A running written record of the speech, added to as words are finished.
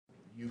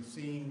you've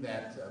seen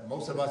that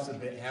most of us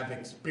have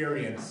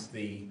experienced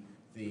the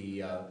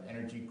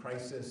energy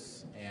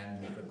crisis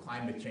and the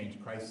climate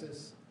change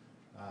crisis.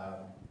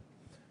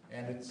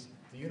 And it's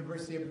the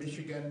University of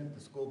Michigan,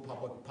 the School of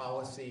Public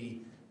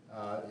Policy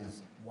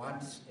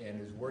wants and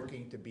is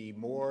working to be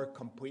more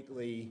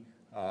completely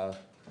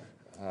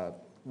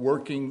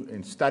working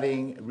and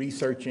studying,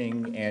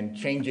 researching, and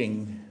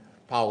changing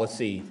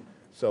policy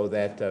so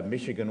that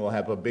Michigan will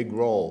have a big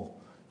role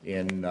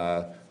in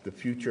the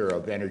future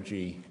of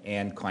energy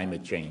and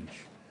climate change.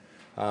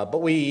 But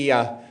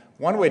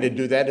one way to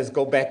do that is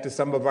go back to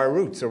some of our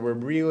roots. So we're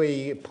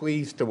really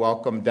pleased to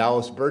welcome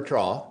Dallas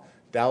Burtraw.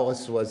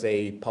 Dallas was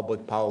a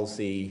public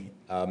policy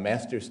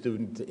master's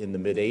student in the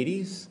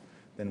mid-'80s,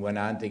 then went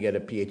on to get a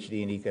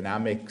PhD in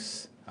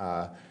economics.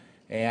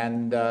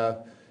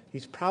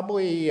 He's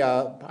probably,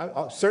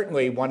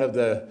 certainly one of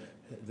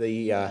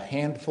the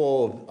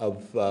handful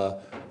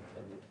of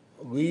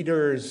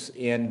leaders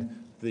in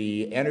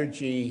the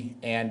energy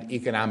and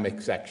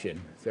economic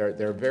section.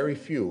 There are very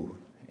few,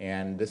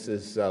 and this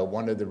is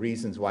one of the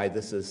reasons why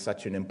this is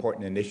such an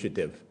important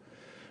initiative.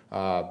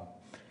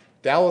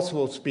 Dallas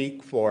will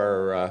speak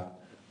for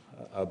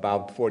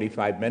about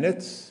 45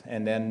 minutes,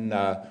 and then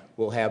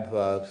we'll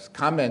have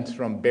comments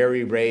from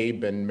Barry,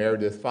 Rabe, and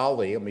Meredith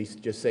Fowlie. Let me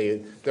just say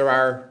there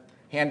are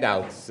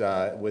handouts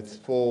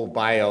with full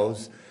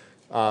bios.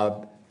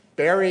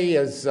 Barry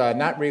is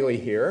not really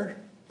here.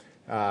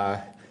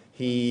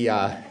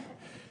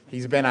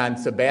 He's been on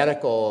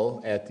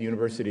sabbatical at the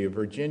University of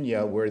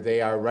Virginia, where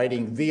they are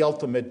writing the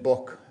ultimate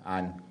book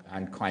on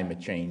climate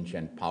change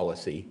and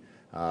policy.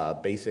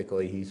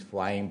 Basically, he's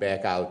flying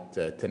back out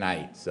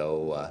tonight,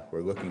 so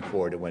we're looking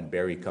forward to when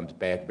Barry comes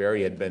back.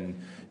 Barry had been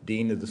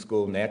Dean of the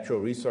School of Natural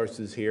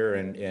Resources here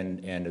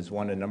and has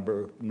won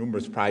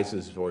numerous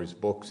prizes for his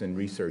books and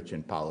research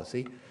and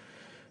policy.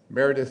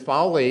 Meredith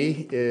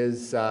Fowlie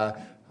is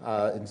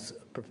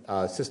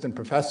assistant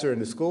professor in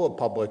the School of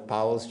Public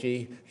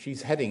Policy.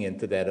 She's heading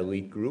into that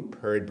elite group.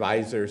 Her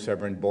advisor,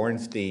 Severin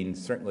Bornstein,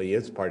 certainly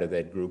is part of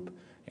that group,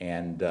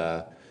 and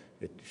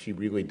she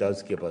really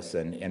does give us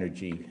an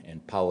energy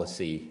and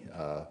policy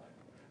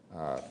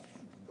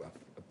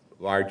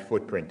large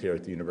footprint here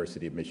at the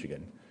University of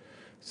Michigan.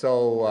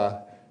 So,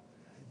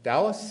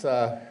 Dallas,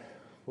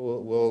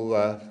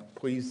 will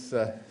please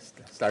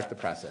start the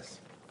process.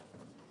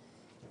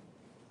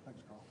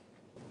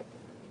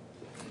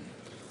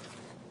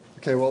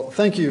 Okay, well,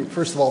 thank you.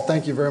 First of all,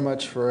 thank you very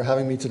much for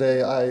having me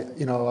today.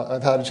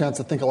 I've had a chance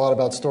to think a lot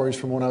about stories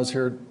from when I was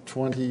here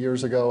 20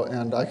 years ago,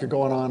 and I could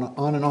go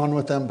on and on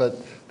with them, but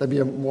that'd be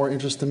of more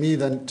interest to me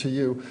than to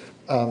you.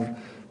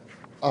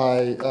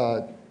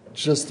 I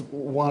just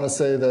want to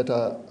say that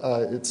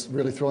it's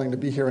really thrilling to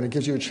be here, and it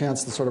gives you a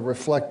chance to sort of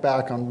reflect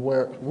back on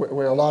where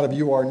a lot of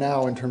you are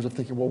now in terms of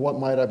thinking, well, what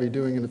might I be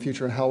doing in the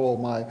future, and how will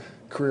my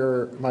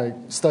career, my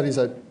studies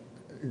in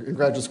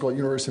graduate school at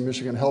University of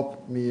Michigan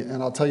help me?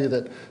 And I'll tell you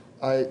that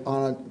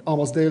on an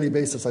almost daily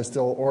basis, I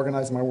still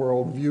organize my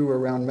worldview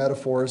around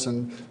metaphors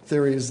and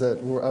theories that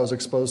I was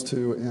exposed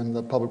to in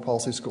the public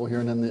policy school here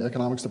and in the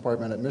economics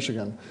department at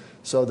Michigan.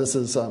 So this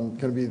is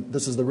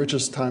the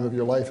richest time of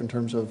your life in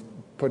terms of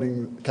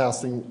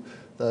casting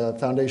the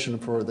foundation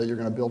that you're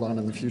going to build on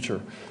in the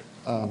future.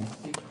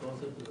 Speak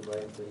closer to the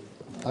right,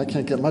 please. I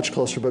can't get much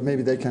closer, but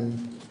maybe they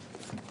can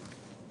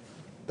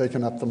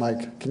up the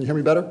mic. Can you hear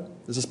me better?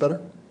 Is this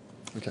better?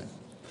 Okay.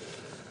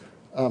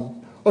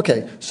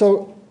 Okay,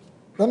 so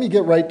let me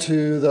get right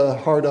to the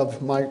heart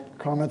of my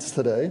comments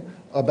today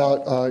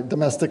about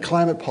domestic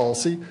climate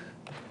policy.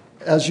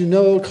 As you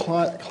know,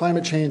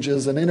 climate change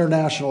is an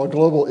international, a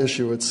global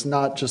issue. It's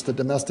not just a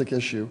domestic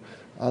issue.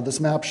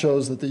 This map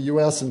shows that the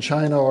U.S. and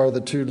China are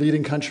the two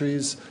leading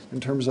countries in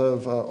terms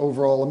of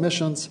overall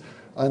emissions,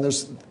 and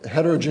there's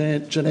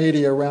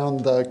heterogeneity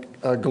around the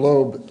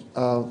globe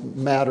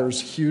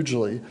matters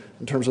hugely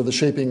in terms of the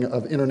shaping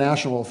of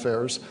international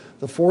affairs.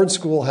 The Ford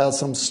School has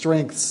some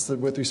strengths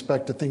with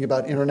respect to thinking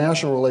about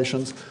international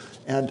relations,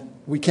 and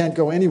we can't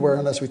go anywhere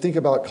unless we think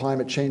about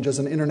climate change as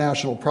an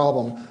international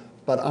problem.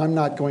 But I'm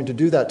not going to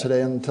do that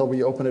today until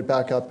we open it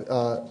back up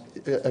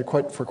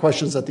for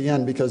questions at the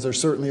end, because there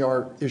certainly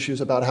are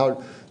issues about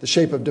how the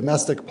shape of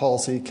domestic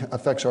policy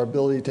affects our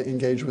ability to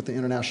engage with the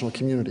international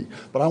community.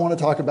 But I want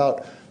to talk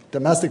about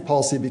domestic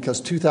policy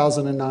because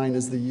 2009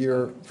 is the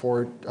year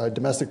for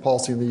domestic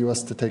policy in the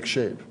U.S. to take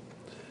shape.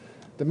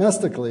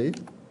 Domestically,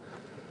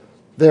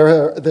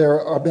 there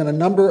have been a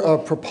number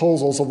of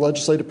proposals, of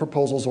legislative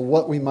proposals, of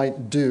what we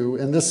might do,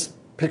 and this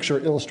picture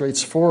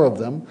illustrates 4 of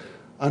them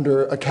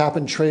under a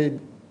cap-and-trade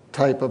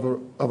type of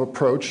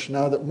approach.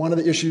 Now, that one of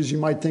the issues you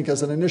might think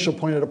as an initial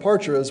point of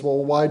departure is,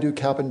 well, why do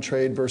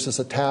cap-and-trade versus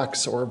a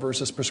tax or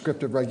versus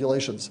prescriptive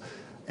regulations?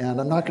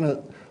 And I'm not going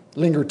to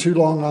linger too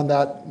long on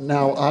that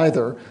now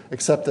either,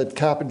 except that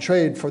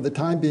cap-and-trade, for the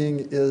time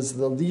being, is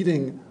the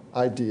leading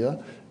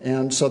idea.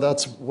 And so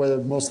that's where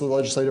most of the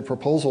legislative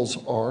proposals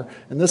are.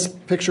 And this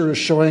picture is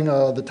showing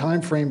the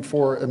time frame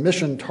for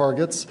emission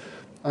targets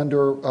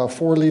under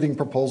 4 leading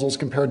proposals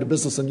compared to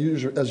business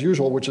as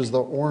usual, which is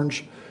the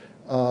orange.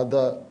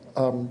 The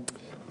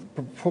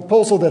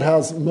proposal that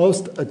has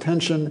most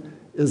attention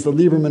is the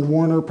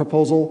Lieberman-Warner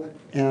proposal,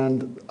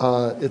 and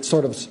it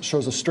sort of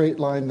shows a straight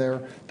line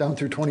there down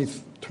through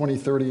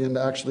 2030 and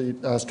actually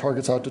has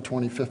targets out to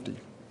 2050.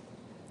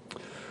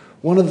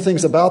 One of the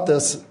things about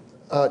this,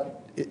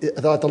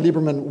 about the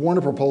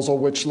Lieberman-Warner proposal,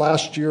 which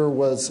last year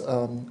was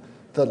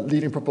the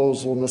leading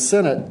proposal in the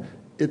Senate,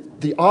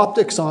 the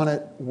optics on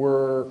it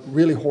were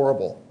really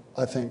horrible,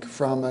 I think,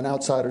 from an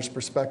outsider's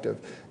perspective.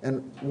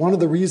 And one of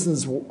the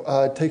reasons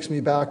takes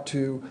me back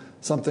to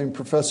something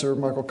Professor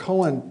Michael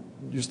Cohen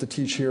used to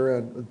teach here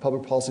at the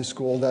Public Policy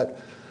School, that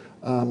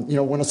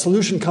when a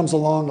solution comes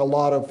along, a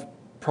lot of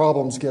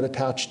problems get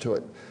attached to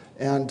it.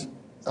 And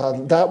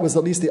that was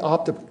at least the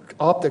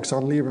optics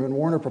on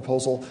Lieberman-Warner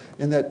proposal,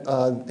 in that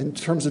in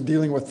terms of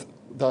dealing with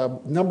the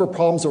number of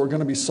problems that were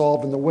going to be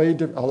solved and the way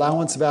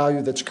allowance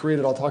value that's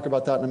created, I'll talk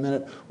about that in a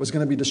minute, was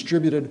going to be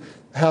distributed,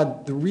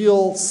 had the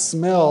real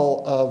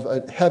smell of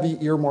a heavy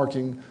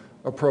earmarking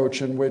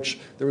approach in which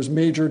there was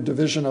major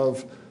division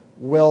of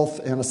wealth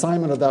and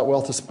assignment of that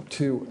wealth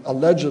to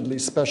allegedly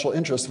special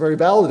interests, very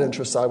valid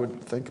interests, I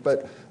would think,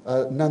 but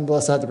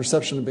nonetheless had the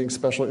perception of being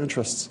special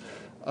interests.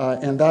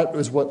 And that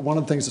was one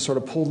of the things that sort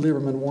of pulled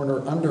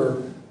Lieberman-Warner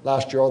under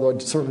last year, although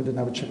it certainly didn't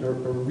have a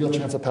real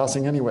chance of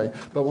passing anyway.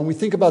 But when we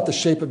think about the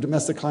shape of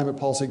domestic climate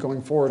policy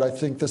going forward, I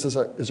think this is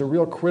a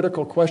real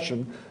critical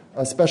question,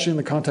 especially in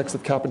the context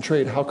of cap and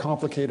trade. How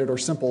complicated or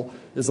simple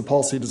is the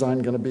policy design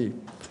going to be?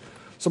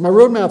 So my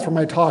roadmap for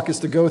my talk is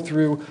to go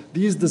through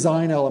these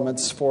design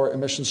elements for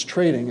emissions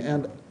trading.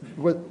 And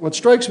what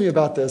strikes me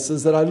about this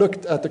is that I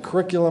looked at the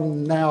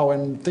curriculum now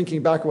and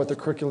thinking back at what the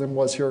curriculum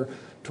was here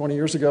 20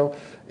 years ago,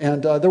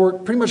 and there were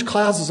pretty much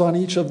classes on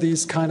each of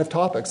these kind of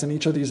topics in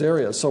each of these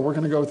areas. So we're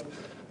going to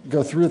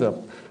go through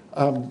them.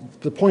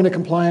 The point of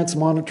compliance,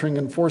 monitoring,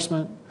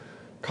 enforcement,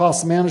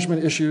 cost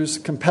management issues,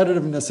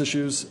 competitiveness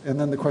issues,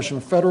 and then the question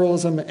of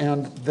federalism,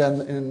 and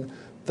then in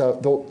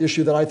the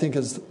issue that I think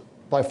is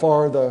by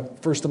far the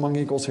first among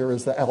equals here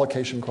is the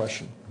allocation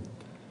question.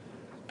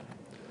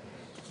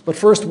 But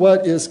first,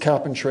 what is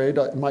cap and trade?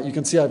 You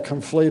can see I've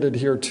conflated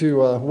here too.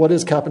 What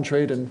is cap and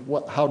trade and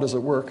how does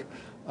it work?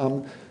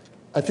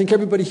 I think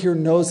everybody here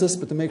knows this,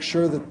 but to make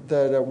sure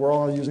that we're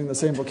all using the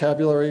same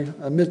vocabulary,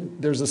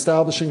 there's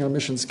establishing an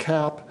emissions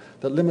cap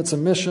that limits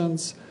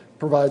emissions,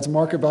 provides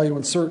market value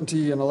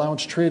uncertainty, and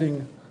allowance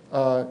trading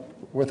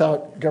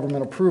without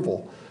government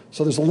approval.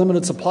 So there's a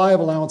limited supply of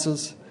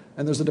allowances,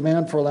 and there's a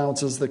demand for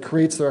allowances that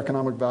creates their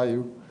economic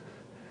value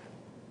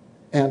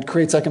and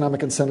creates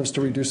economic incentives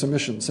to reduce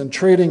emissions. And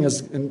trading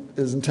is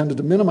intended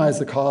to minimize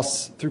the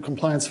costs through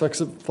compliance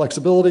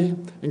flexibility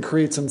and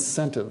creates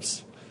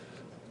incentives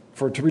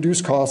to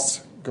reduce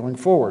costs going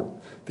forward.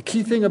 The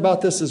key thing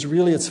about this is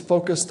really it's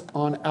focused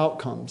on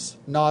outcomes,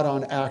 not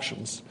on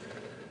actions.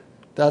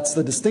 That's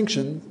the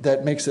distinction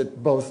that makes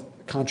it both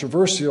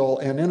controversial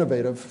and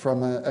innovative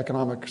from an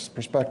economics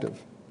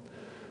perspective.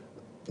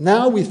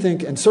 Now we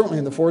think, and certainly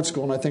in the Ford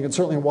School, and I think and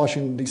certainly in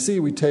Washington, D.C.,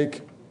 we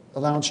take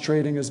allowance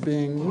trading as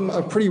being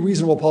a pretty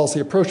reasonable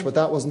policy approach, but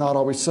that was not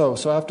always so.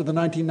 So after the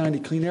 1990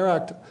 Clean Air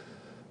Act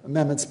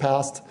amendments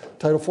passed,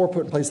 Title IV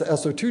put in place the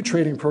SO2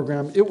 trading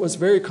program, it was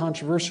very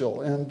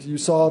controversial. And you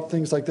saw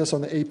things like this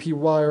on the AP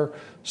Wire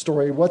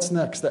story. What's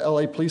next? The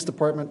LA Police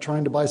Department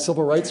trying to buy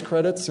civil rights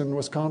credits in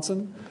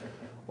Wisconsin?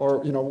 Or,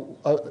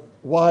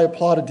 why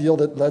applaud a deal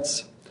that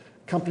lets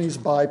companies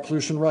buy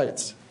pollution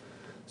rights?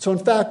 So in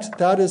fact,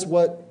 that is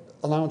what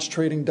allowance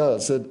trading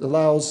does. It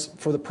allows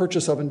for the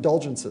purchase of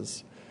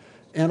indulgences.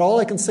 And all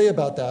I can say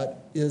about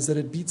that is that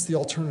it beats the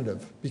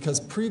alternative, because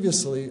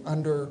previously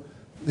under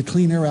the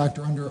Clean Air Act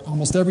or under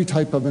almost every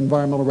type of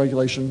environmental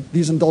regulation,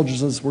 these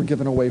indulgences were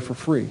given away for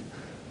free.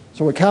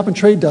 So what cap and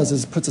trade does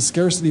is puts a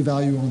scarcity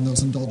value on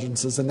those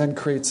indulgences and then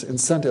creates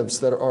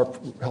incentives that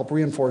help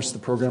reinforce the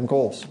program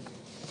goals.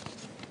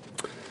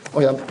 Oh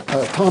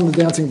yeah, Tom the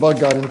Dancing Bug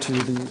got into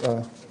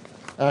the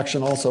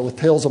action also with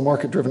tales of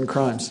market-driven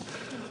crimes.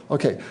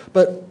 Okay,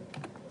 but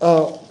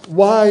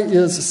why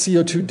is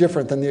CO2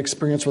 different than the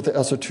experience with the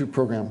SO2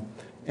 program?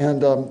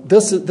 And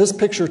this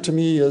picture to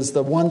me is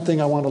the one thing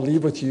I want to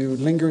leave with you,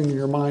 lingering in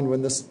your mind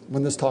when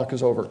this talk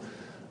is over.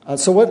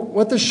 So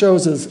what this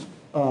shows is,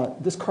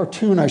 this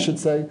cartoon, I should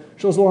say,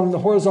 shows along the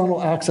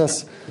horizontal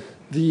axis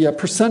the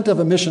percent of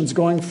emissions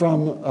going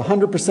from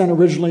 100%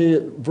 originally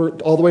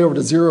all the way over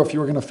to zero if you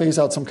were going to phase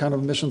out some kind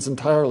of emissions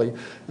entirely.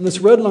 And this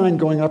red line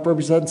going up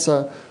represents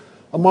a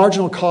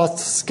marginal cost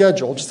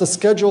schedule, just a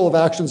schedule of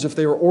actions if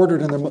they were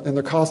ordered in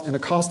a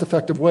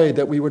cost-effective way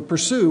that we would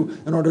pursue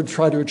in order to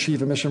try to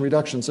achieve emission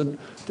reductions. And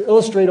to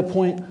illustrate a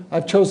point,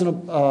 I've chosen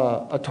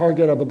a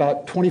target of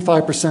about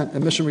 25%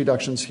 emission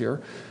reductions here.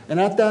 And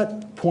at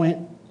that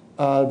point,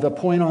 the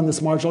point on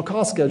this marginal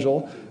cost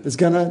schedule is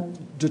going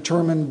to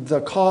determine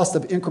the cost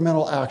of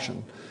incremental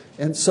action.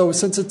 And so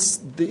since it's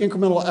the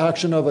incremental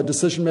action of a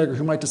decision maker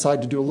who might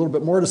decide to do a little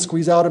bit more to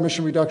squeeze out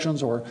emission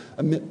reductions or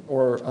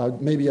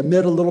maybe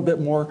emit a little bit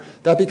more,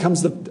 that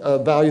becomes the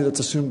value that's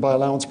assumed by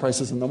allowance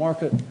prices in the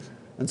market.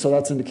 And so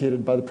that's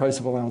indicated by the price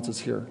of allowances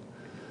here.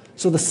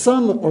 So the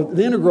sum, or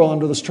the integral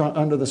under this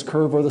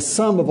curve, or the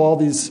sum of all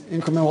these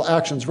incremental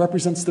actions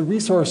represents the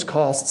resource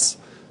costs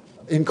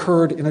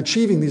incurred in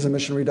achieving these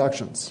emission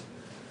reductions.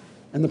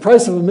 And the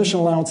price of emission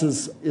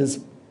allowances is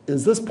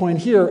this point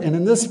here, and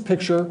in this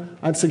picture,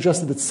 I've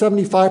suggested that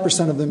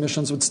 75% of the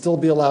emissions would still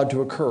be allowed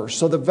to occur.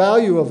 So the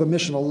value of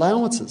emission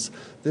allowances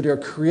that are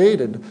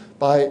created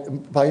by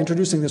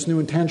introducing this new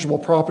intangible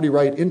property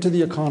right into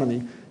the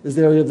economy is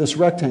the area of this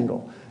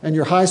rectangle. And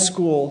your high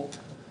school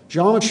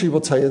geometry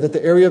will tell you that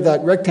the area of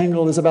that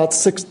rectangle is about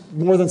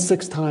more than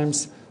 6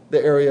 times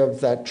the area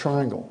of that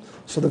triangle.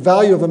 So the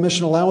value of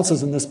emission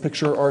allowances in this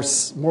picture are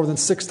more than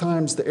 6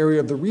 times the area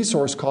of the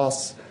resource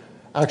costs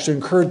actually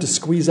incurred to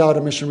squeeze out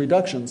emission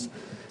reductions.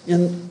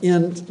 In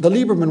the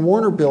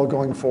Lieberman-Warner bill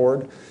going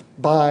forward,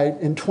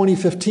 in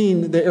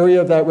 2015, the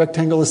area of that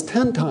rectangle is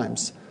 10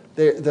 times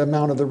the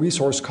amount of the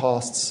resource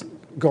costs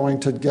going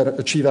to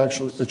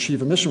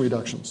achieve emission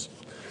reductions.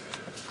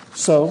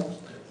 So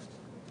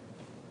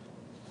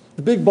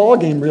the big ball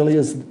game really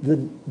is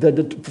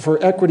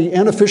for equity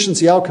and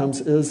efficiency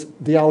outcomes is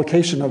the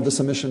allocation of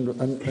this emission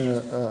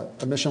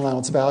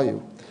allowance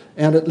value.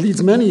 And it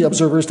leads many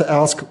observers to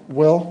ask,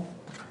 well,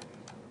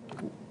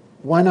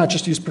 why not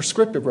just use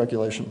prescriptive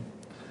regulation?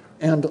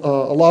 And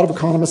a lot of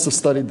economists have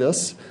studied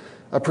this.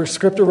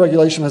 Prescriptive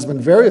regulation has been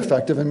very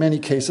effective in many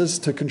cases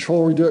to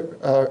control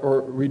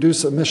or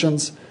reduce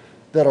emissions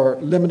that are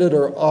limited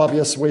or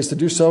obvious ways to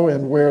do so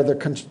and where the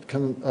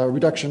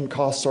reduction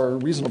costs are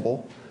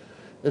reasonable.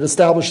 It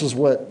establishes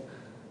what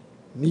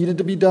needed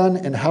to be done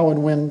and how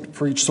and when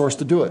for each source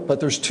to do it. But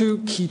there's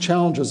 2 key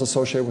challenges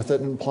associated with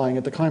it in applying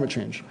it to climate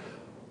change.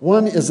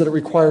 One is that it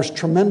requires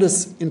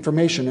tremendous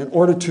information in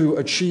order to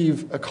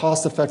achieve a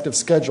cost-effective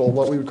schedule,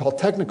 what we would call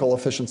technical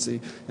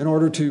efficiency,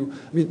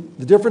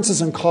 the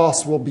differences in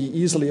costs will be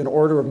easily an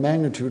order of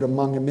magnitude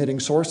among emitting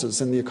sources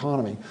in the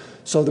economy.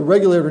 So the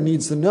regulator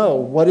needs to know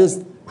what is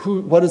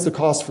the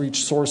cost for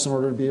each source in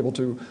order to be able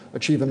to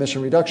achieve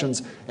emission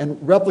reductions, and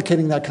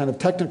replicating that kind of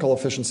technical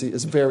efficiency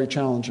is very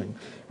challenging.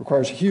 It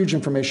requires huge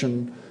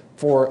information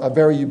for a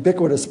very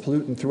ubiquitous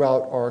pollutant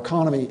throughout our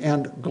economy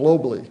and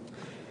globally.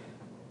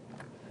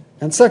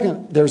 And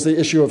second, there's the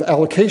issue of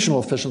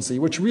allocational efficiency,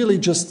 which really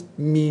just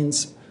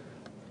means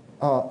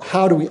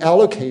how do we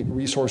allocate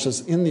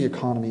resources in the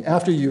economy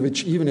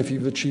even if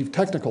you've achieved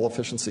technical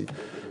efficiency.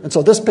 And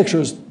so this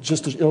picture is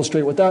just to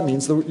illustrate what that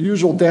means. The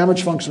usual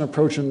damage function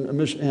approach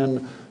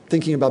in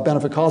thinking about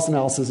benefit cost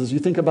analysis is you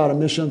think about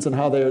emissions and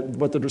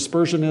what the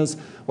dispersion is,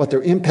 what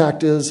their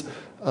impact is,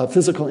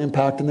 physical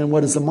impact, and then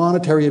what is the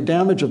monetary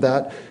damage of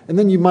that. And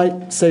then you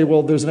might say,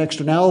 well, there's an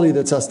externality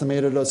that's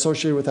estimated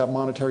associated with that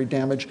monetary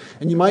damage,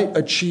 and you might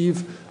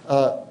achieve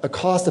a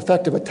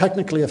cost-effective, a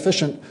technically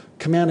efficient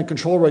command and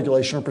control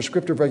regulation or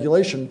prescriptive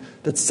regulation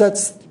that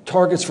sets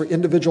targets for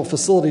individual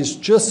facilities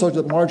just so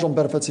that marginal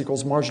benefits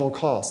equals marginal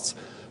costs.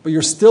 But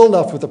you're still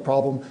left with the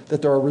problem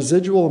that there are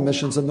residual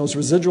emissions, and those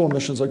residual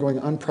emissions are going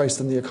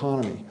unpriced in the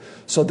economy.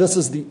 So this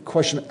is the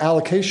question of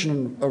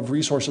allocation of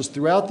resources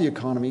throughout the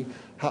economy.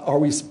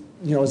 Is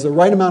the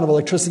right amount of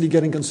electricity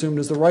getting consumed?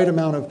 Is the right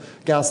amount of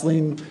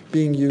gasoline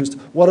being used?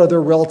 What are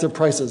their relative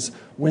prices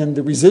when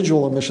the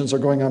residual emissions are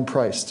going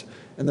unpriced?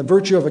 And the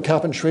virtue of a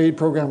cap-and-trade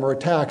program or a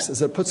tax is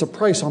that it puts a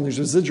price on these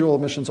residual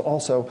emissions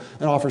also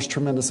and offers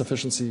tremendous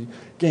efficiency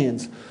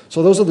gains.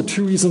 So those are the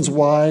 2 reasons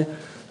why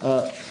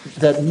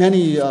that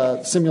many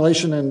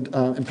simulation and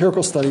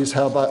empirical studies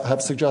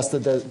have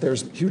suggested that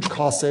there's huge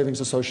cost savings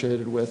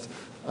associated with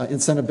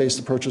incentive-based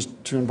approaches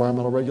to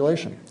environmental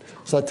regulation.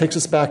 So that takes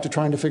us back to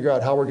trying to figure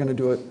out how we're going to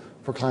do it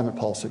for climate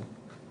policy.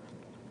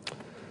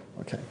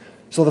 Okay.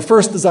 So the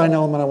first design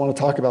element I want to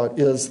talk about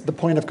is the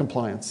point of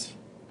compliance.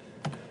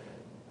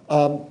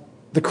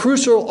 The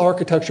crucial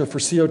architecture for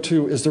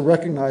CO2 is to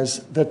recognize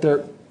that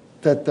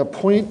the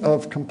point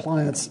of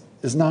compliance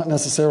is not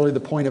necessarily the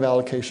point of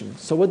allocation.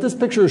 So what this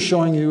picture is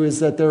showing you is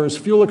that there is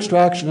fuel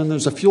extraction and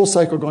there's a fuel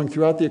cycle going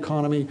throughout the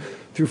economy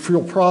through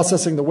fuel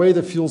processing, the way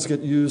the fuels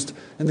get used,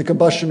 and the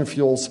combustion of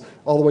fuels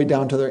all the way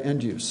down to their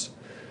end use.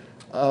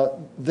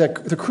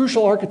 The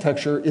crucial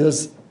architecture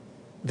is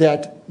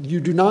that you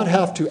do not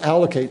have to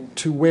allocate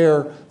to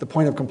where the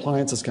point of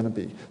compliance is going to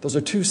be. Those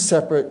are 2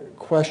 separate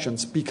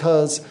questions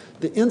because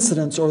the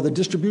incidence or the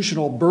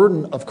distributional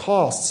burden of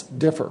costs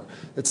differ.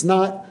 It's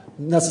not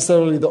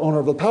necessarily the owner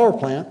of the power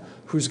plant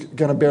who's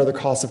going to bear the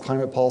cost of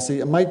climate policy.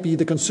 It might be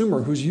the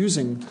consumer who's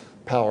using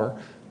power.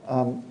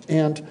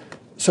 And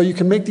so you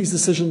can make these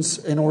decisions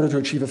in order to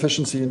achieve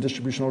efficiency and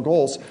distributional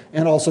goals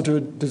and also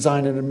to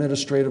design an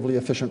administratively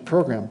efficient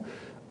program.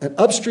 An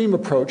upstream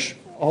approach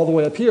all the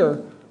way up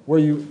here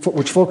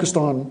which focused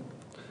on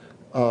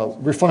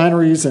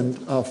refineries and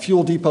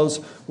fuel depots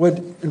would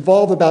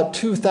involve about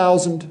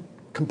 2,000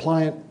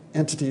 compliant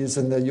entities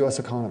in the U.S.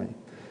 economy.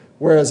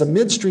 Whereas a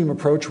midstream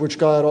approach, which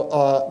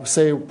got,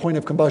 say, point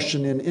of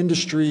combustion in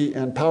industry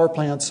and power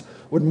plants,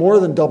 would more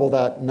than double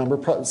that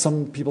number.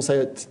 Some people say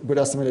it would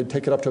estimate it would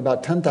take it up to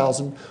about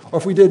 10,000. Or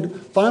if we did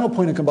final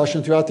point of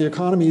combustion throughout the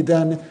economy,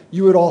 then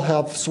you would all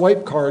have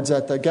swipe cards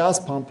at the gas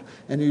pump,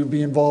 and you'd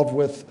be involved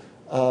with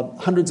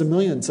hundreds of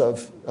millions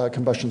of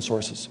combustion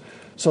sources.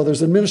 So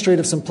there's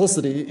administrative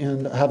simplicity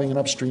in having an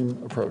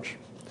upstream approach.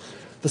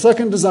 The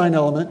second design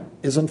element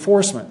is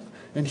enforcement.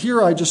 And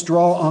here I just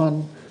draw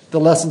on the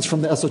lessons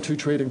from the SO2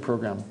 trading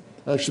program.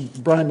 Actually,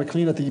 Brian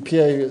McLean at the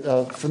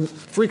EPA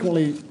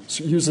frequently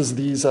uses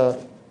these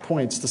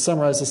points to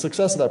summarize the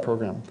success of that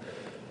program.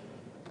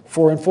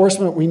 For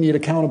enforcement, we need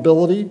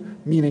accountability,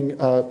 meaning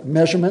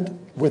measurement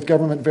with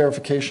government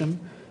verification.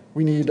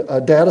 We need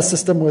a data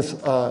system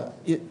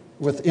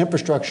with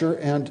infrastructure.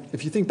 And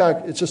if you think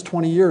back, it's just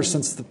 20 years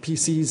since the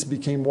PCs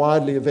became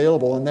widely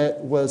available, and that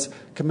was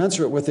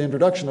commensurate with the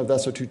introduction of the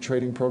SO2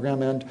 trading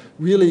program and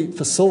really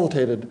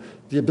facilitated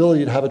the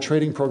ability to have a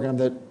trading program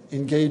that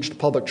engaged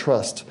public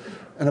trust.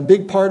 And a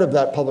big part of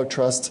that public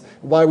trust,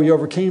 why we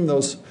overcame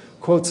those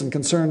quotes and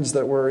concerns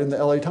that were in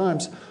the LA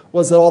Times,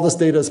 was that all this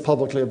data is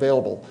publicly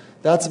available.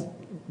 That's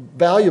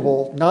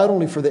valuable not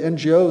only for the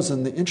NGOs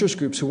and the interest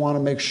groups who want to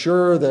make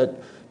sure that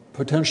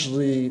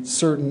potentially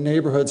certain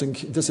neighborhoods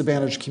and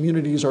disadvantaged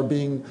communities are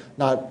being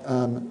not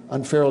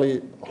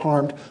unfairly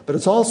harmed, but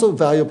it's also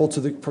valuable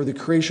for the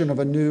creation of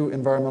a new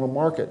environmental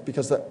market,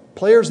 because the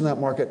players in that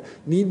market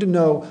need to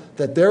know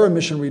that their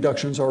emission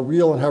reductions are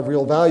real and have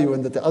real value,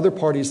 and that the other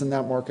parties in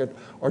that market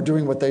are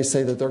doing what they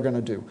say that they're going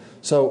to do.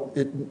 So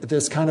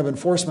this kind of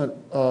enforcement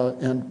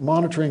and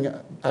monitoring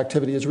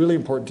activity is really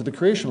important to the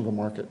creation of a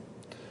market.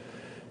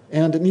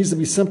 And it needs to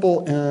be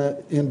simple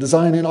in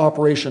design and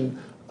operation.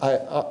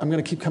 I'm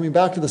going to keep coming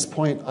back to this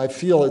point. I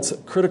feel it's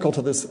critical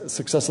to the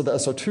success of the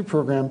SO2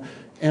 program,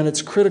 and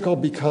it's critical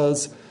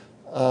because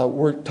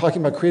we're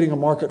talking about creating a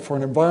market for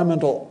an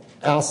environmental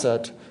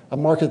asset, a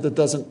market that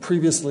doesn't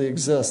previously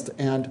exist.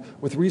 And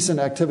with recent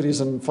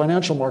activities in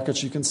financial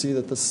markets, you can see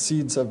that the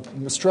seeds of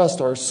mistrust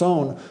are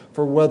sown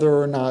for whether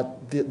or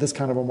not this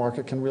kind of a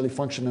market can really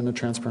function in a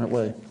transparent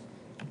way.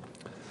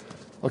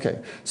 Okay,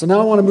 so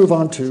now I want to move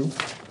on to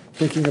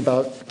thinking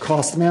about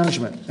cost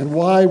management. And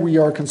why we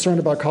are concerned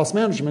about cost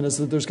management is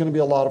that there's going to be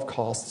a lot of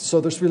costs.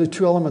 So there's really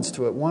two elements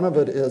to it. One of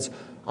it is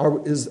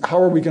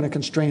how are we going to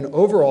constrain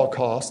overall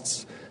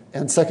costs?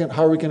 And second,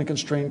 how are we going to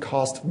constrain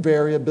cost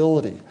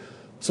variability?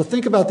 So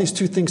think about these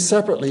two things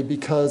separately,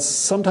 because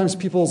sometimes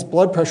people's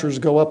blood pressures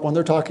go up when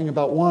they're talking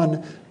about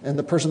one and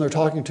the person they're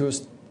talking to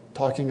is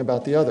talking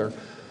about the other.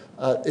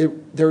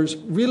 There's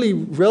really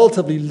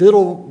relatively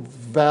little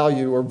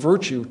value or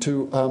virtue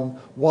to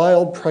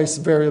wild price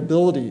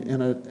variability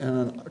in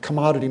a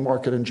commodity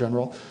market in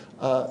general.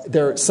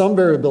 Some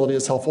variability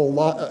is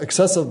helpful.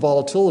 Excessive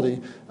volatility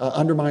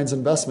undermines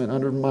investment,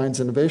 undermines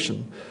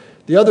innovation.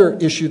 The other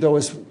issue, though,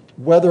 is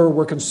whether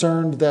we're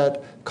concerned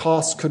that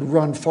costs could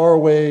run far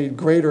away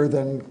greater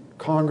than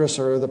Congress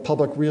or the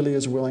public really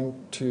is willing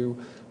to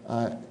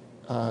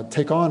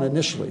take on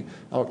initially.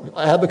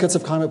 Advocates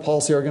of climate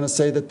policy are going to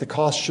say that the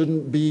cost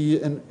shouldn't be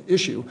an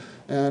issue,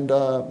 and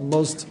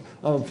most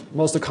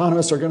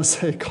economists are going to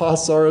say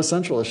costs are a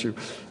central issue.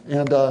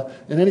 And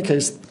in any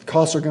case,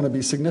 costs are going to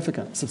be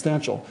significant,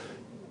 substantial.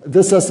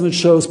 This estimate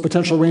shows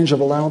potential range of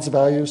allowance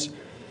values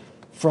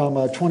from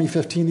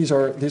 2015. These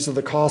are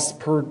the costs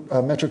per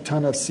metric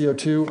ton of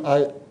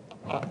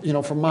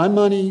CO2. For my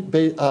money,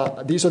 these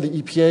are the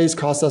EPA's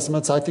cost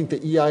estimates. I think the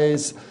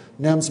EIA's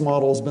NEMS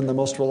model has been the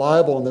most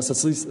reliable in this,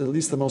 at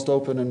least the most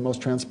open and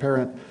most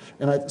transparent.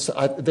 And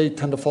they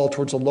tend to fall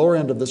towards the lower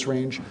end of this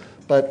range,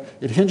 but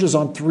it hinges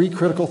on three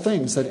critical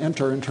things that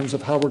enter in terms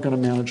of how we're going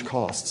to manage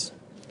costs.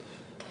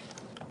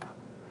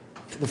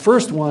 The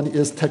first one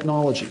is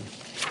technology.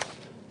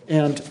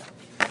 And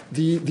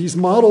these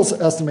models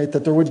estimate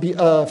that there would be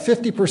a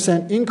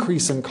 50%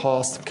 increase in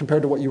cost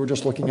compared to what you were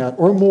just looking at,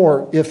 or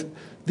more, if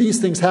these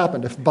things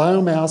happened. If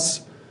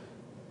biomass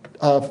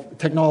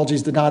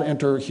technologies did not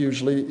enter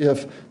hugely,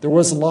 if there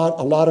was a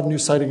lot of new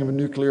siting of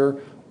nuclear,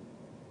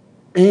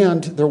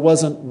 and there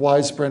wasn't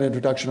widespread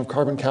introduction of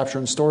carbon capture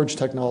and storage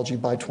technology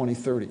by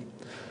 2030.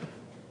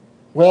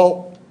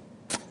 Well,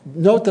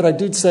 note that I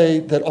did say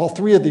that all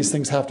three of these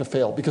things have to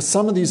fail, because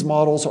some of these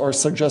models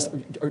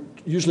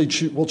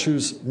usually will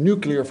choose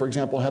nuclear, for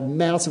example, have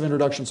massive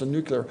introductions of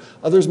nuclear.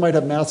 Others might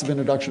have massive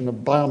introduction of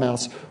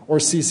biomass or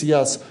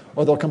CCS,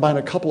 or they'll combine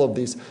a couple of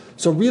these.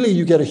 So really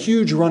you get a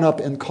huge run-up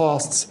in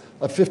costs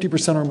of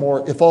 50% or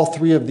more if all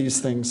three of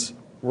these things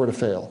were to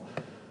fail.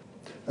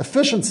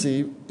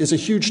 Efficiency is a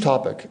huge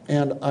topic,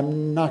 and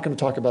I'm not going to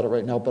talk about it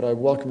right now, but I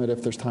welcome it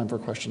if there's time for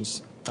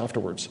questions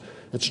afterwards.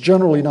 It's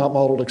generally not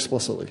modeled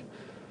explicitly.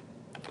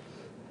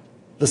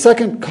 The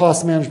second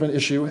cost management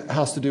issue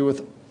has to do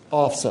with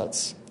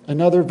offsets,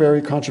 another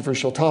very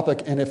controversial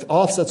topic. And if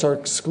offsets are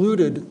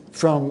excluded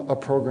from a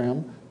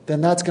program,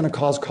 then that's going to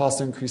cause cost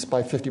increase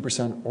by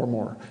 50% or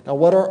more. Now,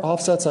 what are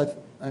offsets?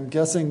 I'm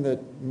guessing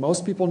that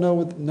most people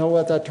know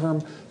at that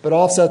term, but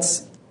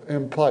offsets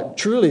imply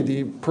truly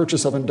the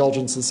purchase of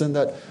indulgences, in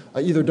that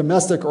either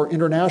domestic or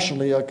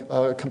internationally,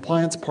 a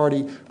compliance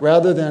party,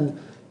 rather than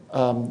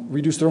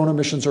reduce their own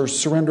emissions or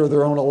surrender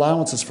their own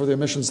allowances for the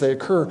emissions they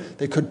occur,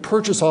 they could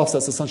purchase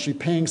offsets, essentially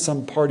paying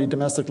some party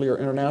domestically or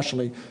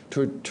internationally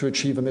to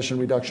achieve emission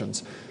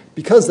reductions.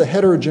 Because the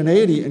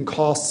heterogeneity in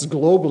costs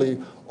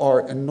globally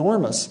are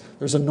enormous.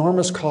 There's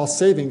enormous cost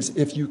savings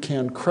if you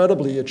can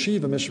credibly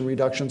achieve emission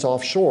reductions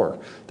offshore.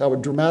 That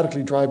would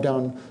dramatically drive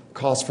down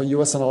costs for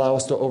U.S. and allow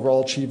us to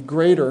overall achieve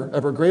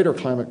ever greater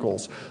climate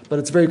goals. But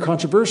it's very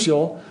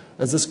controversial,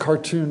 as this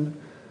cartoon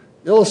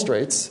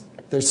illustrates.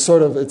 It's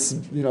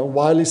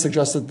widely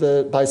suggested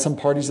that by some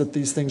parties that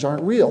these things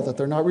aren't real, that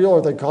they're not real,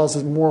 or they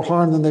cause more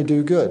harm than they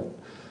do good.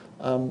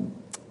 I'm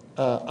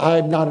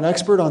not an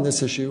expert on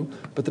this issue,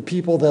 but the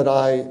people that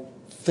I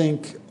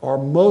think are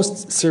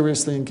most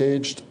seriously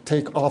engaged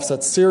take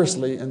offsets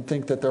seriously and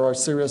think that there are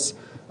serious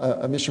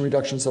emission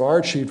reductions that are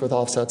achieved with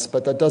offsets,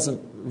 but that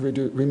doesn't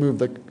remove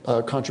the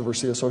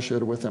controversy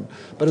associated with them.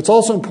 But it's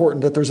also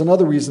important that there's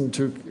another reason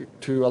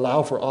to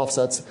allow for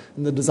offsets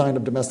in the design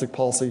of domestic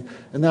policy,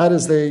 and that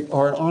is they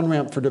are an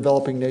on-ramp for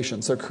developing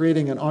nations. They're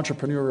creating an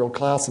entrepreneurial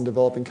class in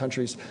developing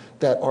countries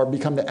that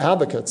become the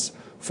advocates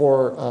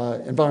for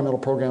environmental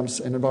programs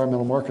and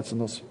environmental markets in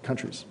those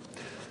countries.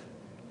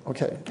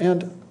 Okay,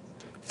 and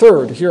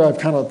third, here I've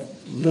kind of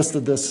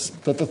listed this,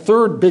 that the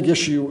third big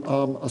issue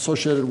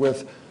associated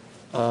with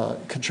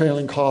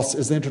controlling costs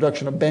is the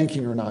introduction of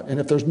banking or not. And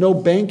if there's no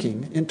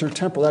banking,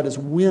 intertemporal, that is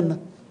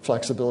when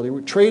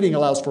flexibility. Trading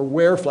allows for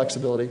where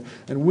flexibility,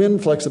 and when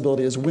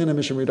flexibility is when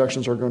emission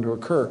reductions are going to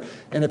occur.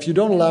 And if you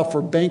don't allow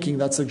for banking,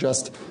 that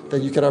suggests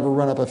that you could have a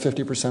run up of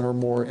 50% or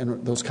more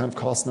in those kind of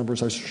cost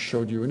numbers I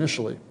showed you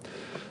initially.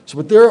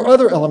 But there are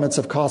other elements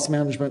of cost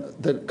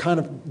management that kind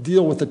of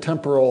deal with the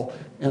temporal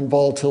and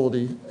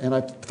volatility, and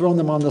I've thrown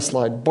them on this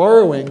slide.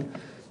 Borrowing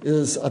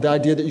is the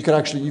idea that you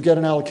get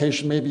an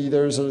allocation, maybe you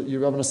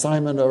have an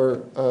assignment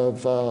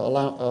of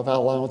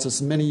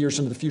allowances many years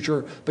into the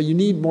future, but you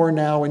need more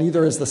now, and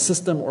either as the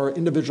system or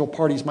individual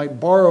parties might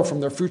borrow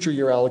from their future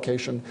year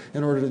allocation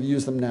in order to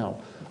use them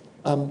now.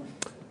 I'm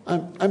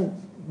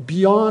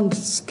beyond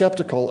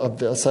skeptical of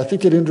this. I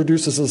think it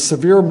introduces a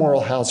severe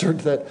moral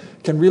hazard that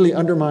can really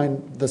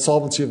undermine the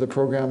solvency of the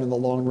program in the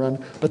long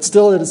run, but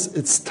still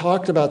it's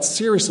talked about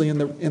seriously, and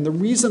the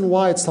reason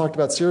why it's talked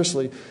about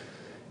seriously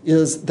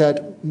is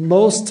that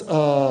most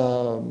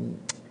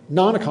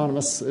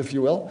non-economists, if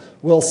you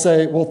will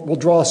say, we'll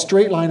draw a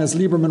straight line as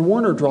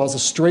Lieberman-Warner draws a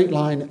straight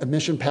line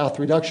emission path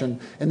reduction,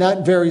 and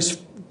that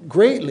varies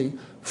greatly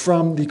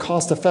from the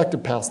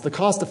cost-effective path. The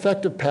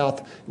cost-effective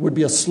path would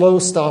be a slow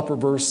stop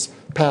reverse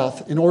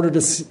path in order to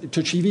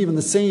achieve even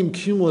the same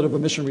cumulative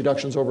emission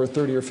reductions over a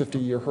 30 or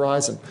 50-year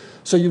horizon.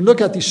 So you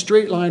look at these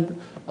straight line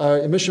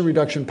emission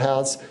reduction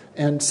paths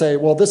and say,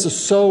 well, this is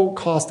so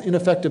cost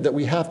ineffective that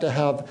we have to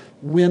have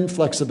when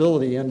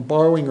flexibility, and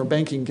borrowing or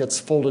banking gets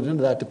folded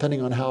into that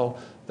depending on how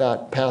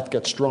that path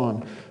gets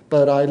drawn.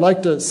 But I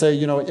like to say,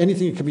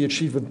 anything that can be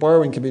achieved with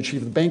borrowing can be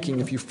achieved with banking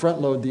if you front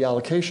load the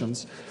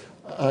allocations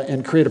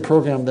and create a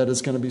program that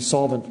is going to be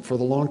solvent for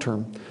the long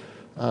term.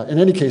 In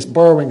any case,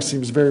 borrowing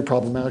seems very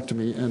problematic to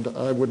me, and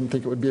I wouldn't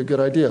think it would be a good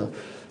idea.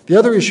 The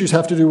other issues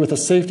have to do with a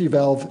safety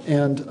valve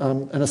and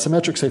a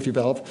symmetric safety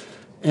valve.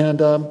 And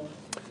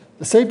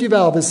the safety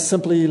valve is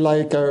simply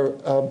like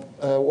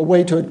a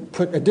way to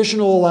put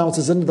additional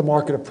allowances into the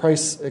market if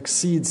price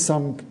exceeds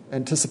some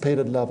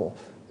anticipated level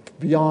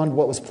beyond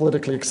what was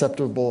politically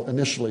acceptable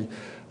initially.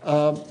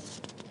 I'm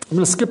going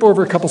to skip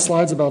over a couple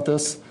slides about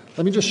this.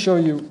 Let me just show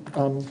you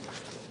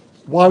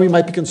why we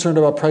might be concerned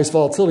about price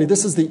volatility.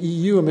 This is the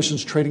EU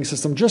emissions trading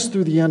system just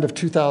through the end of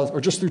 2000, or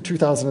just through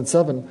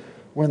 2007,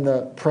 when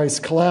the price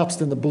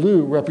collapsed. In the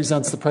blue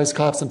represents the price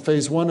collapse in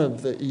phase 1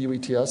 of the EU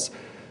ETS.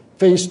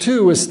 Phase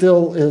 2 is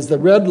the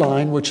red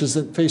line, which is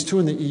that phase 2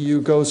 in the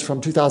EU goes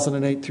from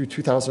 2008 through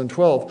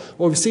 2012.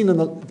 What we've seen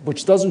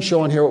which doesn't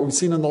show on here, what we've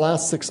seen in the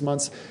last 6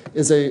 months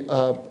is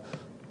a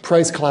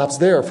price collapse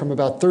there from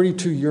about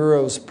 32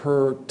 euros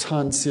per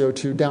ton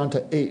CO2 down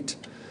to 8.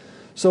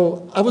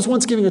 So I was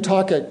once giving a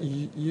talk at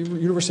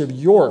University of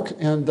York,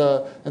 and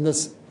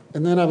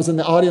then I was in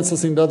the audience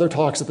listening to other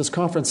talks at this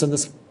conference, and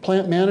this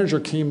plant manager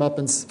came up,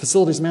 and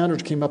facilities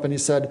manager came up, and he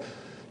said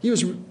he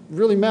was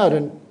really mad,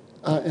 and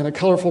in a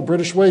colorful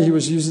British way, he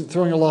was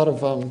throwing a lot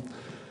of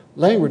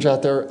language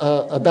out there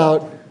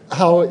about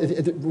how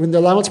when the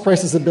allowance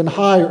prices had been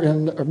high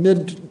in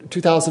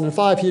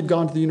mid-2005, he had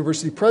gone to the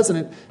university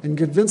president and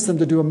convinced them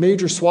to do a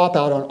major swap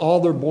out on all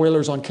their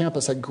boilers on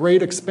campus at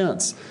great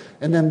expense.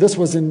 And then this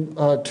was in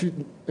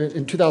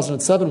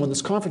 2007 when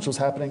this conference was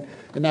happening,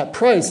 and that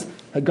price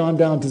had gone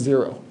down to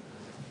zero.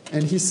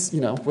 And he's,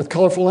 with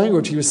colorful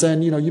language, he was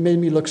saying, you made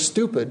me look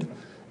stupid.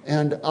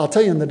 And I'll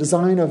tell you, in the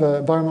design of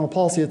environmental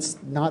policy, it's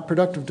not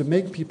productive to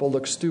make people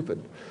look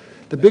stupid.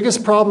 The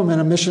biggest problem in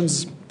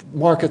emissions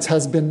markets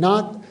has been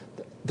not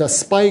the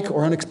spike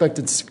or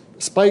unexpected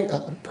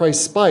price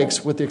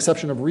spikes, with the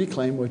exception of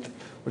reclaim,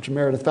 which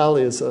Meredith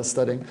Fowlie is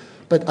studying.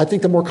 But I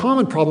think the more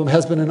common problem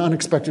has been an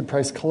unexpected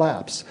price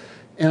collapse.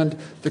 And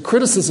the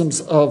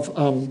criticisms of,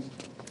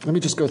 let me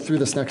just go through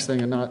this next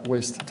thing and not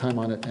waste time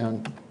on it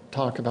and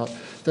talk about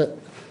that.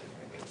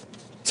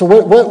 So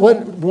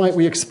what might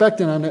we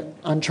expect in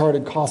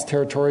uncharted cost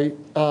territory?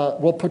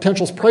 Well,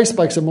 potential price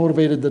spikes have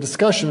motivated the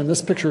discussion, and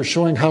this picture is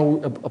showing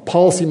how a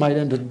policy might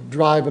end to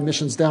drive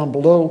emissions down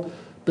below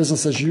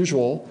business as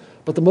usual.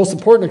 But the most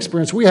important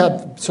experience we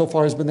have so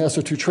far has been the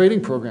SO2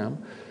 trading program,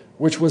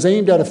 which was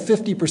aimed at a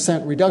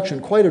 50% reduction,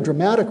 quite a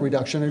dramatic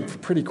reduction,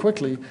 and pretty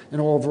quickly in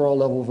overall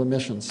level of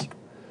emissions.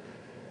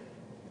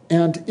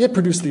 And it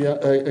produced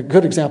a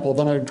good example of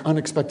an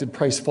unexpected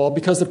price fall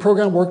because the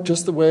program worked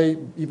just the way,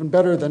 even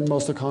better than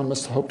most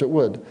economists hoped it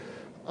would.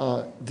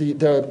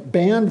 The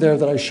band there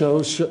that I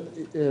show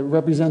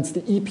represents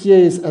the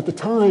EPA's, at the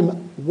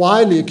time,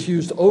 widely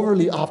accused,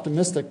 overly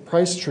optimistic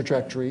price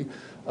trajectory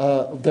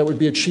that would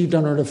be achieved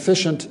under an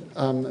efficient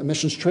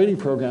emissions trading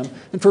program.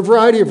 And for a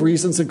variety of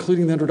reasons,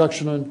 including the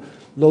introduction of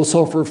low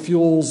sulfur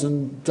fuels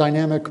and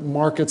dynamic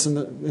markets in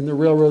the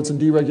railroads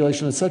and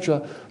deregulation, et cetera,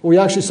 what we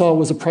actually saw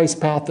was a price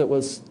path that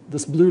was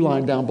this blue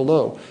line down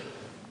below.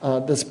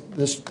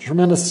 This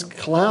tremendous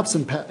collapse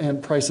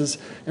in prices.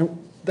 And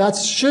that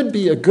should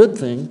be a good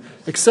thing,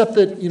 except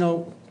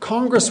that,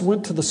 Congress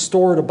went to the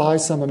store to buy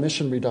some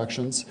emission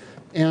reductions,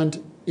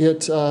 and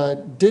it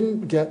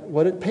didn't get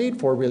what it paid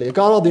for, really. It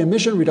got all the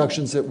emission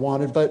reductions it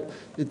wanted, but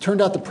it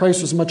turned out the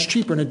price was much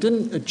cheaper, and it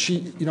didn't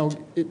achieve,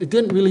 it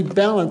didn't really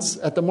balance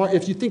at the margin.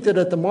 If you think that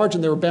at the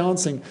margin they were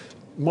balancing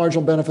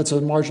marginal benefits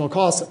and marginal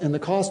costs, and the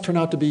costs turn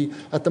out to be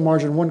at the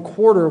margin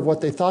 1/4 of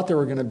what they thought they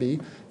were going to be,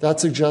 that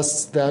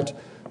suggests that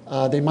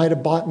they might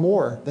have bought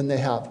more than they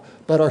have.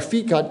 But our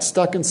feet got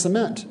stuck in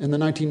cement in the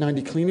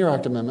 1990 Clean Air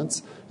Act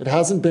amendments. It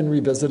hasn't been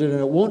revisited, and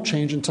it won't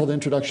change until the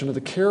introduction of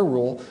the CARE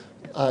rule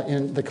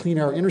in the Clean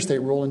Air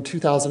Interstate Rule in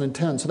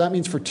 2010. So that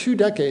means for 2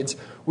 decades,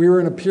 we were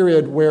in a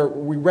period where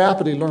we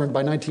rapidly learned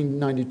by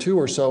 1992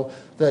 or so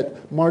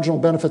that marginal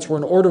benefits were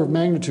an order of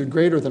magnitude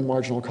greater than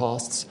marginal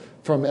costs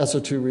from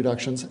SO2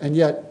 reductions, and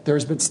yet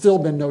there's still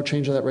been no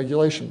change in that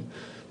regulation.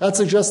 That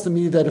suggests to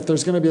me that if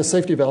there's going to be a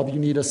safety valve, you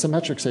need a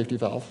symmetric safety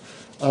valve,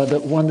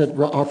 one that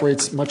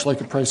operates much like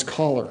a price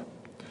collar.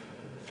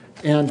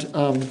 And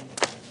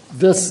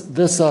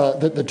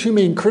the two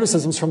main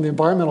criticisms from the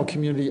environmental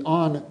community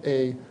on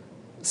a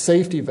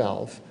safety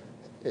valve,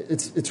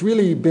 it's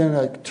really been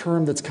a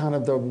term that's kind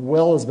of, the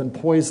well has been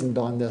poisoned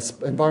on this.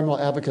 Environmental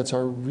advocates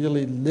are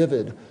really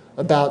livid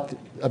about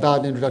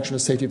the introduction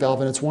of safety valve,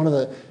 and it's one of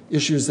the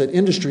issues that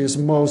industry is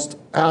most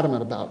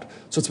adamant about.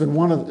 So it's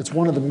one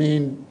of the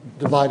main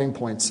dividing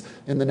points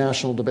in the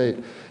national debate.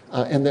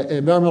 And the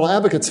environmental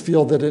advocates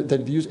feel that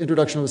the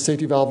introduction of a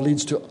safety valve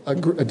leads to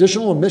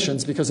additional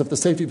emissions, because if the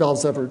safety valve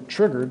is ever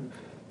triggered,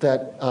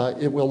 that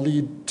it will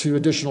lead to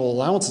additional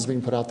allowances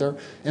being put out there.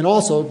 And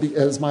also,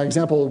 as my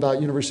example about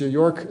University of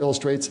York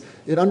illustrates,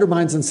 it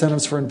undermines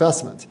incentives for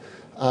investment.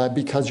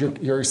 Because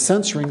you're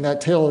censoring that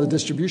tail of the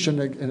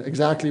distribution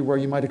exactly where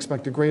you might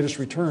expect the greatest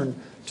return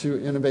to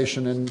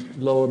innovation and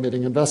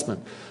low-emitting investment.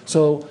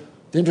 So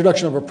the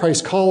introduction of a price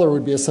collar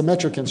would be a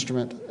symmetric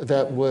instrument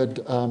that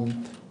would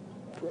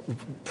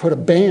put a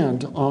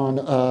band on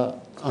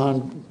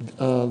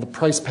the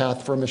price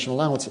path for emission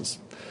allowances.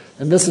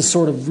 And this has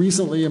sort of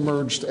recently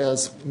emerged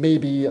as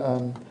maybe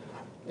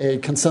a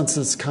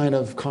consensus kind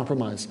of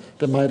compromise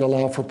that might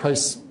allow for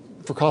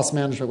cost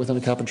management within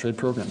a cap-and-trade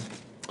program.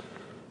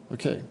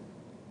 Okay.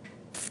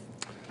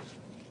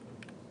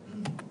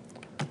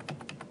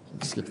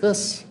 Skip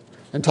this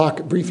and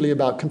talk briefly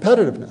about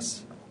competitiveness.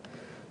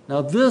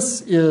 Now,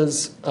 this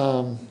is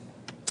a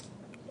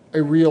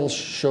real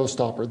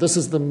showstopper. This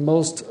is the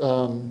most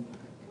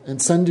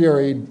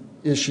incendiary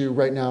issue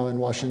right now in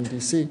Washington,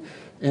 D.C.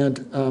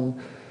 And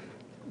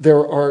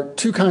there are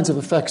 2 kinds of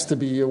effects to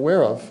be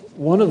aware of.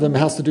 One of them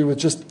has to do with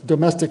just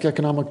domestic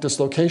economic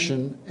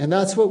dislocation, and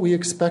that's what we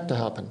expect to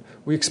happen.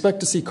 We expect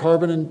to see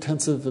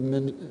carbon-intensive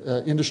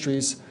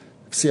industries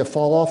see a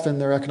fall-off in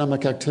their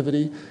economic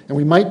activity, and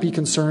we might be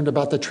concerned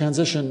about the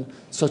transition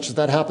such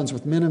that happens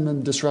with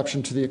minimum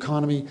disruption to the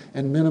economy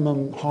and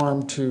minimum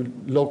harm to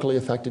locally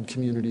affected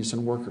communities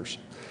and workers.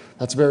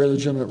 That's a very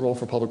legitimate role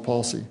for public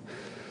policy.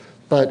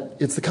 But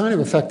it's the kind of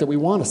effect that we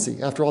want to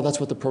see. After all, that's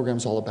what the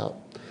program's all about.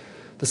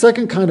 The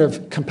second kind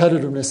of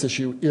competitiveness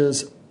issue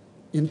is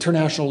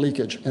international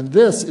leakage. And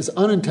this is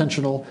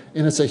unintentional,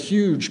 and it's a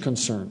huge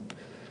concern.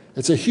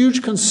 It's a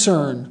huge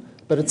concern,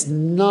 but it's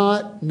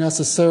not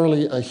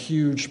necessarily a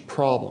huge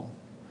problem.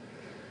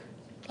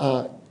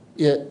 The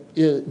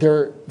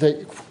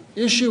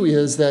issue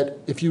is that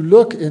if you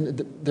look,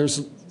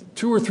 there's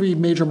 2 or 3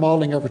 major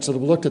modeling efforts that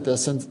have looked at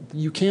this, and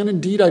you can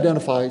indeed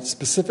identify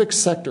specific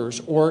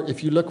sectors, or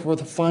if you look with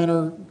a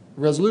finer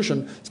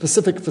resolution,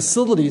 specific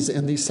facilities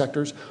in these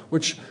sectors,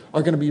 which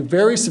are going to be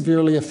very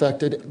severely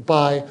affected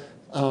by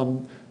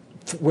 40%,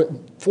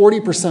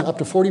 up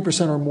to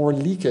 40% or more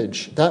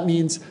leakage. That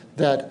means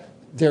that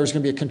there's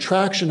going to be a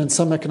contraction in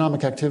some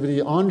economic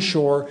activity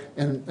onshore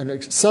and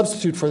a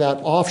substitute for that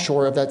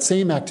offshore of that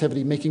same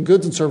activity, making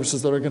goods and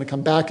services that are going to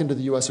come back into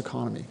the U.S.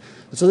 economy.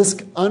 And so this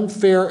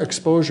unfair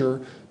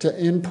exposure to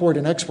import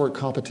and export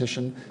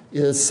competition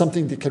is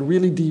something that can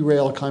really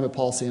derail climate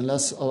policy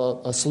unless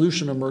a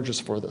solution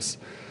emerges for this.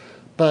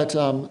 But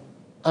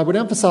I would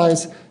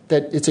emphasize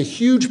that it's a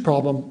huge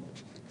problem.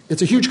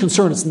 It's a huge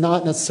concern. It's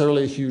not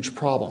necessarily a huge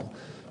problem.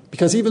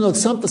 Because even though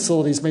some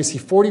facilities may see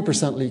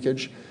 40%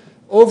 leakage,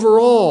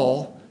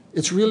 overall,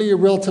 it's really a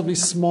relatively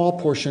small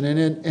portion.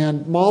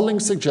 And modeling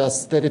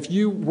suggests that if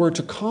you were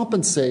to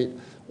compensate,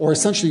 or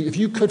essentially if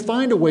you could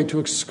find a way to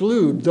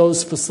exclude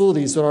those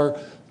facilities that are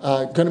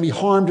going to be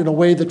harmed in a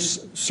way that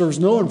serves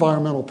no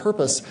environmental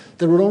purpose,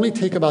 that would only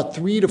take about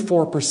 3 to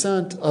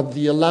 4% of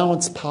the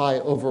allowance pie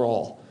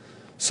overall.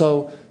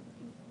 So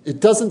it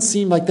doesn't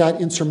seem like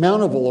that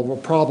insurmountable of a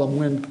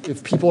problem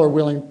if people are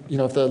willing,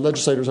 if the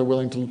legislators are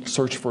willing to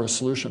search for a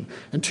solution.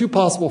 And 2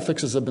 possible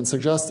fixes have been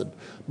suggested.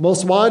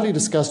 Most widely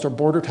discussed are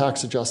border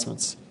tax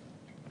adjustments.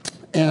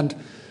 And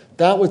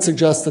that would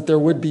suggest that there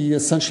would be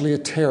essentially a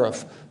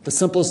tariff. The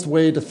simplest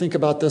way to think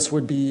about this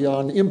would be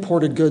on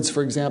imported goods,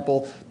 for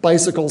example,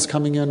 bicycles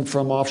coming in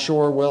from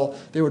offshore. Well,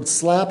 they would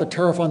slap a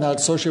tariff on that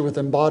associated with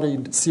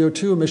embodied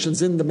CO2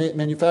 emissions in the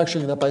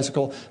manufacturing of that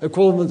bicycle,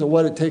 equivalent to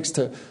what it takes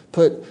to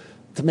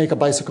make a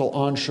bicycle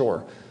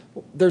onshore.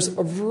 There's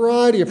a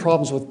variety of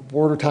problems with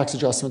border tax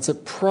adjustments.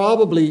 It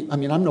probably,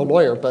 I'm no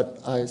lawyer,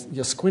 but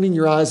squinting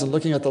your eyes and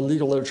looking at the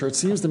legal literature, it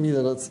seems to me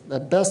that it's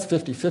at best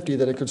 50-50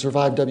 that it could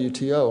survive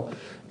WTO.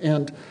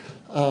 And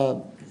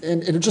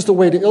just a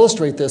way to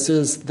illustrate this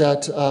is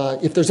that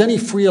if there's any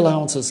free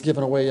allowances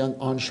given away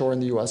onshore in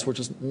the U.S., which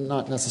is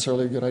not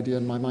necessarily a good idea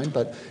in my mind,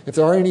 but if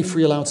there are any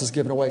free allowances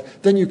given away,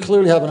 then you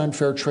clearly have an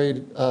unfair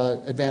trade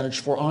advantage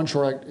for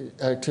onshore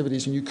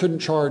activities, and you couldn't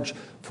charge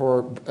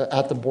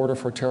at the border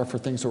for a tariff for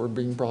things that were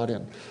being brought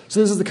in. So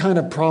this is the kind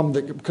of problem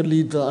that could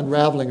lead to the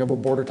unraveling of a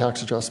border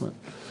tax adjustment.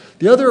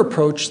 The other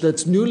approach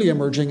that's newly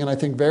emerging, and I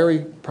think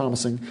very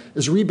promising,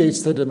 is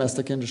rebates to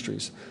domestic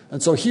industries.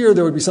 And so here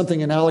there would be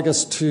something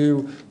analogous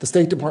to the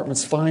State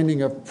Department's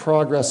finding of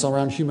progress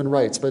around human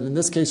rights. But in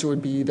this case, it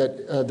would be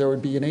that there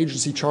would be an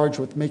agency charged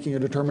with making a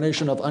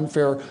determination of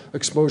unfair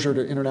exposure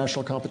to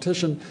international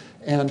competition.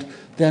 And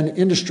then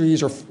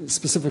industries or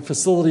specific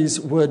facilities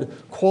would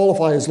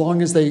qualify as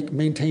long as they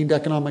maintained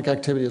economic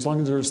activity, as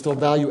long as there was still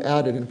value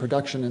added in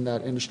production in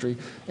that industry.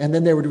 And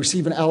then they would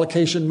receive an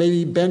allocation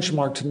maybe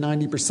benchmarked to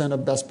 90%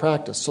 of best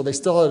practice. So they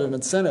still had an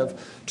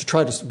incentive to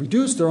try to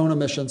reduce their own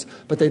emissions,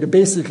 but they'd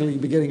basically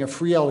be getting a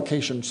free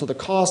allocation. So the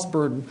cost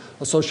burden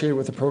associated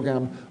with the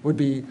program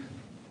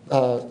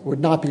would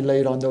not be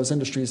laid on those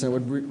industries, and it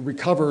would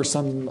recover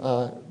some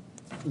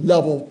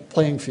level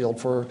playing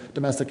field for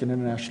domestic and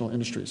international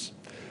industries.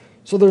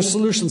 So there's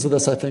solutions to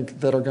this, I think,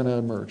 that are going to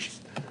emerge.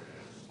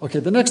 Okay,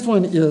 the next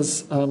one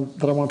is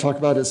that I want to talk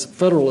about is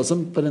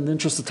federalism, but in the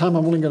interest of time,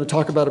 I'm only going to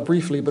talk about it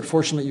briefly, but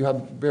fortunately you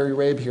have Barry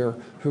Rabe here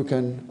who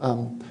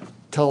can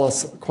tell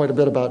us quite a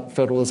bit about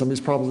federalism.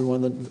 He's probably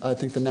one of the, I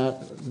think, the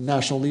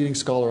national leading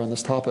scholar on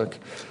this topic.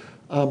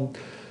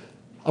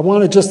 I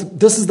want to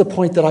this is the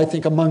point that I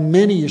think among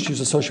many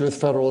issues associated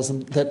with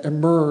federalism that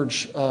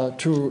emerge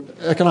to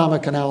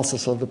economic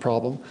analysis of the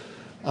problem.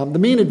 The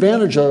main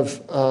advantage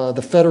of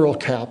the federal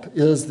cap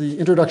is the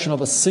introduction of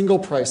a single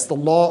price. The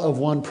law of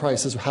one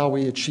price is how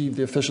we achieve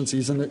the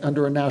efficiencies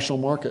under a national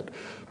market.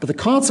 But the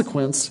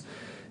consequence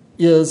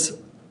is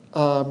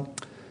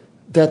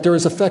that there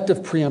is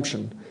effective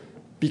preemption,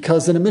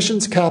 because an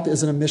emissions cap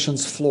is an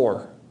emissions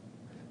floor.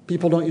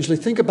 People don't usually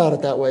think about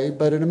it that way,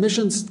 but an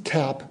emissions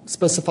cap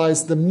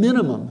specifies the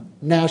minimum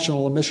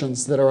national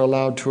emissions that are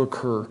allowed to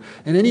occur.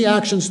 And any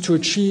actions to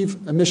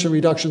achieve emission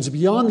reductions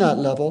beyond that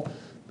level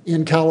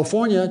in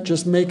California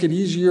just make it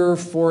easier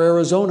for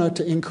Arizona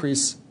to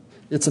increase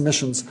its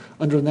emissions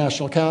under the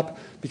national cap,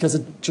 because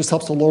it just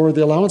helps to lower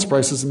the allowance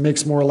prices and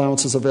makes more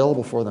allowances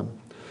available for them.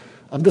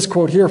 This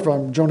quote here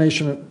from Joe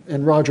Nation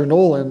and Roger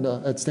Nolan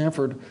at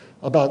Stanford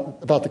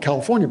about the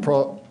California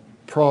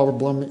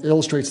problem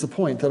illustrates the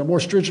point that a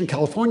more stringent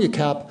California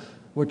cap,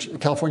 which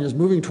California is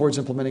moving towards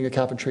implementing a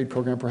cap and trade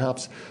program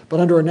perhaps, but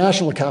under a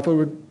national cap it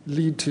would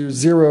lead to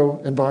zero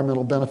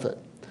environmental benefit.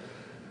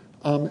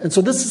 And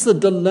so this is the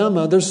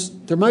dilemma.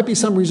 There might be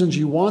some reasons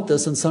you want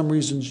this and some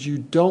reasons you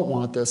don't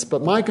want this,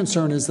 but my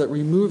concern is that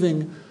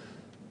removing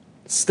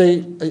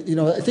state,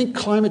 I think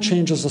climate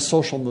change is a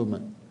social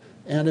movement.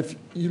 And if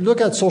you look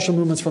at social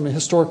movements from a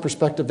historic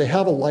perspective, they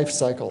have a life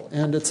cycle.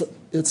 And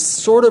it's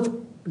sort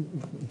of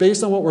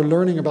based on what we're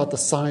learning about the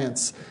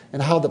science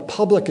and how the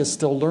public is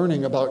still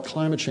learning about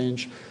climate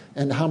change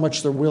and how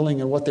much they're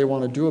willing and what they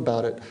want to do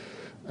about it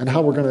and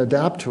how we're going to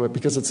adapt to it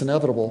because it's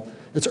inevitable.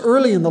 It's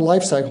early in the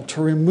life cycle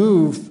to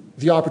remove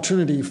the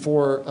opportunity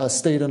for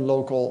state and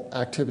local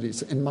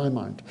activities, in my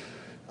mind.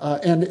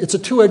 And it's a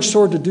two-edged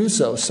sword to do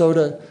so. So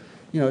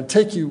to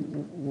take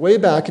you way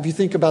back, if you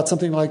think about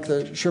something like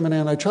the Sherman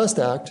Antitrust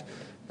Act,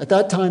 at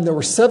that time there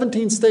were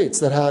 17 states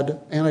that had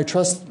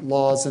antitrust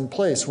laws in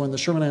place when the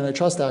Sherman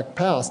Antitrust Act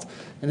passed,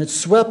 and it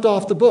swept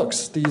off the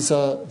books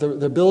the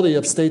ability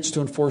of states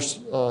to enforce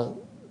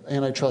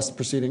antitrust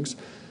proceedings.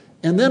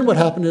 And then what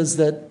happened is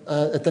that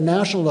at the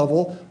national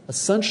level,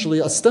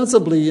 essentially,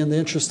 ostensibly in the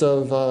interest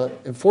of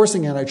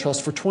enforcing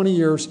antitrust, for 20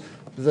 years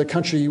the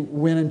country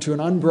went into an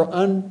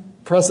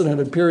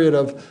unprecedented period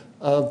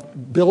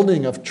of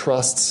building of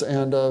trusts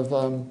and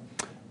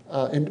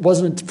it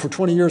wasn't for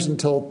 20 years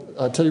until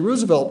Teddy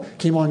Roosevelt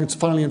came along and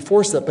finally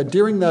enforced that. But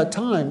during that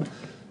time,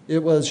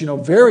 it was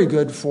very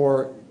good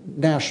for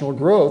national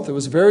growth. It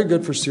was very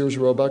good for Sears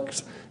Roebuck.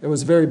 It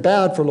was very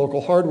bad for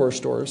local hardware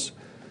stores.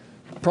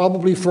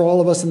 Probably for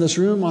all of us in this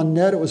room, on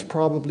net, it was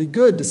probably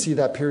good to see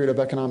that period of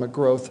economic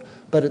growth,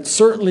 but it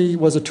certainly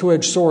was a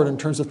two-edged sword in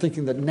terms of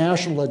thinking that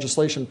national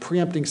legislation,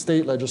 preempting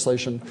state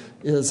legislation,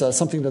 is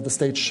something that the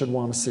states should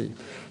want to see.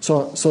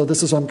 So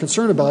this is, I'm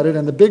concerned about it,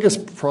 and the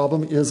biggest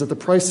problem is that the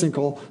price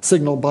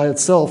signal by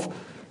itself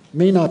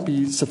may not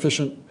be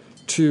sufficient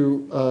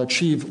to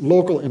achieve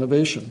local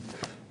innovation.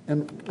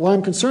 And why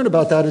I'm concerned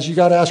about that is you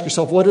got to ask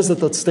yourself, what is it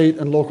that state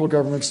and local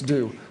governments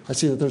do? I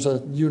see that there's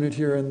a unit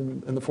here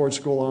in the Ford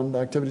School on the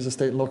activities of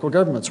state and local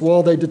governments.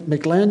 Well, they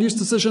make land use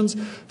decisions,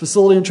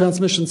 facility and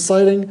transmission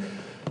siting,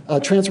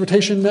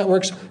 transportation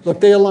networks. Look,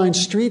 they align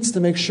streets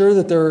to make sure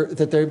that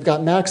they've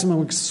got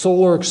maximum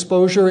solar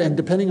exposure, and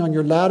depending on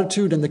your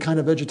latitude and the kind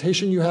of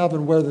vegetation you have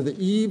and whether the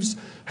eaves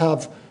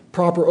have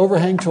proper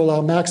overhang to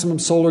allow maximum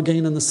solar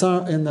gain in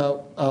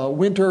the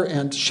winter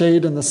and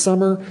shade in the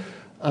summer.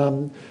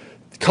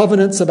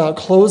 Covenants about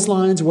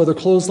clotheslines, whether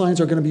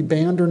clotheslines are going to be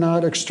banned or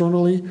not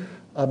externally,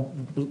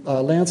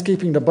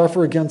 landscaping to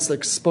buffer against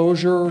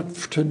exposure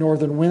to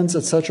northern winds,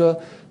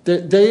 etc.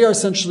 They are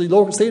essentially,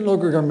 state and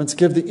local governments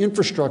give the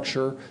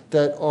infrastructure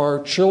that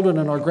our children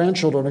and our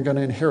grandchildren are going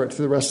to inherit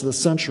through the rest of the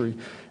century.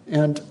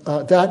 And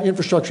that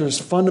infrastructure is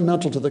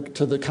fundamental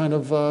to the kind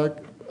of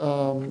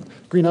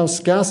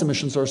greenhouse gas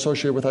emissions that are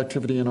associated with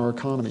activity in our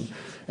economy.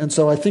 And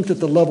so I think that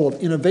the level of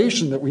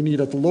innovation that we need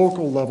at the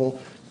local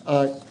level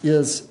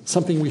is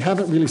something we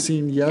haven't really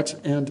seen yet,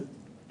 and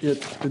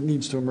it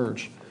needs to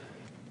emerge.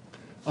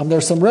 There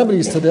are some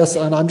remedies to this,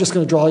 and I'm just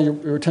going to draw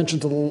your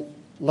attention to the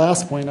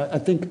last point. I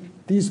think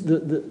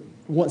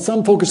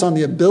some focus on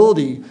the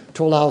ability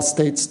to allow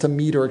states to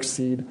meet or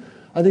exceed.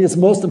 I think it's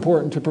most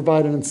important to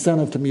provide an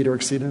incentive to meet or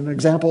exceed. And an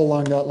example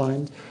along that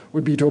line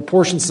would be to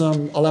apportion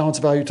some allowance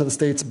value to the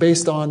states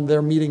based on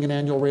their meeting an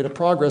annual rate of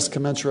progress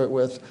commensurate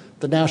with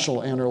the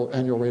national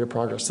annual rate of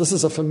progress. This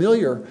is a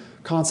familiar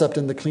concept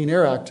in the Clean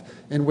Air Act,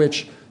 in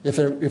which if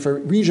a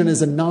region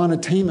is in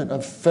non-attainment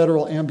of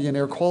federal ambient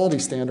air quality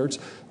standards,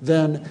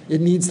 then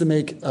it needs to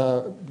make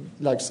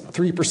like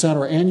 3%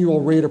 or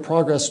annual rate of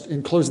progress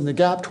in closing the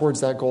gap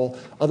towards that goal.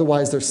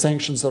 Otherwise, there's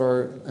sanctions that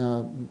are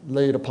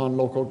laid upon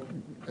local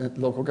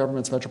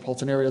governments,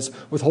 metropolitan areas,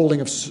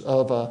 withholding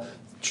of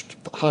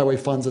highway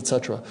funds,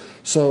 etc.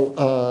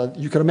 So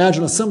you can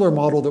imagine a similar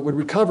model that would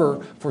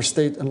recover for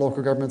state and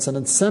local governments an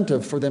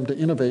incentive for them to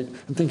innovate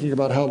and thinking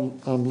about how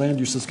land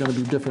use is going to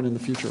be different in the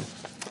future.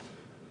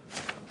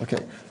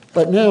 Okay,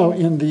 but now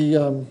in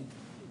the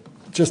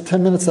just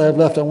 10 minutes I have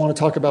left, I want to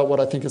talk about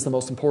what I think is the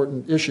most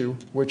important issue,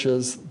 which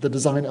is the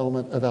design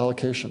element of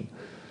allocation.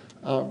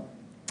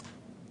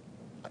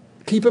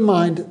 Keep in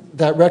mind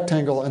that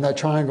rectangle and that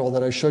triangle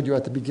that I showed you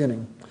at the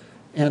beginning.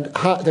 And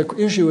the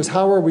issue is,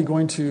 how are we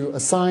going to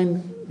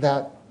assign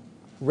that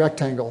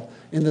rectangle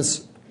in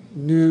this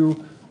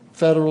new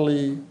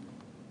federally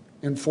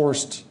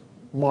enforced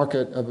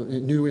market of a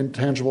new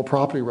intangible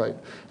property right?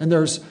 And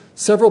there's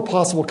several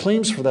possible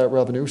claims for that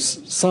revenue.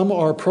 Some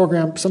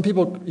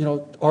people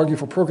argue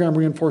for program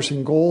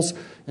reinforcing goals,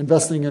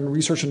 investing in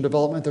research and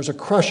development. There's a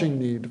crushing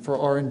need for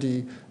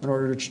R&D in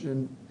order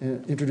to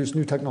introduce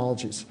new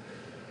technologies.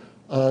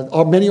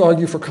 Many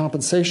argue for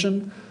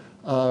compensation.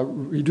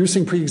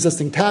 Reducing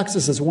pre-existing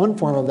taxes is one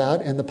form of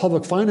that, and the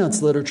public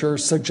finance literature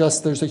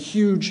suggests there's a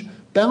huge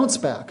bounce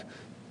back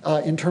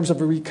in terms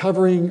of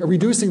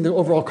reducing the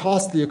overall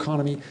cost of the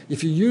economy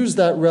if you use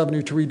that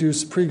revenue to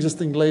reduce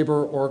pre-existing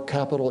labor or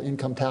capital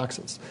income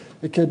taxes.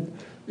 It could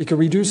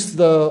reduce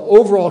the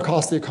overall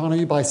cost of the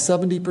economy by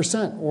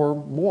 70% or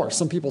more.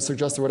 Some people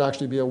suggest it would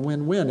actually be a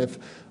win-win if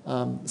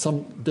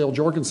Dale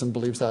Jorgensen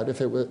believes that,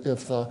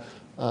 if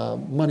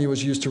money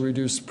was used to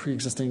reduce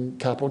pre-existing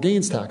capital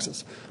gains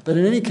taxes. But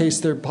in any case,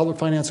 the public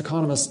finance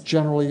economists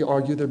generally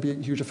argue there'd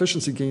be huge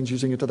efficiency gains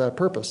using it to that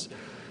purpose.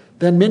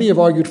 Then many have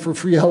argued for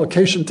free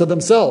allocation to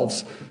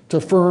themselves, to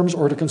firms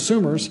or to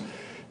consumers.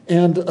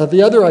 And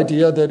the other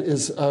idea that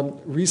is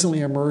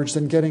recently emerged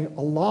and getting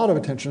a lot of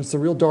attention, it's the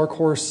real dark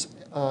horse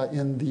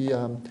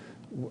in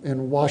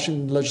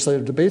Washington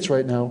legislative debates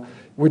right now,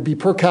 would be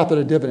per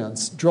capita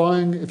dividends,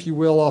 drawing, if you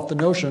will, off the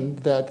notion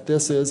that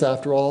this is,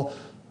 after all,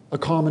 a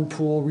common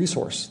pool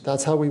resource.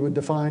 That's how we would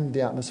define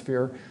the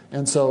atmosphere.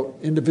 And so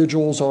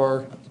individuals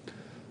are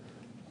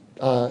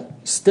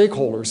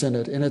stakeholders in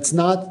it. And it's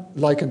not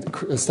like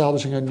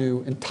establishing a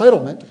new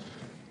entitlement,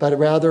 but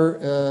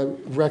rather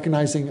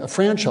recognizing a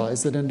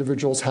franchise that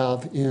individuals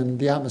have in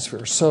the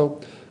atmosphere.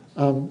 So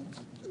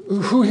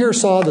who here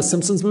saw the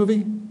Simpsons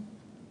movie?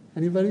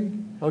 Anybody?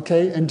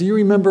 Okay. And do you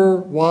remember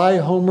why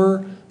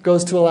Homer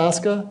goes to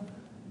Alaska?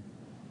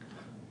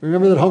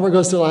 Remember that Homer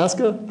goes to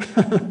Alaska?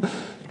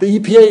 The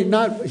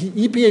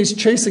EPA is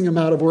chasing him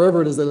out of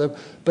wherever it is they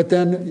live. But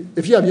then,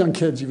 if you have young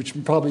kids, which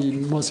probably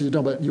most of you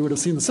don't, but you would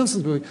have seen the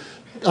Simpsons movie.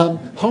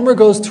 Homer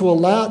goes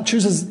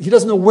to he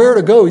doesn't know where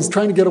to go. He's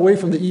trying to get away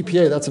from the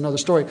EPA. That's another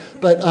story.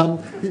 But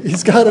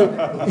he's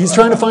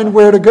trying to find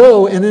where to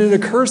go, and then it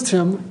occurs to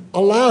him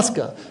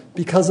Alaska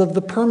because of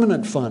the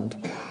permanent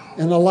fund.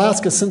 In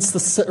Alaska, since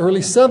the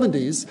early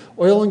 70s,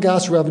 oil and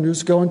gas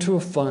revenues go into a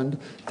fund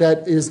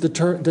that is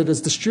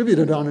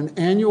distributed on an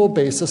annual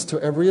basis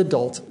to every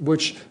adult,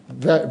 which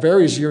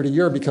varies year to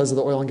year because of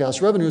the oil and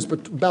gas revenues,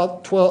 but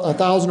about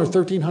 $1,000 or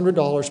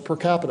 $1,300 per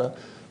capita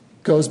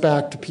goes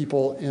back to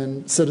people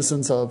and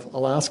citizens of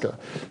Alaska.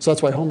 So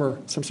that's why Homer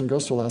Simpson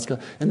goes to Alaska.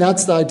 And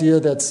that's the idea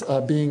that's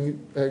being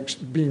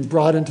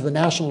brought into the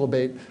national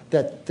debate,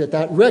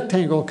 that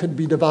rectangle could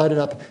be divided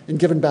up and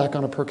given back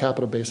on a per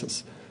capita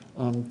basis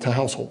to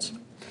households.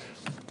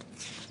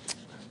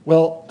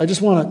 Well, I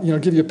just want to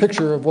give you a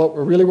picture of what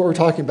we're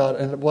talking about,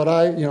 and what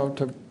I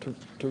to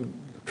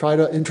try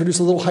to introduce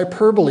a little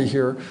hyperbole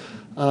here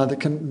that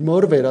can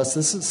motivate us.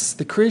 This is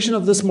the creation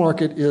of this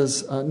market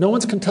is no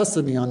one's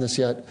contested me on this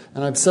yet,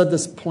 and I've said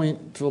this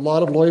point to a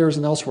lot of lawyers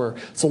and elsewhere.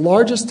 It's the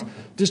largest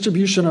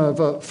distribution of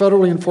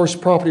federally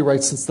enforced property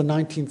rights since the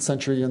 19th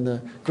century in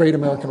the Great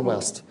American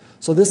West.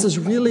 So this is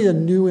really a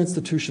new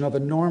institution of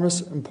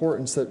enormous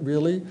importance that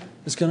really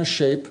is going to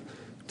shape,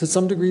 to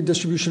some degree,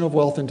 distribution of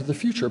wealth into the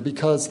future,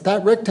 because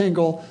that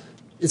rectangle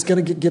is going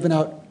to get given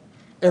out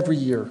every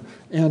year.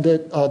 And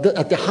at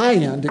the high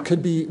end, it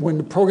could be, when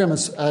the program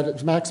is at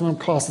its maximum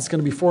cost, it's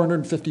going to be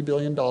 $450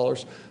 billion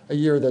a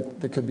year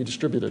that could be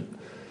distributed.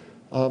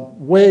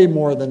 Way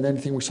more than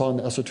anything we saw in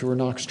the SO2 or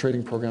NOx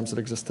trading programs that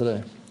exist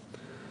today.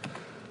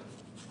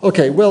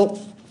 Okay,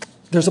 well,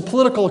 there's a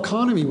political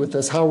economy with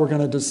this, how we're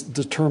going to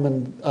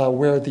determine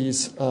where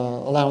these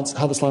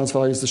how this allowance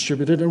value is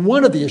distributed. And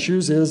one of the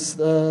issues is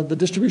the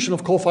distribution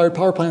of coal-fired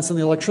power plants in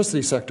the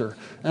electricity sector.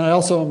 And I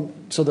also,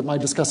 so that my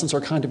discussants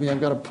are kind to me, I've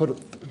got to put a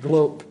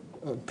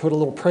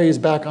little praise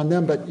back on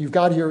them. But you've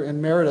got here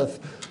in Meredith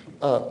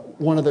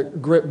one of the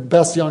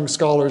best young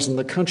scholars in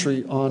the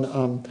country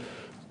on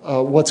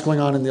what's going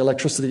on in the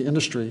electricity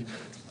industry.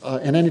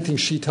 And anything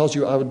she tells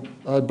you, I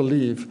would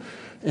believe.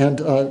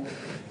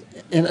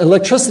 And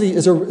electricity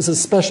is a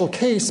special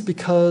case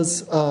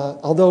because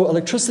although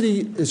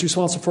electricity is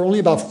responsible for only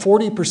about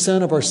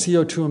 40% of our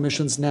CO2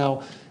 emissions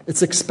now,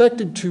 it's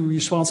expected to be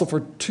responsible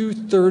for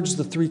 2/3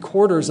 to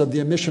 3/4 of the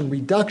emission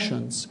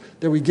reductions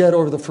that we get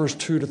over the first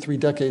 2 to 3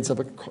 decades of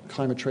a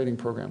climate trading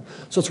program.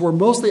 So it's where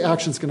most of the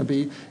action is going to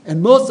be,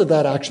 and most of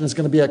that action is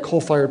going to be at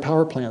coal-fired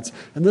power plants.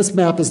 And this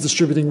map is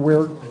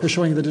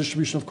showing the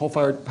distribution of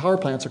coal-fired power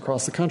plants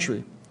across the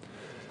country.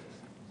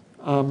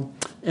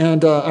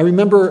 I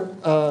remember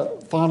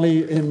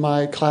fondly in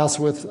my class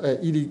with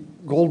Edie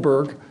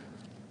Goldberg,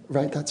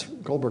 right? That's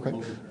Goldberg,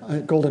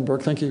 right?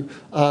 Goldenberg, thank you.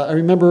 I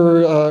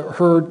remember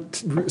her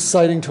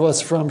citing to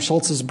us from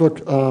Schultz's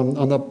book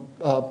on the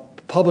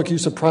public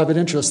use of private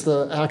interest,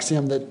 the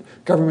axiom that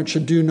government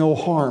should do no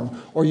harm,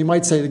 or you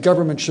might say the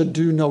government should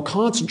do no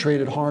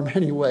concentrated harm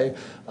anyway,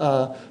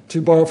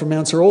 to borrow from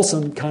Mansur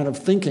Olson kind of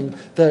thinking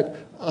that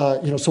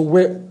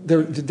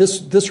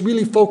this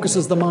really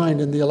focuses the mind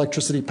in the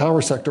electricity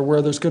power sector,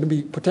 where there's going to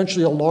be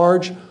potentially a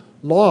large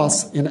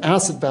loss in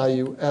asset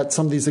value at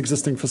some of these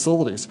existing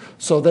facilities.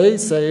 So they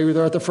say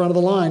they're at the front of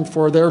the line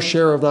for their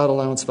share of that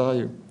allowance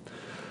value.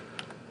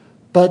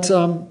 But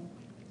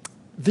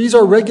these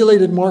are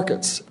regulated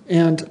markets,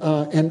 and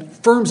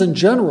firms in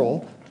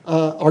general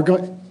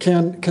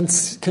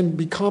can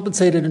be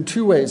compensated in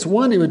two ways.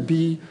 One, it would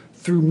be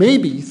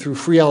maybe through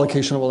free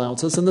allocation of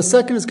allowances, and the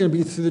second is going to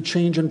be through the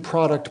change in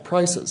product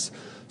prices.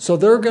 So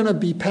they're going to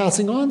be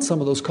passing on some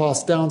of those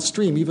costs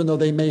downstream, even though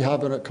they may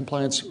have a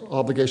compliance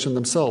obligation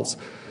themselves.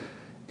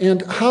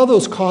 And how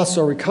those costs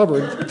are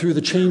recovered through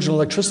the change in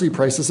electricity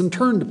prices in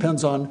turn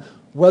depends on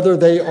whether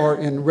they are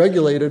in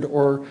regulated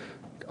or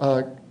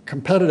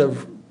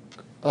competitive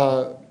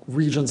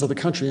regions of the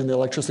country in the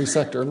electricity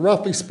sector. And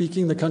roughly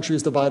speaking, the country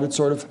is divided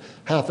sort of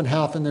half and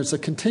half, and there's a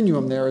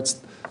continuum there.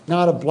 It's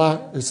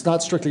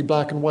not strictly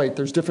black and white.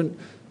 There's different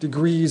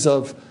degrees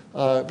of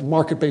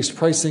market-based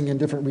pricing in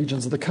different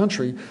regions of the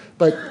country,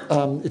 but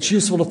it's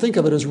useful to think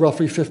of it as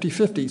roughly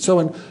 50-50.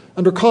 So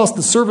under cost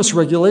of service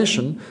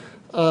regulation,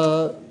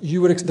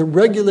 the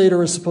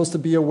regulator is supposed to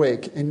be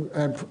awake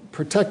and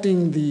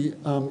protecting the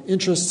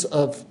interests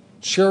of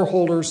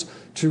shareholders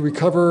to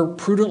recover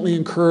prudently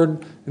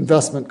incurred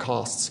investment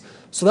costs.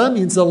 So that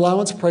means that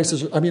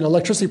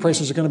electricity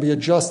prices are going to be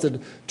adjusted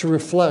to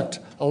reflect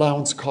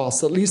allowance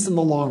costs, at least in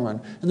the long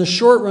run. In the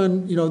short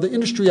run, the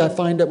industry, I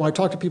find that when I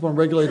talk to people in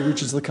regulated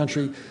regions of the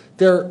country,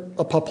 they're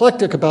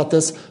apoplectic about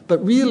this,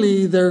 but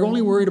really they're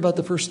only worried about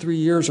the first 3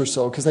 years or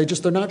so because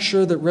they're not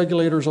sure that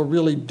regulators will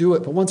really do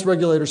it. But once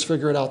regulators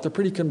figure it out, they're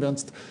pretty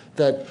convinced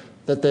that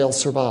they'll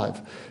survive.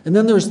 And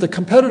then there's the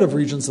competitive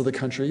regions of the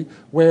country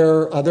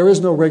where there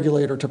is no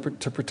regulator to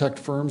protect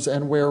firms,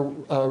 and where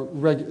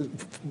the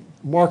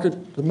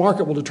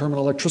market will determine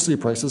electricity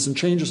prices, and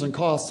changes in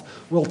costs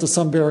will, to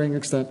some varying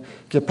extent,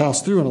 get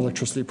passed through in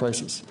electricity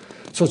prices.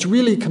 So it's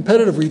really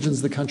competitive regions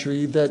of the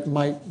country that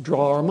might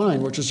draw our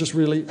mind, which is just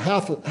really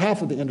half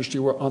of the industry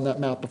were on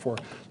that map before.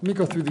 Let me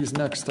go through these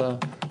next 2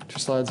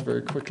 slides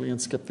very quickly and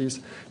skip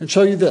these and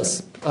show you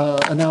this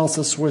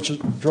analysis, which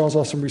draws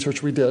off some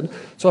research we did.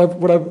 So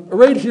what I've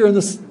arrayed here in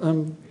this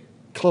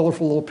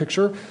colorful little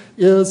picture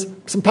is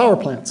some power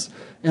plants.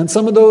 And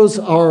some of those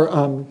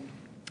are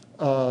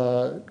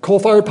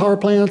coal-fired power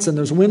plants, and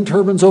there's wind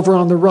turbines over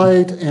on the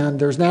right, and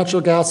there's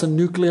natural gas and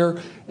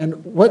nuclear. And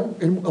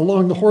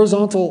along the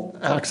horizontal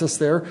axis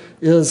there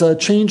is a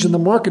change in the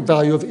market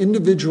value of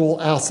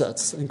individual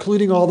assets,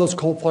 including all those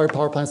coal-fired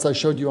power plants I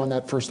showed you on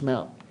that first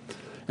map.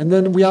 And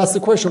then we ask the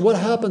question, what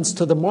happens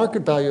to the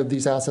market value of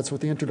these assets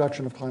with the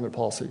introduction of climate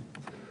policy?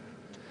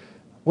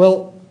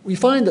 Well, we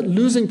find that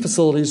losing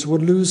facilities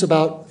would lose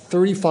about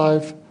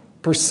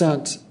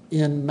 35%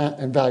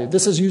 in value.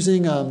 This is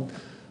using a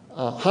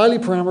highly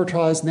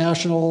parameterized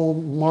national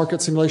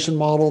market simulation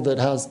model that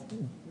has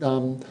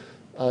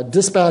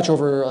dispatch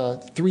over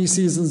 3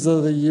 seasons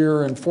of the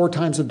year and 4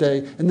 times a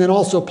day, and then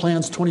also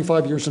plans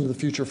 25 years into the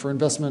future for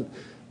investment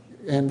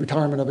and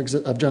retirement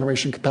of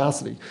generation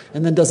capacity,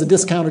 and then does a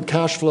discounted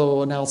cash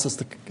flow analysis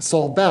to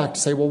solve back to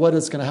say, well, what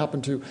is going to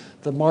happen to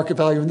the market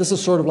value? And this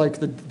is sort of like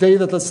the day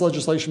that this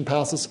legislation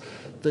passes,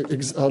 the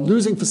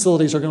losing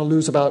facilities are going to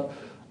lose about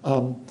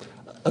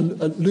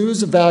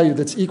lose a value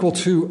that's equal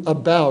to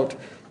about,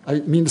 I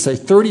mean to say,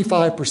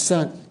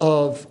 35%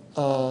 of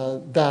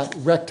that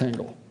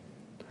rectangle.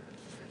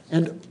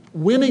 And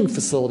winning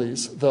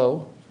facilities,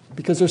 though,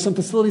 because there's some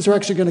facilities that are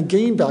actually going to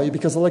gain value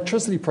because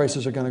electricity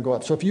prices are going to go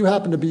up. So if you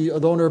happen to be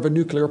the owner of a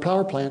nuclear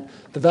power plant,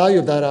 the value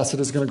of that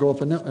asset is going to go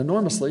up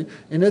enormously,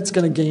 and it's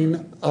going to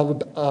gain,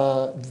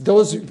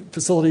 those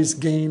facilities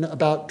gain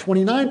about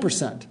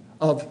 29%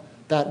 of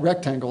that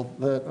rectangle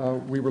that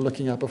we were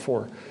looking at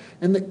before.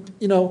 And,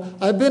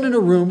 I've been in a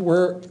room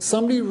where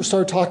somebody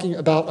started talking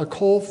about a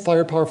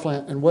coal-fired power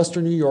plant in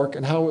western New York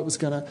and how it was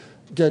going to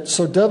get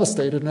so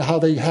devastated and how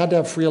they had to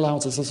have free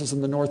allowances. This was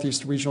in the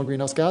Northeast Regional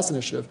Greenhouse Gas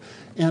Initiative.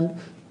 And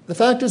the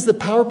fact is that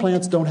power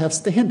plants don't have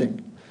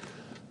standing.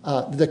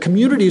 The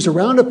communities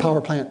around a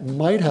power plant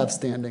might have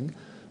standing,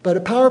 but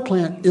a power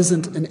plant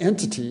isn't an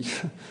entity.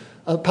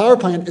 A power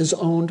plant is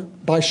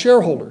owned by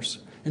shareholders,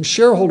 and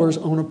shareholders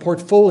own a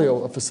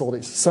portfolio of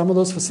facilities. Some of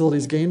those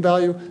facilities gain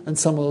value, and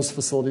some of those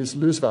facilities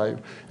lose value.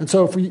 And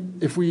so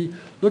if we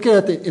look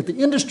at the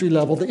industry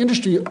level, the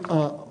industry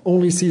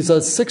only sees a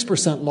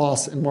 6%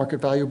 loss in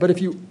market value. But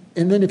if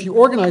you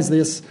organize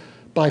this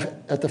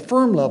at the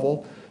firm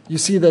level, you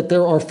see that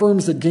there are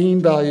firms that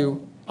gain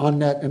value on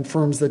net and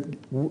firms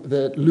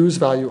that lose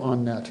value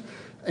on net.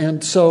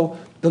 And so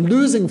the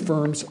losing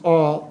firms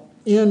are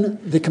in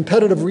the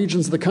competitive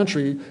regions of the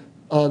country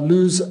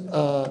lose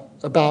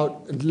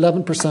about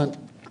 11%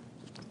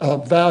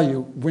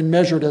 value when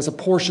measured as a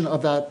portion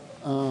of that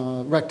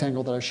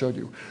rectangle that I showed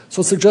you.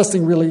 So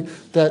suggesting really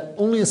that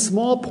only a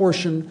small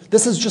portion,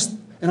 this is just,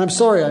 and I'm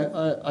sorry,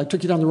 I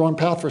took you down the wrong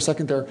path for a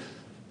second there.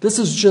 This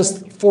is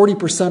just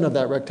 40% of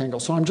that rectangle.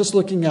 So I'm just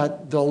looking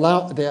at the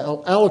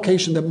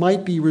allocation that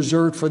might be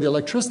reserved for the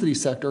electricity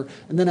sector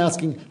and then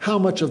asking how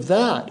much of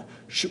that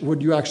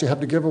would you actually have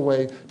to give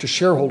away to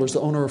shareholders, the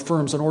owner of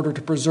firms, in order to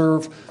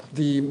preserve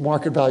the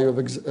market value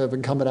of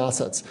incumbent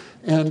assets?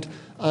 And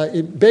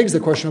it begs the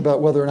question about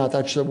whether or not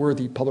that's a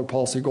worthy public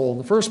policy goal in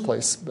the first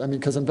place. I mean,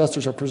 because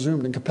investors are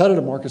presumed in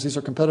competitive markets, these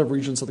are competitive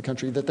regions of the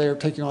country, that they are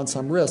taking on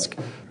some risk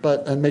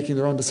and making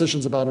their own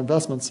decisions about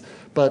investments.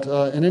 But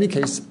in any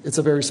case, it's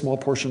a very small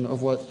portion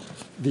of what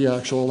the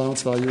actual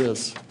allowance value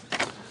is.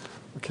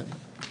 Okay.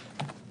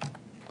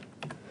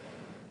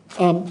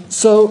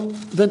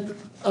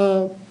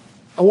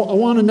 I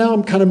want to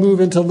now kind of move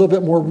into a little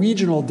bit more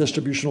regional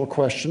distributional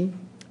question.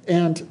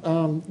 And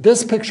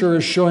this picture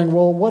is showing,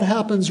 well, what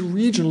happens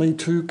regionally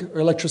to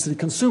electricity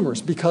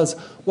consumers? Because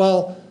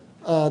while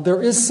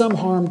there is some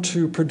harm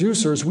to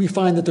producers, we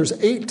find that there's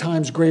 8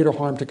 times greater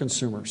harm to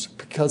consumers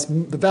because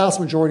the vast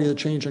majority of the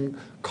change in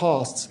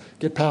costs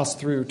get passed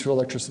through to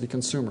electricity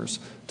consumers,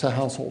 to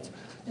households.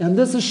 And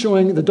this is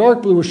showing, the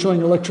dark blue is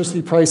showing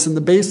electricity price in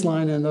the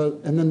baseline,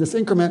 and then this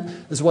increment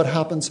is what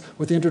happens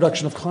with the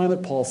introduction of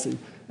climate policy.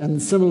 And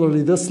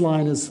similarly, this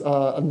line is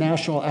a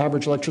national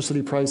average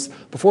electricity price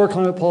before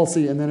climate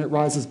policy, and then it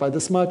rises by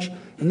this much.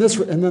 And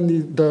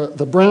then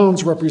the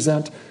browns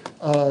represent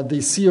the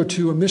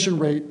CO2 emission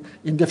rate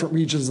in different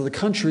regions of the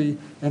country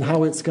and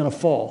how it's going to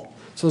fall.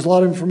 So there's a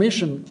lot of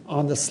information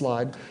on this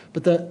slide.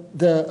 But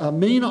the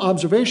main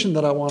observation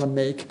that I want to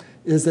make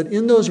is that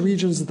in those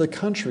regions of the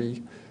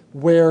country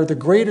where the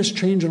greatest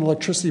change in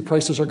electricity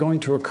prices are going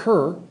to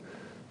occur,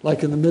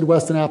 like in the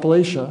Midwest and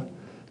Appalachia,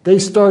 they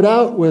start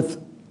out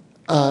with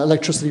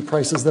electricity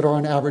prices that are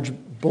on average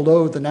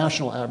below the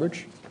national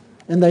average,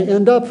 and they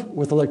end up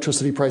with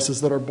electricity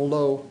prices that are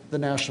below the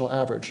national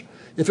average.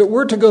 If it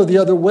were to go the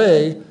other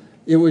way,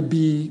 it would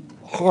be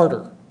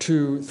harder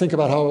to think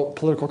about how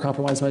political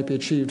compromise might be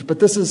achieved. But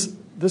this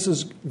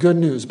is good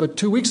news. But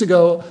 2 weeks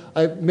ago,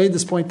 I made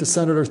this point to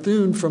Senator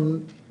Thune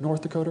from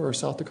North Dakota or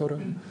South Dakota.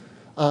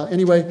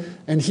 Anyway,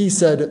 and he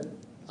said,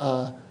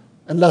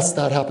 unless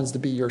that happens to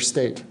be your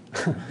state.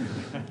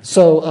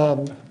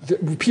 So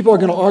people are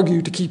going to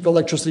argue to keep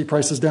electricity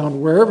prices down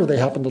wherever they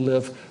happen to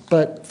live.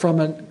 But from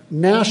a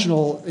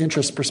national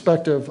interest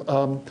perspective,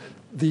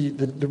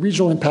 the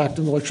regional impact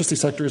in the electricity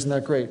sector isn't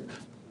that great.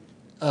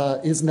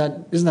 Isn't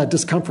that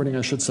discomforting,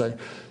 I should say.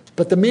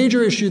 But the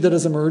major issue that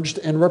has emerged,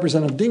 and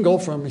Representative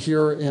Dingell from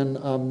here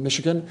in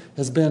Michigan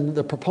has been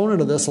the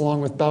proponent of this,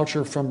 along with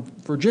Boucher from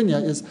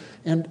Virginia,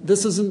 and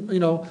this isn't,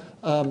 Dingell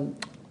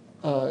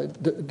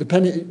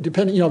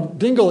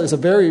is a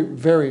very,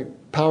 very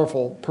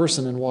powerful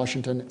person in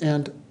Washington,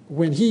 and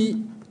when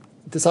he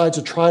decides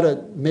to try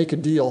to make a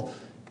deal,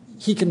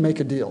 he can make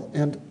a deal.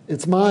 And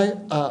it's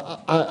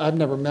I've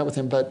never met with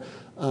him, but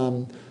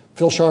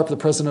Phil Sharp, the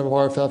president of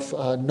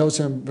RFF, knows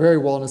him very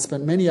well and has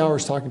spent many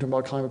hours talking to him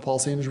about climate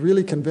policy and is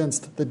really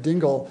convinced that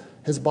Dingell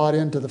has bought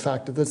into the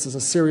fact that this is a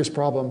serious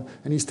problem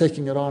and he's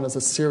taking it on as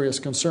a serious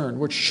concern,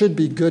 which should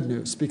be good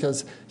news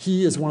because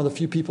he is one of the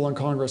few people in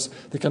Congress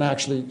that can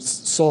actually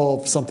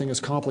solve something as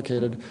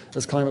complicated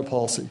as climate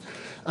policy.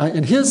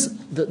 And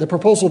the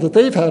proposal that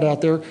they've had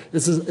out there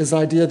is the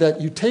idea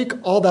that you take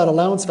all that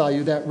allowance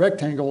value, that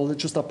rectangle,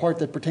 that's just a part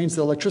that pertains to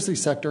the electricity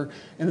sector,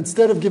 and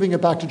instead of giving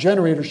it back to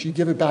generators, you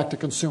give it back to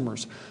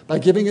consumers by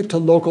giving it to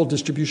local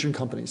distribution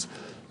companies.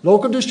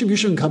 Local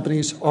distribution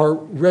companies are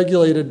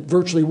regulated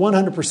virtually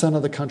 100%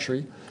 of the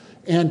country,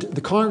 and the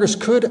Congress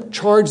could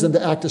charge them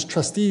to act as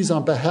trustees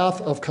on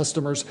behalf of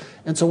customers.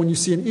 And so when you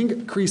see an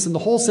increase in the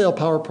wholesale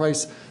power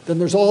price, then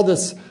there's all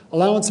this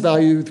allowance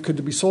value that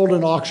could be sold at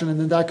an auction, and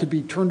then that could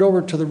be turned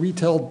over to the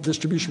retail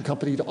distribution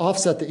company to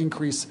offset the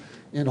increase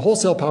in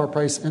wholesale power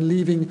price and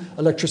leaving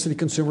electricity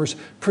consumers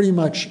pretty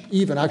much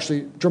even,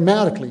 actually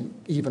dramatically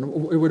even.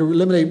 It would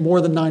eliminate more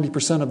than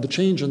 90% of the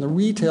change in the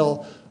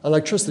retail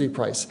electricity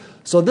price.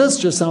 So this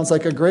just sounds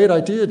like a great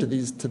idea to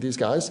these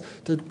guys,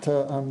 to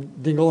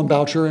Dingell and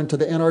Boucher and to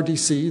the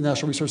NRDC,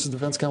 National Resources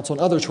Defense Council,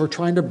 and others who are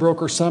trying to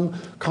broker some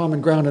common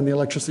ground in the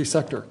electricity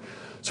sector.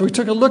 So we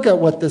took a look at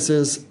what this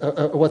is,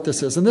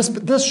 and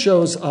this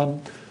shows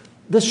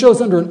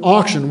under an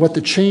auction what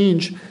the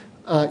change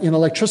in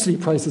electricity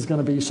price is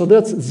going to be. So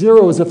that's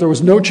zero as if there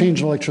was no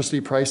change in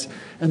electricity price,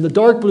 and the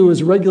dark blue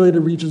is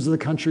regulated regions of the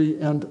country,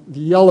 and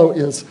the yellow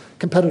is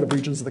competitive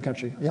regions of the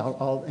country. Yeah,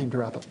 I'll aim to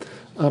wrap up.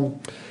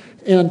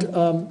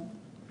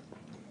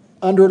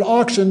 Under an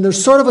auction,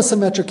 there's sort of a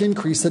symmetric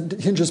increase that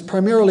hinges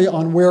primarily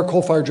on where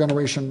coal-fired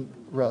generation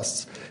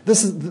rests.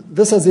 This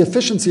has the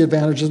efficiency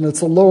advantages, and it's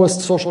the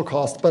lowest social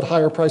cost, but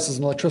higher prices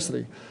in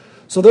electricity.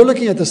 So they're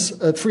looking at this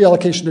free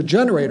allocation to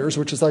generators,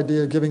 which is the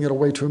idea of giving it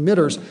away to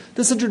emitters.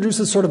 This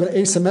introduces sort of an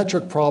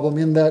asymmetric problem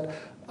in that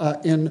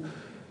in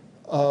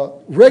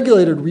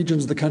regulated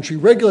regions of the country,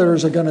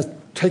 regulators are going to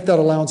take that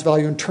allowance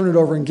value and turn it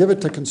over and give it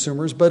to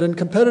consumers. But in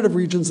competitive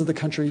regions of the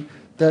country,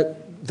 that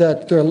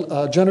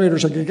their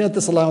generators are going to get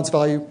this allowance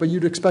value, but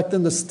you'd expect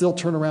them to still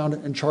turn around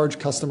and charge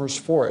customers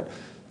for it.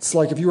 It's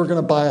like if you were going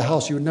to buy a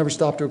house, you would never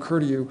stop to occur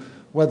to you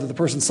whether the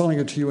person selling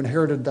it to you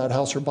inherited that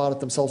house or bought it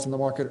themselves in the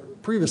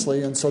market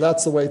previously. And so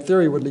that's the way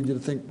theory would lead you to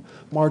think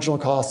marginal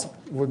costs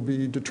would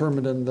be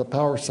determined in the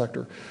power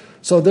sector.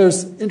 So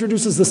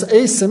introduces this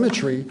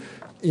asymmetry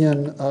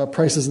in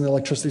prices in the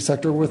electricity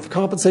sector with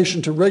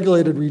compensation to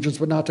regulated regions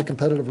but not to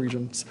competitive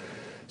regions.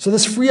 So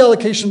this free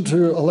allocation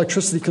to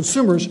electricity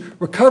consumers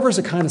recovers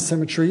a kind of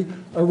symmetry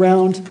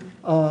around,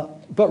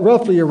 but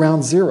roughly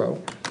around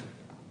zero.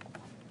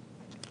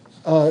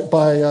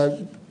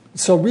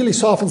 So really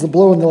softens the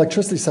blow in the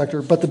electricity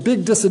sector, but the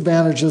big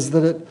disadvantage is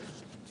that it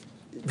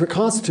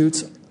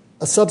constitutes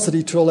a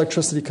subsidy to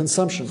electricity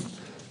consumption.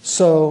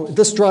 So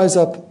this drives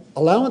up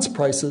allowance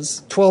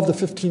prices 12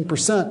 to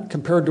 15%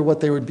 compared to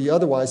what they would be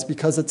otherwise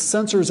because it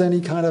censors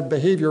any kind of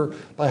behavior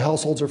by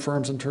households or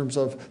firms in terms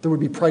of that would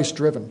be price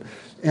driven.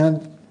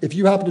 And if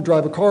you happen to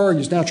drive a car or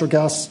use natural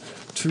gas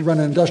to run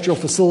an industrial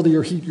facility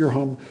or heat your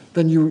home,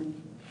 then you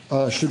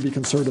should be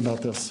concerned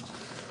about this.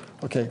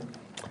 Okay.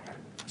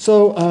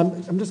 So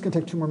I'm just going to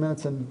take 2 more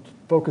minutes and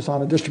focus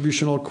on a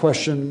distributional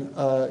question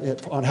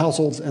on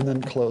households and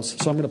then close.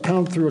 So I'm going to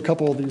pound through a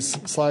couple of these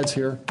slides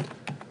here.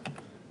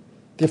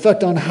 The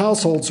effect on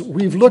households,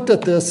 we've looked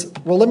at this.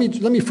 Well, let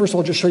me first of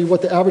all just show you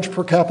what the average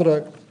per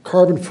capita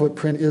carbon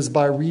footprint is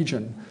by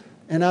region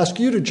and ask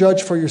you to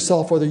judge for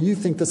yourself whether you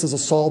think this is a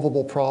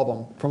solvable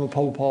problem from a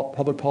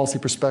public policy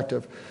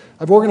perspective.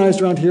 I've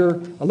organized around here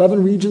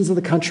 11 regions of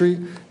the country,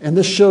 and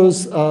this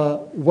shows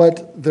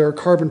what their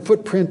carbon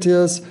footprint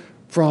is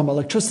from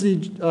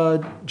electricity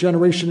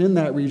generation in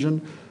that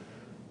region,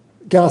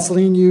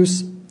 gasoline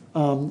use,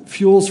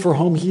 fuels for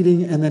home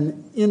heating, and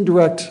then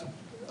indirect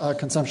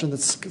consumption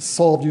that's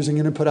solved using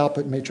an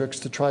input-output matrix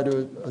to try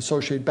to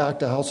associate back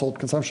to household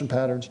consumption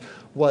patterns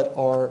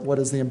what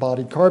is the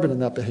embodied carbon in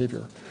that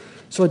behavior.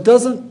 So it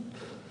doesn't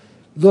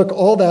look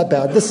all that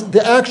bad.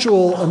 The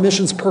actual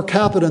emissions per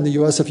capita in the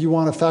U.S., if you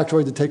want a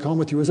factoid to take home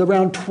with you, is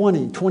around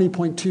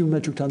 20.2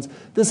 metric tons.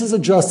 This is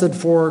adjusted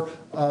for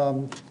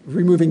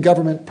removing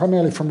government,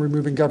 primarily from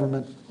removing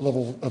government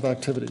level of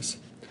activities.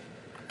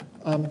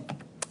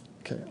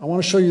 Okay, I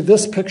want to show you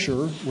this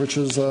picture, which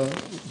is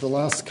the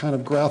last kind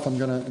of graph I'm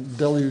going to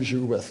deluge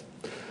you with.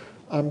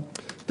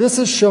 This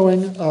is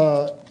showing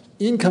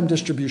income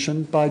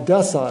distribution by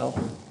decile.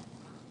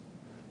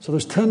 So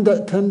there's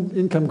 10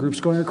 income groups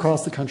going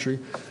across the country,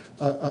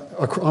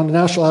 on a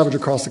national average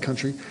across the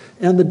country.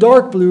 And the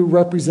dark blue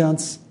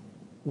represents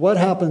what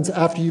happens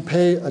after you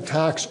pay a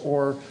tax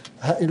or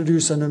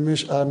introduce an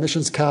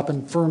emissions cap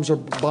and firms are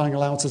buying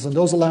allowances, and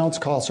those allowance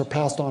costs are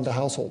passed on to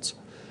households.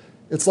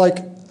 It's like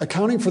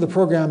accounting for the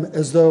program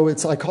as though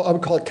I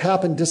would call it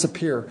cap and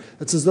disappear.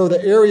 It's as though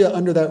the area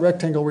under that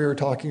rectangle we were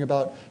talking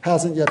about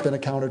hasn't yet been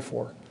accounted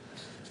for.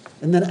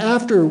 And then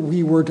after if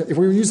we were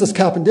to use this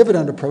cap and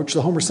dividend approach,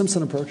 the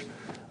Homer-Simpson approach,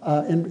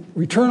 and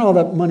return all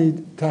that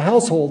money to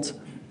households,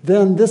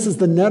 then this is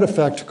the net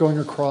effect going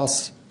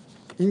across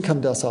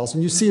income deciles.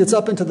 And you see it's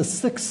up into the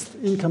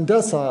 6th income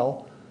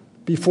decile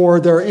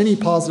before there are any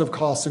positive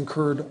costs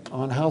incurred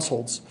on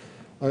households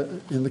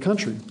in the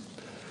country.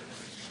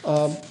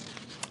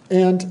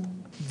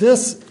 And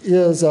this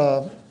is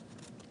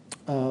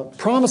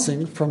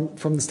promising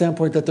from the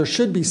standpoint that there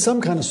should be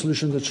some kind of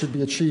solution that should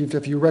be achieved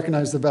if you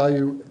recognize the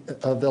value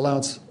of the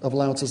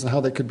allowances and how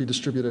they could be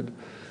distributed.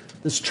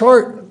 This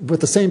chart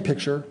with the same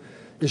picture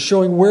is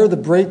showing where the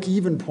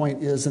break-even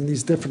point is in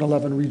these different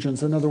 11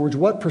 regions. In other words,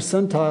 what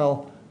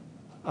percentile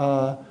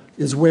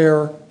is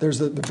where there's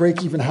the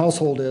break-even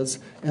household is,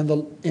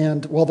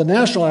 and while the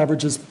national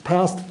average is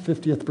past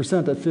 50th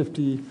percent at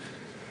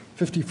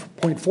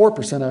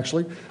 50.4%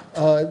 actually,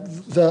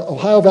 the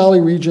Ohio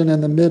Valley region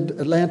and the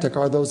Mid-Atlantic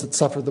are those that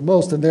suffer the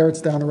most, and there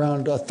it's down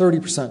around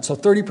 30%. So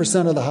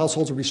 30% of the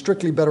households would be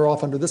strictly better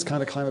off under this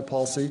kind of climate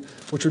policy,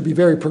 which would be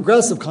very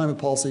progressive climate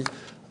policy,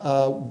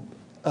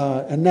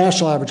 and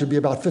national average would be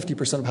about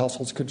 50% of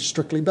households could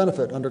strictly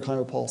benefit under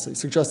climate policy,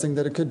 suggesting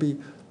that it could be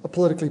a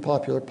politically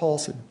popular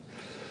policy.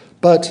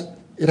 But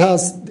it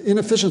has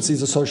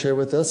inefficiencies associated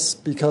with this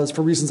because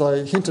for reasons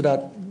I hinted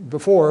at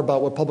before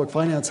about what public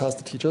finance has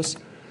to teach us.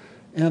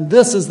 And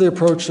this is the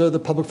approach that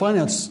public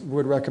finance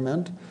would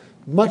recommend.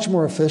 Much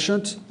more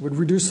efficient, would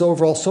reduce the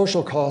overall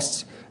social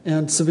costs,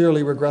 and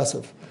severely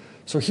regressive.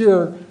 So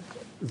here,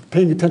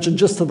 paying attention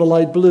just to the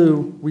light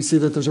blue, we see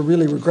that there's a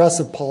really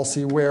regressive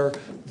policy where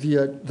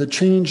the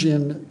change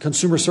in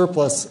consumer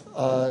surplus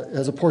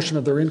as a portion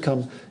of their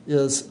income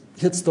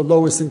hits the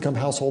lowest income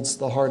households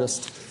the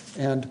hardest,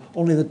 and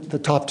only the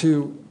top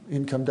 2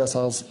 income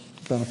deciles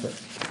benefit.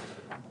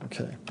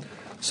 Okay,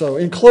 so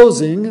in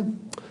closing,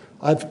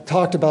 I've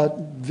talked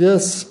about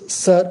this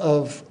set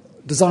of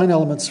design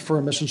elements for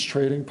emissions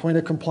trading: point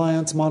of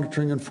compliance,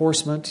 monitoring,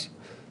 enforcement,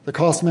 the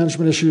cost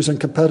management issues and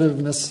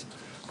competitiveness,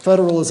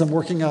 federalism,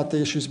 working out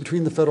the issues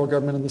between the federal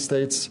government and the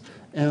states,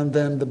 and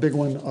then the big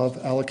one of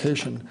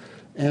allocation.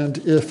 And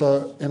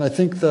I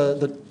think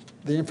the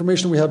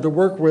information we have to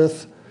work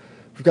with,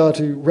 we've got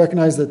to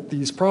recognize that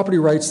these property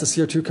rights to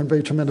CO2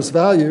 convey tremendous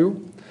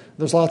value.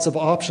 There's lots of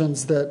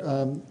options that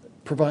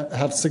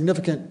have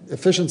significant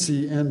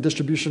efficiency and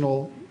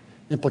distributional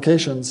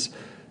implications.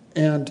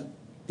 And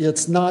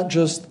it's not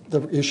just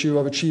the issue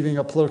of achieving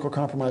a political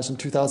compromise in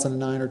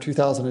 2009 or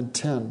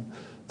 2010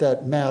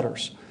 that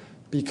matters.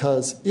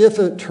 Because if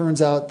it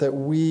turns out that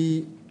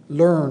we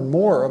learn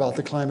more about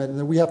the climate and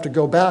then we have to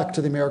go back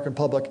to the American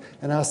public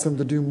and ask them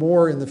to do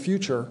more in the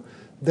future,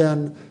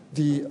 then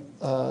the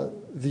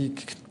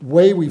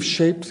way we've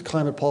shaped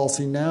climate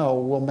policy now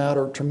will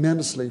matter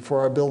tremendously for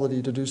our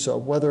ability to do so.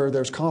 Whether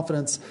there's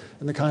confidence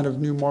in the kind of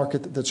new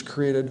market that's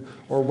created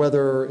or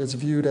whether it's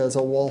viewed as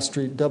a Wall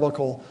Street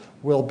debacle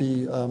will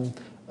be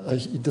a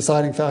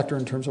deciding factor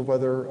in terms of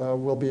whether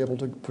we'll be able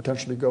to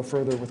potentially go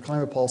further with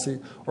climate policy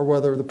or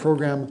whether the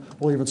program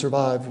will even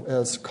survive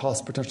as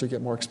costs potentially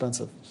get more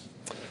expensive.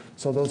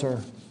 So those are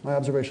my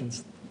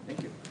observations.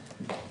 Thank you.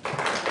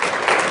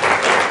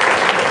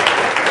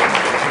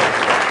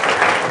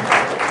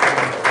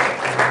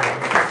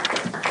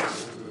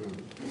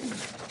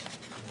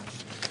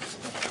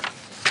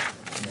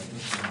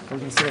 Are we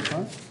going to sit up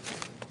front?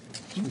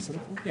 Should we sit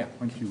up front? Yeah,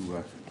 why don't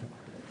you...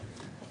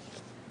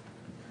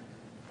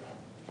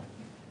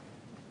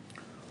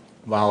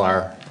 While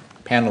our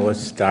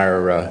panelists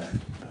are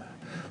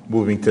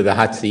moving to the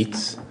hot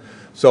seats.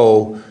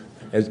 So,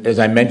 as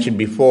I mentioned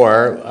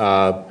before,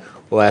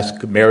 we'll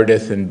ask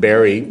Meredith and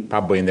Barry,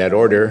 probably in that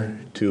order,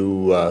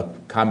 to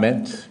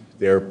comment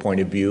their point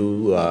of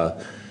view.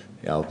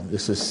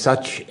 This is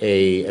such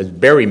as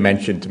Barry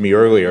mentioned to me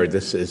earlier,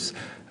 this is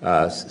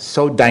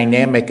so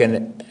dynamic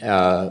and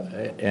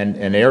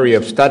an area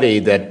of study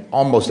that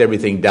almost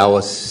everything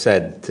Dallas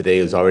said today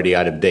is already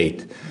out of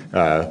date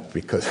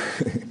because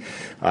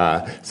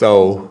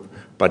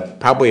but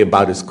probably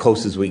about as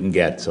close as we can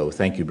get. So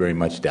thank you very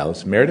much,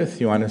 Dallas. Meredith,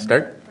 you want to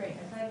start? Great.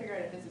 I'm trying to figure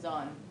out if this is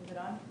on. Is it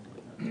on?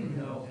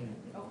 No.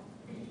 Oh.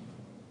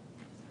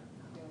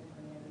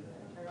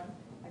 Turn on.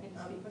 I didn't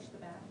see. Push the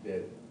back. Yeah.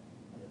 Is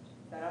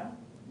that on?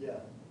 Yeah.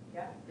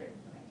 Yeah. Great.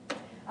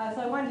 Okay.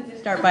 So I wanted to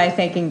just start by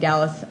thanking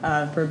Dallas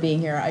for being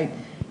here.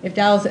 If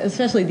Dallas,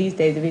 especially these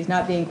days, if he's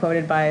not being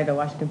quoted by the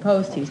Washington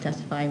Post, he's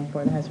testifying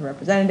before the House of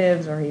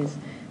Representatives, or he's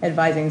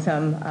advising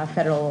some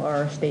federal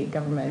or state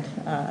government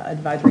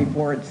advisory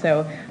board.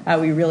 So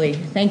we really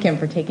thank him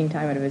for taking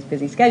time out of his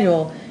busy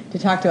schedule to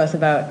talk to us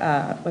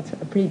about what's a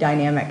pretty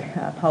dynamic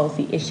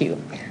policy issue.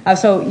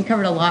 So you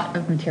covered a lot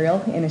of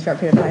material in a short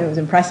period of time. It was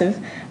impressive.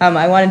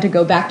 I wanted to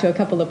go back to a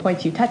couple of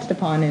points you touched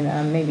upon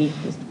and maybe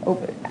just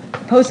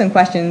pose some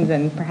questions,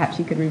 and perhaps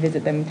you could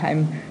revisit them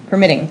time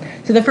permitting.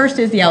 So the first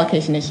is the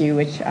allocation issue,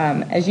 which,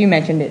 as you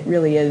mentioned, it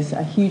really is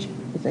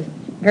it's a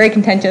very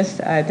contentious.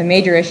 The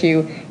major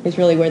issue is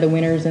really where the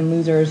winners and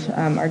losers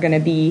are going to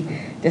be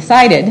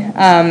decided.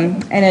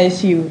 And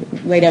as you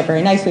laid out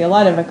very nicely, a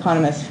lot of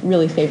economists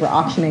really favor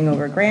auctioning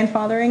over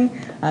grandfathering,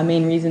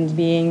 main reasons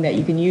being that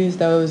you can use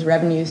those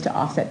revenues to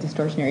offset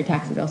distortionary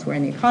taxes elsewhere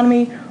in the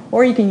economy,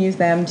 or you can use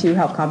them to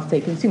help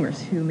compensate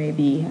consumers who may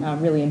be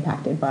really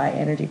impacted by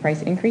energy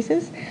price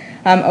increases.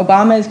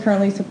 Obama is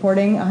currently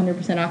supporting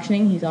 100%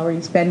 auctioning. He's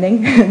already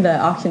spending the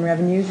auction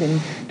revenues in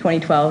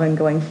 2012 and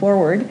going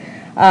forward.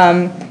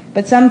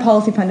 But some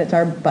policy pundits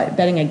are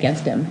betting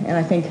against him, and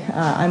I think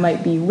I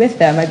might be with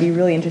them. I'd be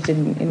really interested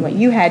in what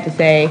you had to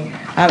say.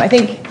 I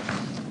think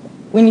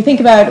when you think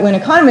about when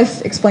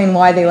economists explain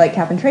why they like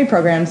cap-and-trade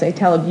programs, they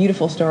tell a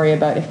beautiful story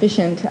about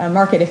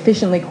market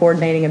efficiently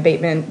coordinating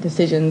abatement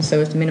decisions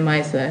so as to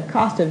minimize the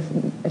cost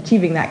of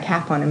achieving that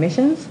cap on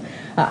emissions.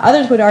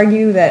 Others would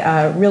argue that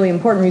a really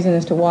important reason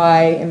as to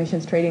why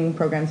emissions trading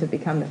programs have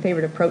become the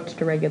favorite approach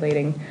to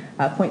regulating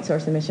point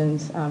source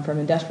emissions from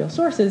industrial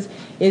sources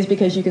is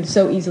because you can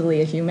so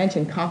easily, as you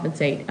mentioned,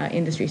 compensate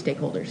industry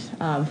stakeholders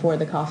for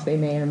the costs they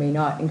may or may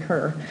not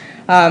incur.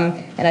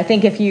 And I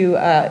think if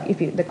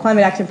the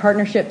Climate Action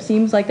Partnership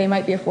seems like they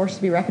might be a force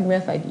to be reckoned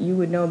with. You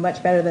would know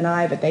much better than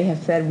I, but they have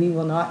said we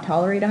will not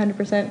tolerate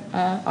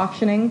 100%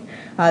 auctioning.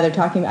 They're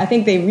talking. I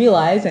think they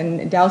realize,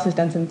 and Dallas has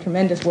done some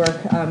tremendous work,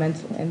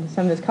 and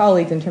some of his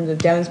colleagues in terms of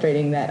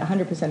demonstrating that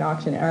 100%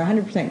 auction or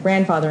 100%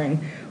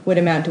 grandfathering would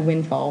amount to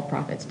windfall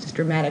profits, just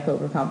dramatic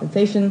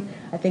overcompensation.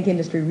 I think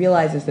industry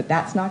realizes that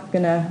that's not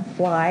going to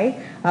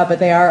fly, but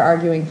they are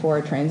arguing for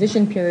a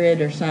transition period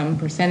or some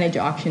percentage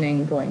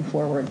auctioning going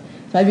forward.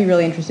 So I'd be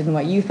really interested in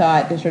what you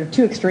thought. There's sort of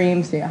two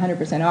extremes, the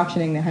 100%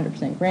 auctioning, the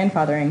 100%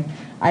 grandfathering.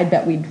 I'd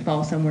bet we'd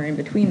fall somewhere in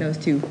between those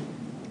two,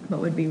 but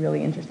would be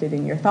really interested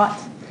in your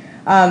thoughts.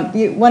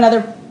 One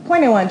other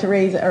point I wanted to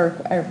raise,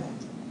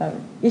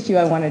 issue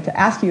I wanted to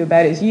ask you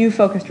about is you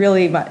focused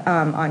really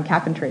on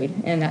cap and trade,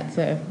 and that's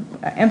an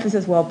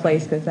emphasis well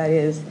placed because that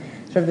is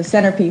sort of the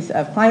centerpiece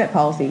of climate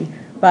policy.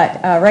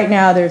 But right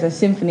now there's a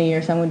symphony,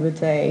 or someone would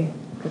say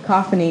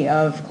cacophony,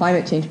 of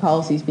climate change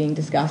policies being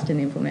discussed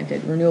and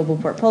implemented. Renewable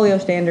portfolio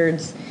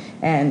standards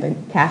and the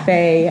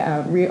CAFE,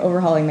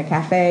 overhauling the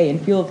CAFE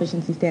and fuel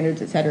efficiency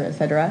standards, et cetera, et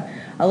cetera.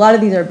 A lot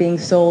of these are being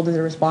sold as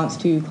a response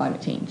to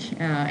climate change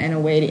and a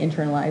way to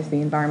internalize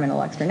the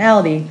environmental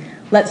externality.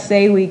 Let's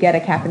say we get a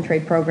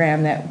cap-and-trade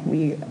program that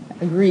we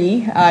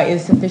agree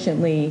is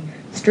sufficiently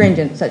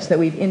stringent such that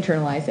we've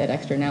internalized that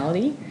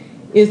externality.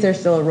 Is there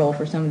still a role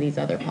for some of these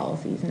other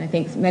policies? And I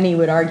think many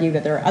would argue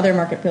that there are other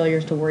market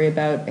failures to worry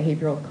about,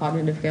 behavioral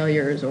cognitive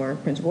failures or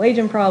principal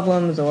agent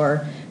problems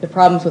or the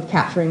problems with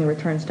capturing the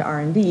returns to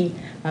R&D.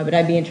 But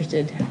I'd be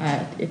interested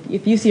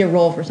if you see a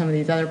role for some of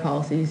these other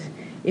policies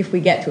if we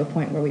get to a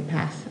point where we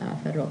pass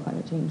federal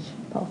climate change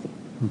policy.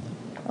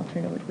 I'll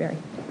turn it over to Barry.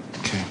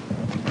 Okay.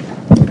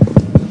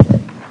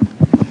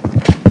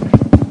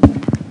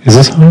 Is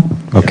this on?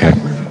 Okay.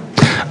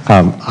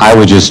 I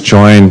would just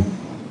join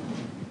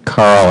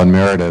Carl and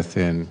Meredith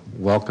in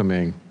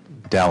welcoming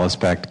Dallas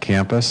back to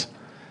campus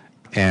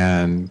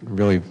and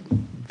really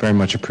very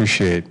much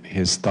appreciate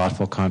his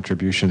thoughtful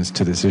contributions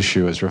to this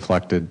issue as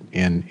reflected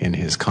in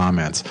his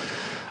comments.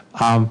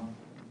 I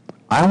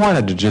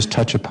wanted to just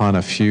touch upon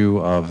a few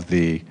of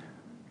the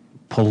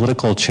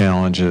political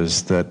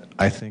challenges that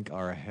I think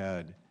are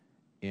ahead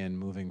in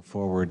moving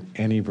forward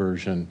any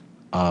version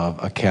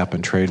of a cap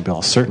and trade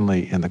bill,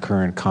 certainly in the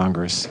current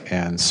Congress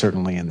and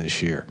certainly in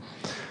this year.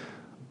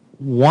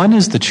 One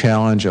is the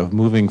challenge of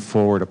moving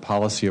forward a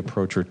policy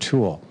approach or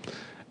tool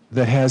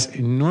that has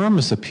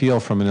enormous appeal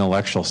from an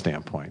intellectual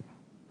standpoint,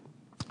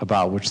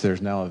 about which there's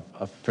now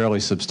a fairly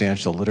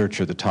substantial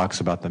literature that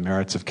talks about the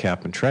merits of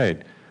cap and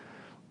trade.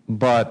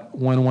 But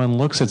when one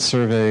looks at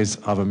surveys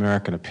of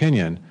American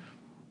opinion,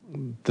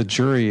 the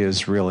jury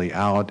is really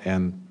out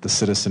and the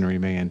citizenry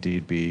may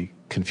indeed be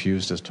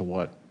confused as to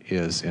what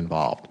is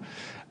involved.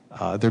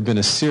 There have been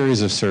a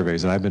series of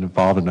surveys, and I've been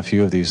involved in a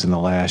few of these in the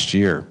last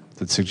year,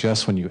 that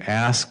suggest when you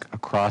ask a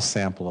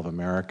cross-sample of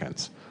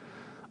Americans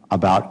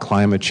about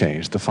climate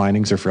change, the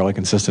findings are fairly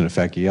consistent. In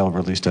fact, Yale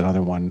released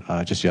another one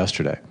just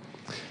yesterday.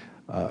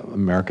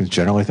 Americans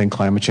generally think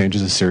climate change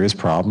is a serious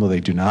problem, though they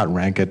do not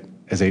rank it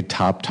as a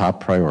top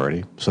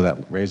priority, so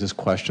that raises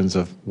questions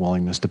of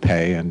willingness to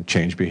pay and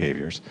change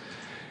behaviors.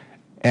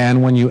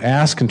 And when you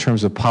ask in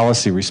terms of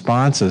policy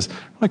responses,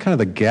 really kind of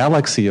the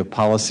galaxy of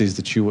policies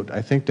that you would,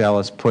 I think,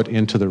 Dallas, put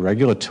into the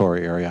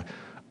regulatory area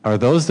are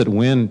those that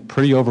win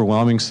pretty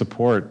overwhelming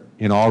support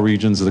in all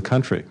regions of the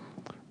country.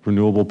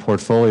 Renewable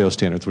portfolio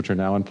standards, which are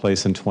now in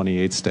place in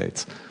 28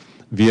 states.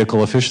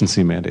 Vehicle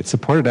efficiency mandates,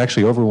 supported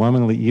actually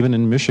overwhelmingly even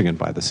in Michigan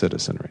by the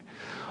citizenry.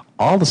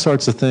 All the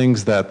sorts of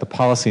things that the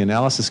policy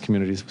analysis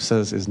community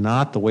says is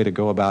not the way to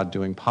go about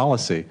doing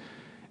policy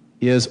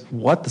is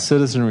what the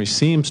citizenry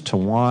seems to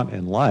want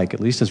and like, at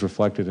least as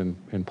reflected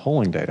in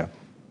polling data.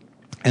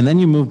 And then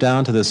you move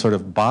down to this sort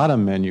of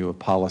bottom menu of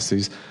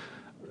policies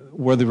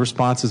where the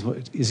response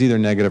is either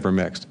negative or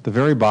mixed. At the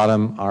very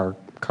bottom are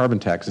carbon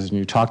taxes, and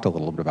you talked a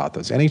little bit about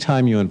those.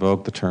 Anytime you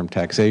invoke the term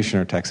taxation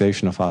or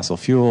taxation of fossil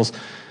fuels,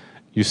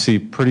 you see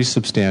pretty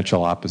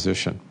substantial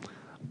opposition.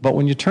 But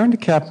when you turn to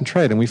cap and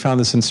trade, and we found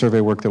this in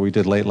survey work that we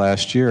did late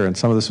last year, and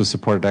some of this was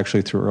supported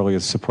actually through early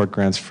support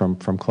grants from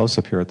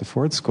close-up here at the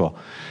Ford School,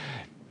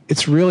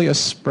 it's really a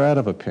spread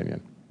of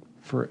opinion.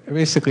 For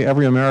basically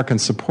every American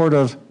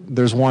supportive,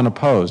 there's one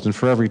opposed. And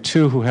for every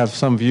two who have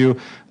some view,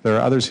 there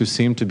are others who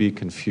seem to be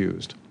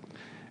confused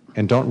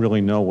and don't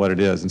really know what it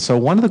is. And so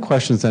one of the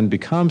questions then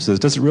becomes is,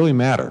 does it really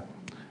matter?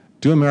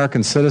 Do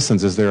American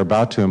citizens, as they're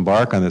about to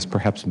embark on this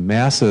perhaps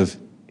massive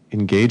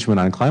engagement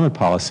on climate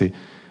policy,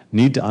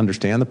 need to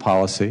understand the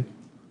policy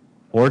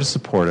or to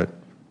support it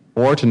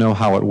or to know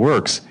how it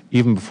works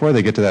even before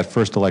they get to that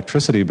first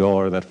electricity bill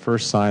or that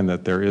first sign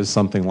that there is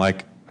something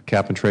like a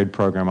cap and trade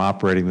program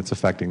operating that's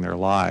affecting their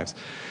lives?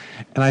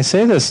 And I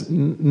say this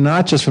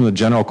not just from the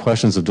general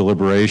questions of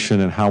deliberation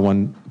and how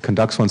one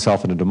conducts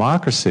oneself in a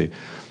democracy,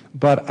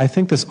 but I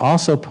think this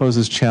also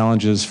poses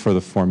challenges for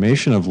the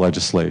formation of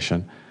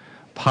legislation,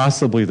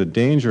 possibly the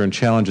danger and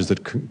challenges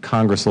that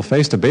Congress will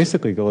face to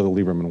basically go the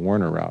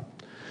Lieberman-Warner route.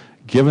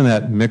 Given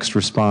that mixed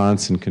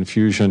response and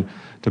confusion,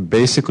 to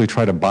basically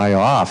try to buy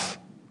off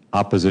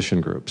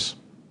opposition groups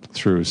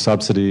through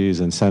subsidies,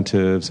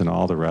 incentives, and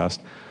all the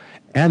rest.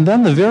 And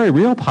then the very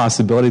real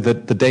possibility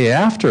that the day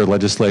after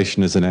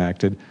legislation is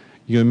enacted,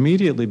 you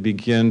immediately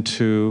begin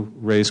to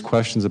raise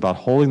questions about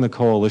holding the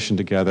coalition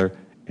together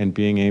and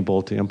being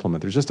able to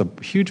implement. There's just a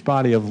huge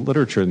body of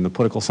literature in the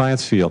political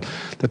science field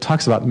that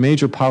talks about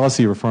major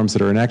policy reforms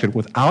that are enacted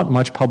without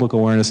much public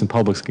awareness and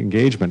public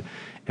engagement,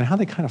 and how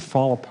they kind of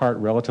fall apart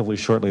relatively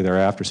shortly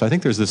thereafter. So I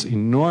think there's this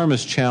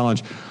enormous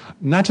challenge,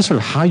 not just sort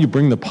of how you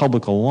bring the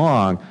public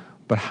along,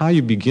 but how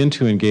you begin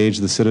to engage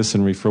the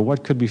citizenry for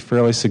what could be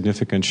fairly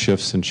significant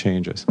shifts and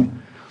changes.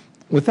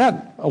 With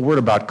that, a word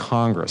about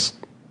Congress.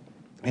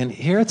 And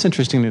here it's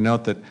interesting to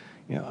note that,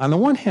 on the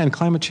one hand,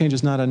 climate change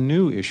is not a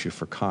new issue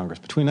for Congress.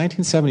 Between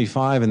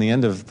 1975 and the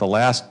end of the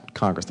last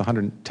Congress, the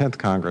 110th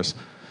Congress,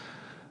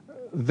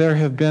 there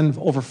have been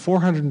over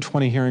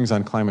 420 hearings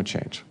on climate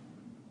change.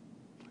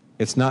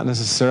 It's not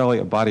necessarily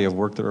a body of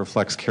work that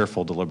reflects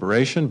careful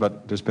deliberation,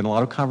 but there's been a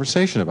lot of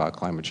conversation about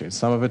climate change,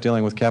 some of it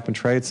dealing with cap and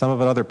trade, some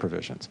of it other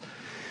provisions.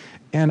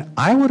 And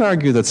I would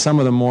argue that some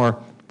of the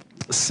more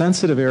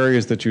sensitive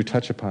areas that you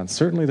touch upon,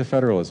 certainly the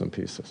federalism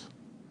pieces,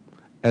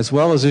 as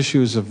well as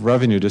issues of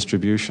revenue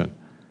distribution,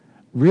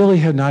 really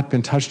have not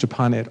been touched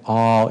upon at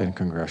all in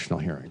congressional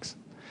hearings.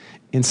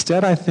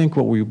 Instead, I think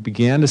what we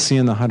began to see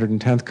in the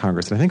 110th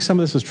Congress, and I think some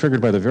of this was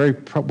triggered by the very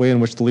way in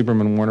which the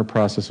Lieberman-Warner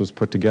process was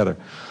put together,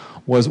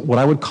 was what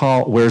I would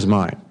call "Where's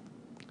Mine?",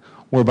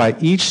 whereby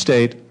each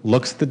state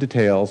looks at the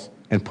details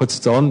and puts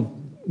its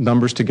own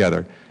numbers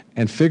together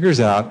and figures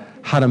out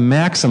how to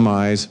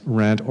maximize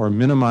rent or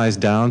minimize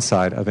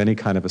downside of any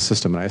kind of a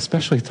system. And I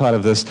especially thought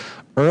of this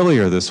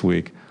earlier this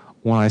week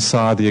when I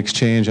saw the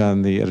exchange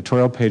on the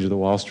editorial page of the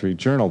Wall Street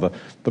Journal,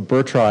 the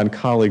Burtraw and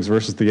colleagues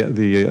versus the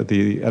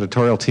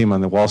editorial team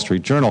on the Wall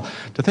Street Journal,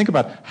 to think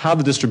about how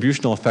the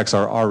distributional effects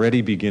are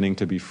already beginning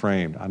to be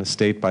framed on a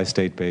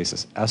state-by-state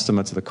basis,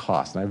 estimates of the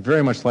cost. And I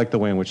very much like the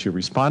way in which you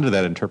respond to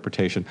that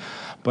interpretation.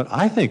 But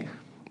I think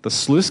the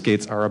sluice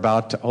gates are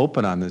about to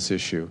open on this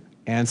issue,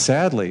 and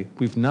sadly,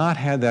 we've not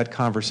had that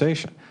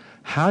conversation.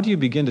 How do you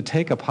begin to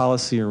take a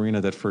policy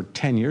arena that for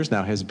 10 years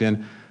now has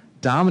been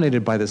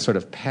dominated by this sort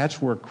of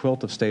patchwork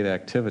quilt of state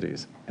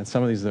activities, and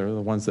some of these are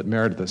the ones that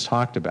Meredith has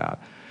talked about,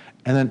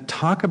 and then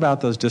talk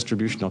about those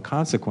distributional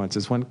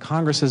consequences when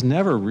Congress has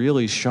never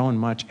really shown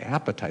much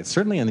appetite,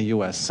 certainly in the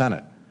U.S.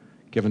 Senate,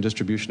 given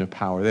distribution of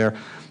power there,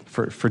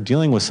 for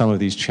dealing with some of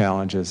these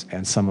challenges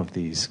and some of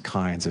these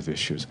kinds of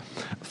issues.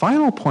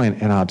 Final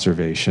point and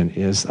observation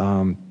is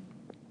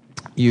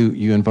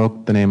you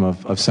invoked the name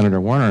of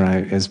Senator Warner,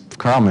 and as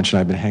Carl mentioned,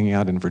 I've been hanging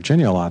out in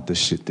Virginia a lot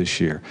this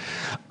year.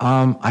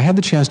 I had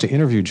the chance to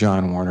interview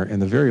John Warner in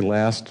the very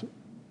last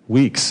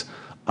weeks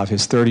of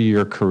his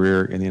 30-year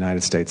career in the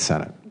United States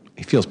Senate.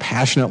 He feels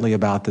passionately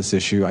about this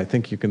issue. I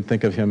think you can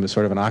think of him as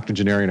sort of an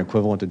octogenarian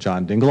equivalent to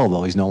John Dingell,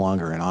 although he's no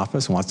longer in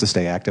office and wants to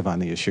stay active on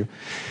the issue.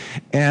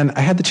 And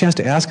I had the chance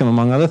to ask him,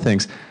 among other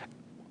things,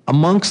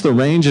 amongst the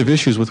range of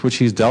issues with which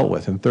he's dealt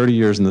with in 30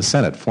 years in the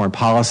Senate, foreign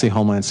policy,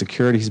 homeland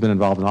security, he's been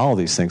involved in all of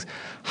these things,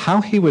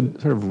 how he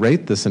would sort of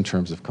rate this in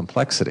terms of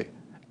complexity.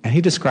 And he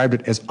described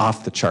it as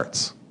off the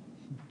charts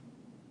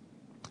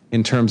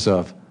in terms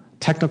of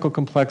technical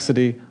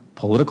complexity,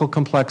 political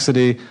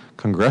complexity,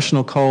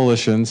 congressional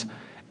coalitions,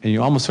 and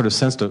you almost sort of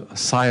sensed a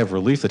sigh of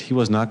relief that he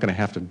was not going to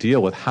have to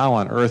deal with how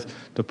on earth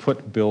to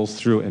put bills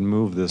through and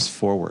move this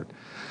forward.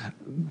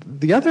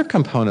 The other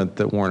component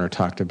that Warner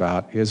talked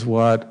about is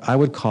what I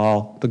would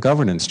call the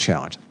governance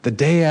challenge. The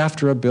day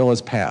after a bill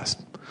is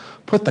passed,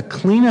 put the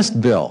cleanest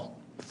bill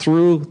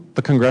through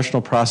the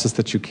congressional process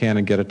that you can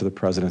and get it to the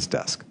president's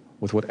desk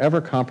with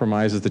whatever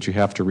compromises that you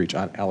have to reach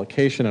on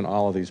allocation and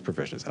all of these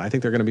provisions. And I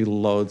think there are going to be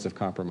loads of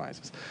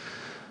compromises.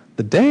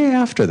 The day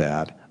after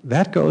that,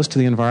 that goes to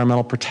the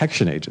Environmental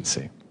Protection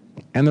Agency.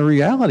 And the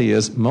reality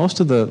is most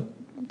of the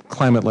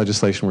climate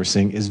legislation we're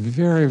seeing is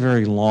very,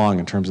 very long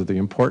in terms of the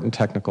important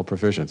technical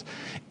provisions.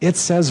 It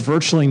says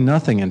virtually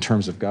nothing in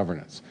terms of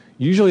governance.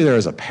 Usually there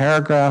is a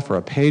paragraph or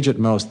a page at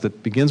most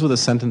that begins with a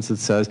sentence that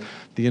says,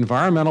 the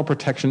Environmental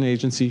Protection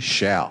Agency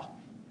shall.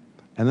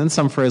 And then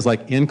some phrase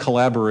like, in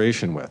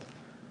collaboration with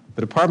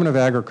the Department of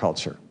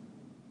Agriculture,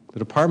 the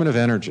Department of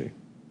Energy,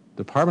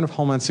 the Department of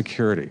Homeland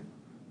Security,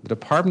 the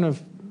Department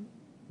of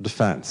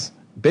Defense,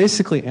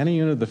 basically any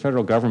unit of the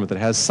federal government that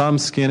has some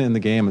skin in the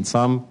game and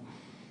some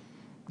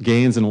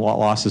gains and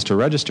losses to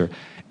register,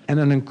 and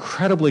an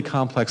incredibly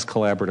complex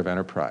collaborative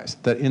enterprise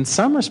that in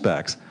some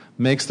respects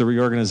makes the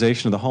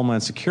reorganization of the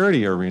Homeland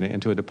Security arena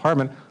into a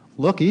department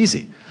look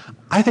easy.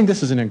 I think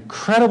this is an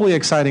incredibly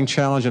exciting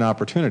challenge and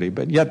opportunity,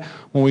 but yet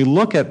when we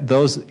look at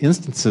those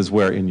instances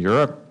where in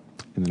Europe,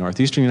 in the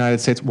northeastern United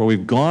States, where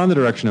we've gone the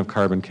direction of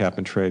carbon cap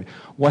and trade,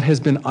 what has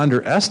been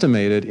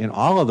underestimated in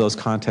all of those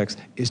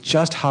contexts is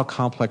just how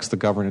complex the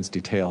governance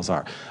details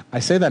are. I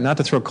say that not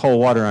to throw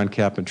cold water on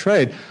cap and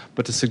trade,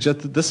 but to suggest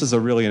that this is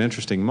really an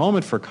interesting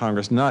moment for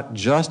Congress, not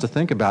just to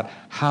think about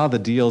how the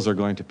deals are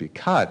going to be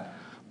cut,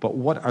 but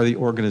what are the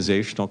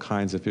organizational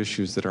kinds of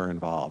issues that are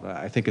involved.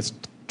 I think it's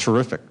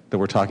terrific that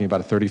we're talking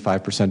about a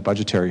 35%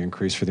 budgetary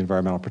increase for the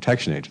Environmental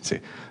Protection Agency.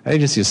 That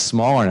agency is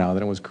smaller now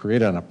than it was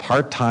created on a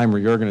part-time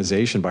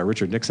reorganization by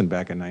Richard Nixon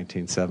back in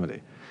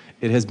 1970.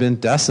 It has been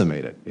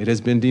decimated. It has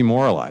been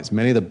demoralized.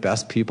 Many of the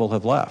best people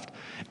have left.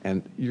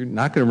 And you're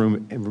not going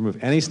to remove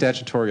any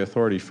statutory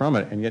authority from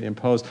it and yet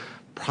impose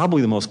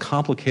probably the most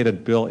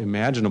complicated bill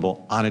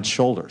imaginable on its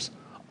shoulders,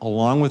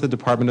 along with the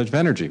Department of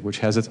Energy, which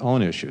has its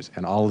own issues,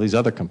 and all of these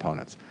other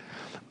components.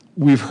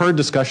 We've heard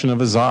discussion of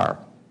a czar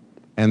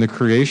and the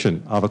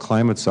creation of a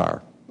climate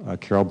czar,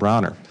 Carol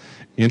Browner.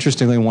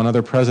 Interestingly, one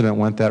other president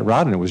went that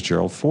route, and it was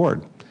Gerald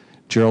Ford.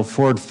 Gerald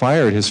Ford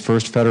fired his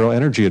first federal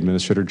energy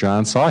administrator,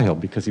 John Sawhill,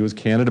 because he was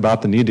candid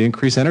about the need to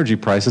increase energy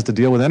prices to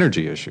deal with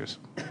energy issues.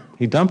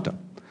 He dumped him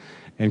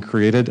and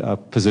created a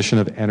position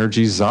of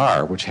energy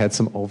czar, which had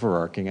some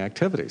overarching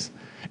activities.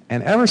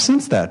 And ever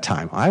since that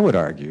time, I would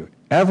argue,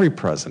 every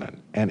president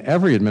and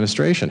every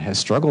administration has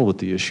struggled with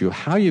the issue of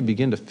how you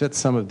begin to fit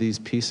some of these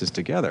pieces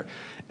together.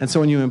 And so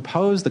when you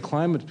impose the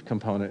climate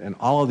component and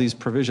all of these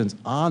provisions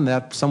on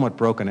that somewhat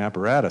broken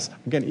apparatus,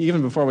 again,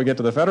 even before we get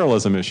to the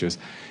federalism issues,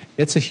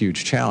 it's a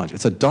huge challenge.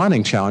 It's a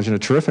daunting challenge and a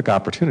terrific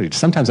opportunity.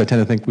 Sometimes I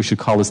tend to think we should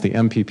call this the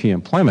MPP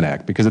Employment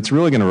Act because it's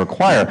really going to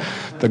require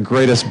the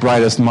greatest,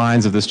 brightest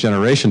minds of this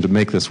generation to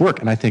make this work,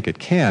 and I think it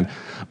can.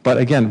 But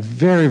again,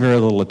 very, very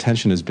little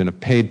attention has been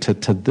paid to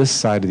this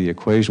side of the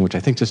equation, which I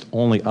think just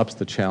only ups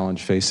the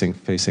challenge facing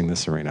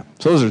this arena.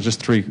 So those are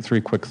just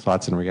three quick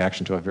thoughts in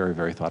reaction to a very,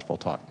 very thoughtful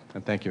talk.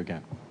 And thank you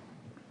again.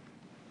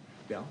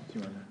 Bill, do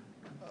you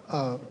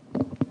want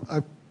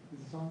Is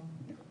this on?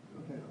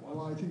 Okay.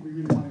 Well, I think we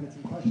really want to get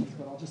some questions,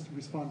 but I'll just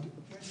respond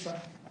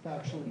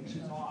factually.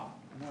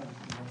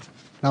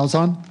 Now it's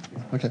on?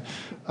 Okay.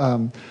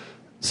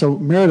 So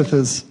Meredith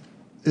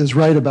is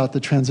right about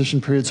the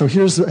transition period. So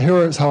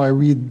here's how I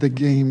read the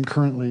game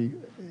currently.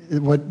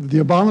 What the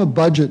Obama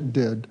budget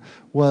did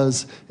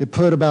was it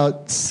put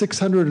about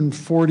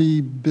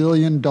 $640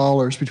 billion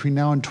between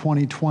now and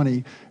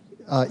 2020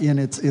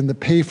 in the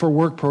pay for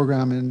work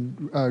program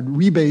and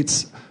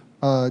rebates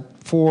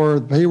for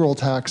payroll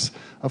tax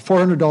of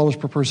 $400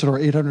 per person or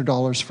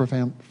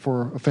 $800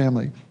 for a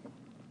family.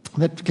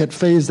 That get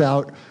phased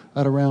out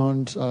at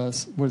around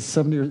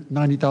 $70,000 or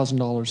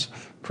 $90,000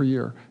 per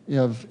year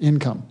of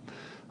income,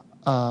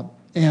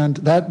 and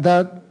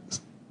that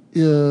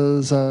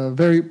is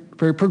very,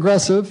 very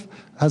progressive.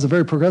 Has a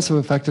very progressive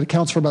effect. It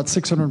accounts for about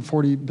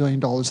 $640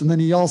 billion. And then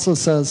he also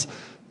says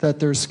that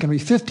there's going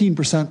to be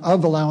 15%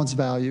 of allowance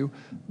value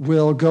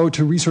will go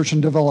to research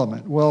and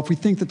development. Well, if we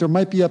think that there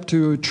might be up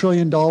to $1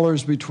 trillion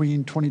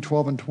between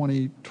 2012 and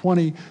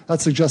 2020,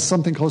 that suggests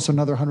something close to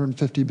another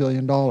 $150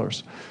 billion.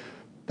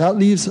 That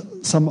leaves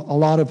a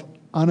lot of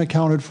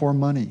unaccounted for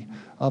money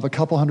of a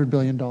couple $100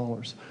 billion.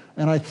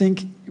 And I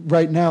think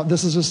right now,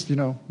 this is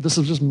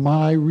just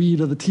my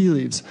read of the tea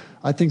leaves.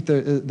 I think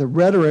the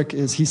rhetoric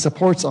is he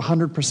supports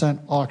 100%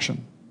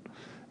 auction.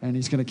 And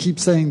he's going to keep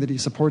saying that he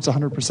supports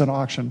 100%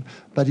 auction,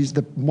 but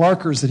the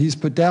markers that he's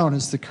put down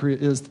is that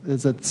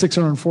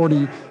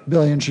 $640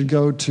 billion should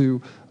go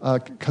to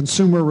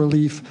consumer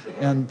relief,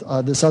 and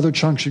this other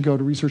chunk should go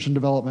to research and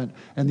development,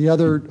 and the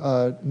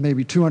other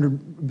maybe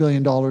 $200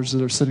 billion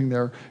that are sitting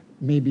there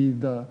may be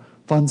the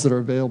funds that are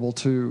available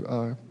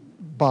to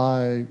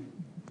buy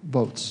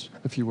votes,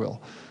 if you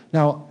will.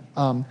 Now,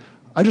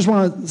 I just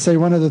want to say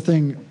one other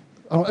thing.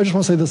 I just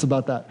want to say this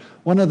about that.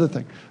 One other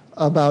thing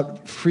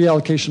about free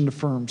allocation to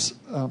firms.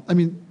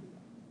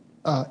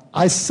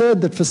 I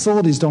said that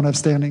facilities don't have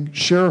standing,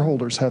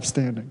 shareholders have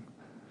standing.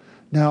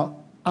 Now,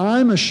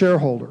 I'm a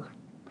shareholder,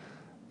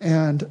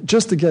 and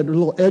just to get a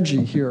little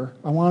edgy here,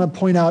 I want to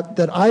point out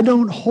that I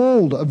don't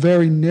hold a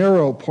very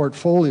narrow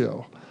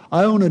portfolio.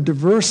 I own a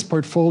diverse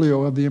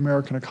portfolio of the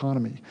American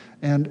economy.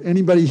 And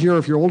anybody here,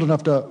 if you're old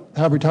enough to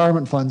have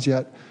retirement funds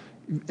yet,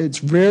 it's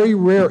very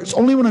rare. It's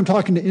only when I'm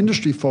talking to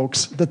industry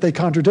folks that they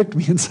contradict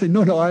me and say,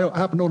 no, I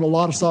happen to own a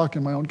lot of stock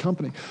in my own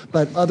company.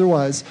 But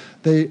otherwise,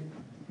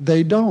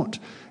 they don't.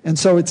 And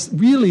so it's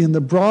really in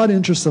the broad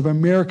interest of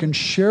American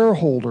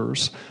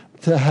shareholders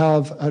to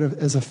have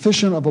as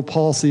efficient of a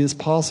policy as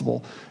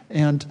possible.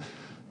 And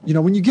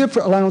when you give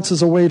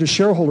allowances away to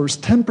shareholders,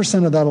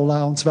 10% of that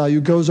allowance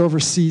value goes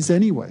overseas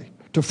anyway,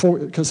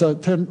 because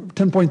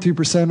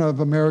 10.3% of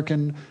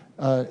American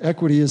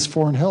equity is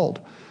foreign held.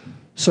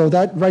 So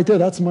that right there,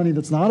 that's money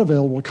that's not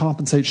available to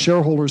compensate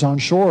shareholders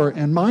onshore.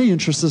 And my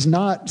interest is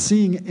not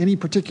seeing any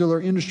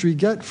particular industry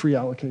get free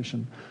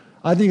allocation.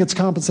 I think it's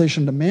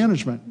compensation to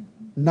management,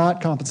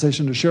 not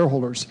compensation to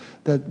shareholders.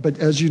 But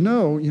as you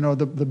know,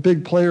 the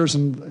big players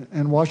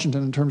in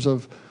Washington in terms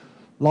of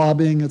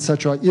lobbying, et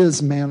cetera,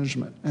 is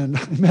management.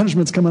 And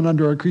management's coming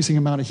under an increasing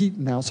amount of heat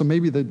now, so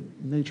maybe the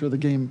nature of the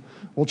game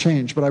will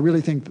change. But I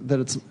really think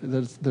that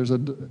there's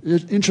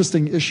an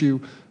interesting issue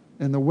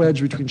in the wedge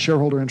between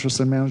shareholder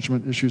interests and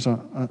management issues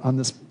on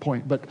this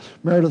point. But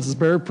Meredith is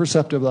very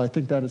perceptive. I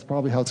think that is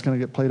probably how it's going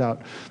to get played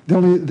out.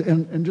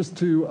 And just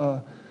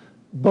to,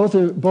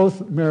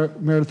 both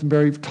Meredith and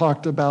Barry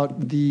talked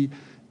about the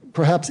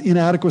perhaps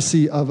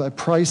inadequacy of a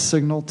price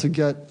signal to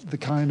get the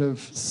kind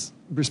of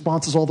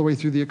responses all the way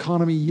through the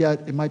economy,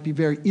 yet it might be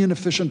very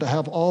inefficient to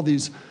have all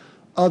these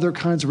other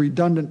kinds of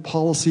redundant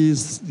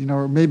policies.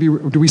 Or maybe,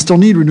 do we still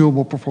need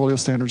renewable portfolio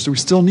standards? Do we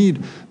still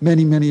need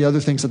many, many other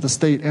things at the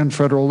state and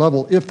federal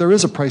level if there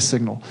is a price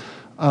signal?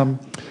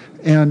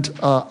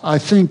 I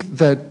think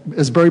that,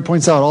 as Barry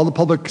points out, all the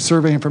public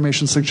survey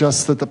information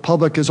suggests that the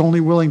public is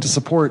only willing to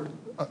support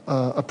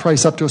a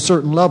price up to a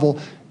certain level,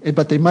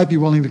 but they might be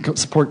willing to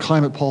support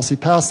climate policy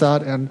past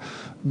that, and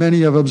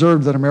many have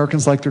observed that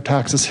Americans like their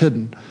taxes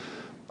hidden.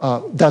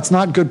 That's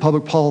not good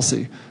public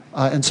policy.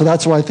 And so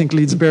that's why I think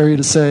leads Barry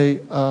to say,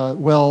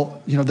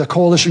 the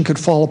coalition could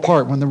fall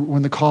apart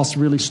when the costs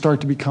really start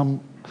to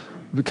become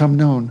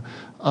known.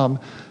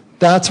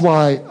 That's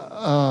why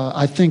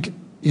I think,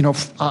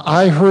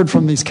 I heard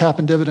from these cap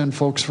and dividend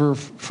folks for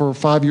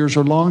 5 years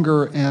or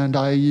longer, and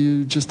their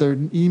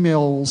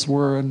emails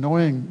were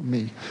annoying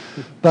me.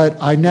 But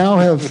I now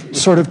have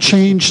sort of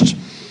changed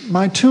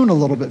my tune a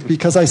little bit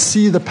because I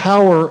see the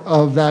power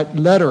of that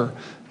letter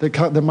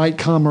that might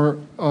come, or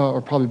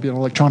probably be an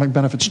electronic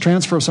benefits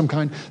transfer of some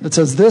kind, that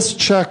says this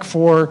check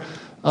for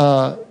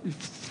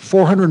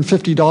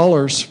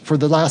 $450 for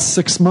the last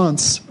 6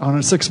 months on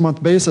a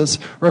 6-month basis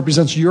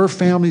represents your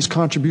family's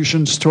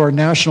contributions to our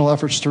national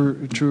efforts to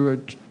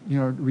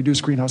reduce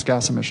greenhouse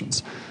gas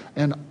emissions.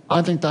 And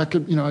I think that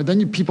could,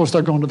 then people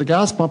start going to the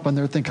gas pump and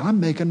they're thinking, I'm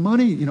making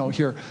money,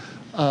 here.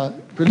 At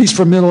least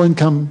for middle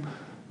income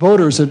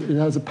voters, it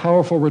has a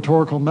powerful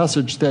rhetorical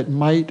message that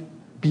might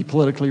be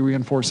politically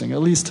reinforcing. At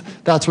least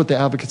that's what the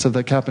advocates of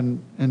the cap and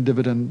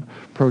dividend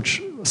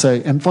approach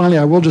say. And finally,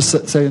 I will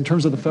just say, in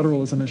terms of the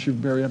federalism issue,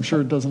 Barry, I'm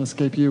sure it doesn't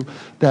escape you,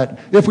 that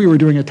if we were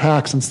doing a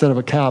tax instead of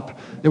a cap,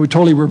 it would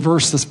totally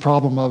reverse this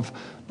problem of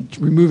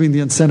removing the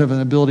incentive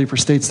and ability for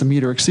states to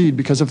meet or exceed.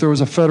 Because if there was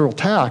a federal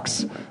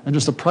tax and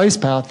just a price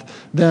path,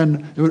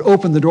 then it would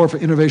open the door for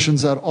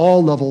innovations at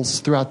all levels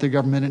throughout the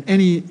government, and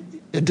any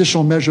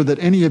additional measure that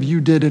any of you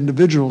did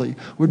individually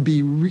would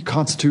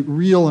constitute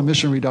real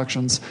emission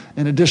reductions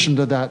in addition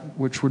to that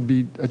which would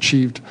be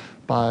achieved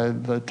by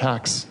the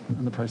tax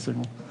and the price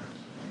signal.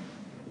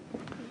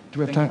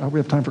 Do we have time? We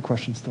have time for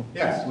questions still.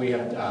 Yes, we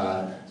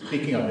have.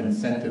 Speaking of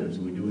incentives,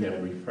 we do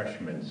have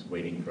refreshments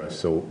waiting for us.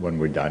 So when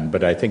we're done,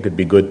 but I think it'd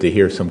be good to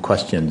hear some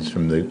questions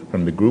from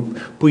the group.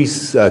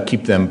 Please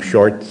keep them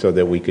short so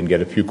that we can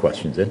get a few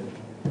questions in.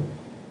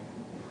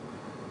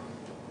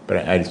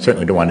 But I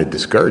certainly don't want to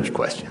discourage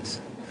questions.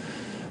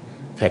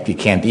 In fact, you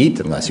can't eat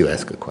unless you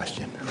ask a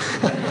question.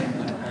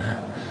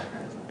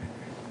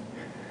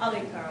 I'll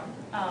leave Carl.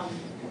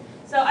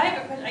 So I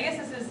have a question. I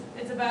guess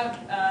it's about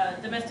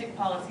domestic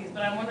policies,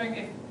 but I'm wondering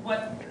if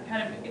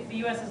the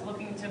U.S. is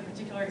looking to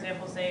particular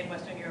examples, say in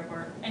Western Europe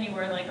or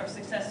anywhere, or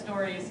success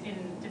stories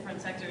in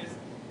different sectors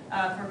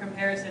for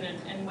comparison,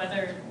 and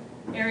whether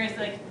areas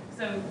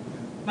so.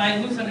 My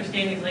loose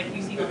understanding is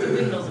we see lots of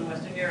windmills in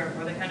Western Europe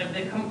where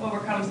they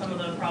overcome some of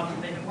the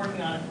problems they've been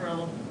working on it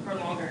for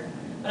longer.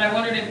 But I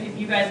wondered if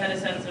you guys had a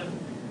sense of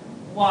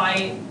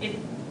why it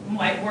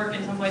might work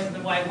in some places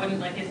and why it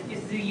wouldn't.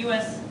 Is the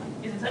U.S.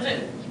 is it such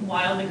a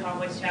wildly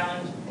complex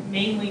challenge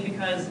mainly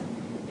because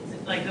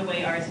it's the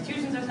way our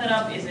institutions are set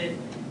up? Is it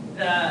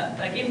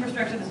the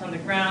infrastructure that's on the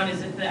ground?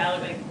 Is it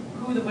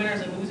who the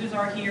winners and losers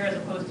are here as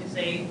opposed to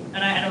say,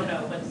 and I don't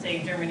know, but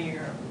say Germany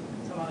or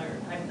some other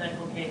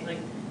hypothetical case? Is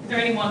there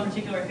any one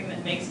particular thing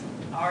that makes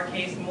our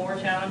case more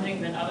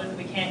challenging than others?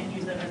 We can't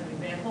use them as an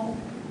example?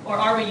 Or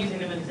are we using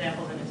them as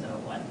examples, and if so,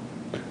 what?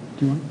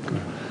 Do you want to go?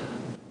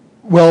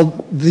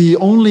 Well,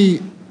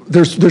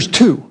 there's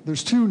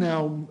two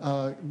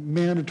now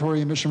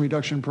mandatory emission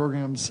reduction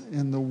programs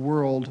in the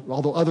world,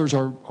 although others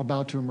are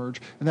about to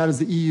emerge, and that is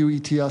the EU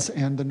ETS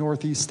and the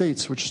Northeast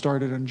states, which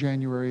started in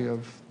January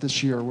of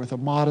this year with a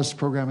modest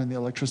program in the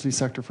electricity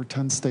sector for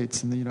 10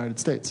 states in the United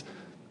States.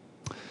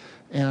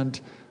 And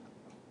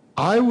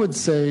I would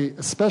say,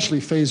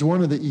 especially phase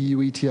one of the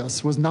EU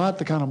ETS was not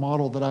the kind of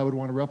model that I would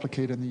want to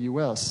replicate in the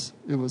US.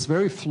 It was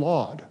very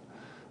flawed.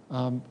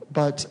 And the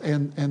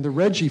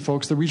RGGI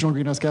folks, the Regional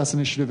Greenhouse Gas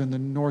Initiative in the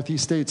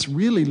Northeast states,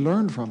 really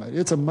learned from it.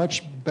 It's a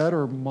much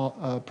better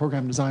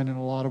program design in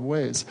a lot of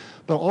ways.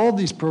 But all of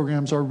these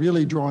programs are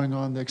really drawing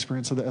on the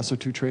experience of the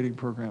SO2 trading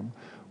program,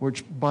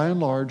 which by and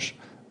large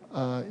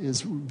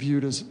is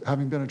viewed as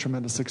having been a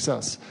tremendous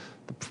success.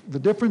 The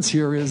difference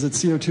here is that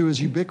CO2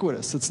 is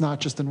ubiquitous. It's not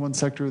just in one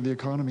sector of the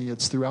economy,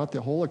 it's throughout the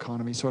whole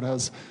economy, so it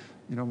has,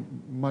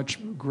 much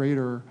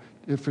greater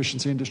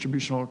efficiency and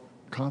distributional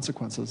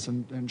consequences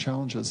and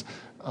challenges.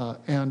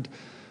 And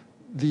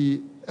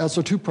the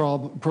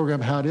SO2 program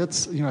had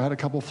had a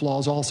couple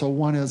flaws also.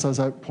 One is,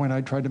 as I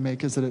tried to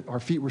make, is that our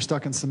feet were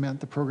stuck in cement.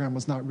 The program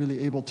was not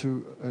really able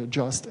to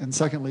adjust. And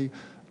secondly,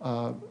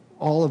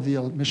 all of the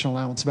emission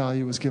allowance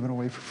value was given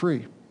away for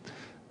free.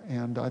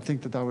 And I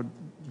think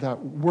that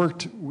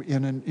worked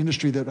in an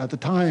industry that at the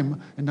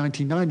time, in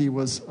 1990,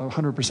 was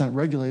 100%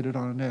 regulated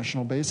on a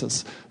national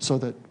basis, so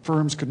that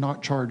firms could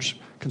not charge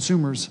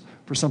consumers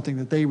for something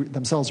that they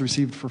themselves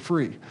received for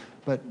free.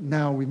 But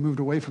now we've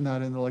moved away from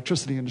that in the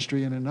electricity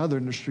industry, and in other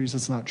industries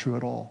it's not true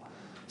at all.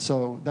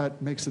 So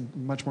that makes it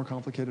much more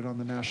complicated on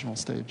the national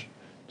stage.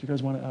 Do you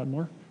guys want to add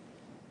more?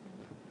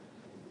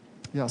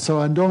 Yeah, so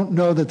I don't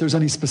know that there's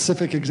any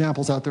specific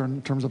examples out there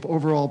in terms of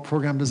overall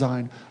program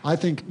design. I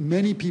think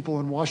many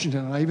people in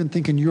Washington, and I even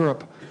think in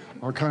Europe,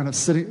 are kind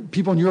of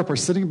people in Europe are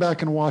sitting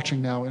back and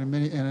watching now, and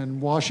in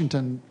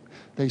Washington,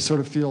 they sort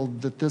of feel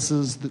that this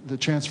is the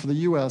chance for the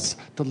U.S.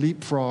 to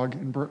leapfrog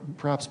and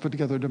perhaps put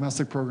together a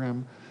domestic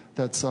program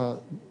that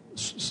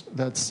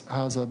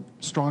has a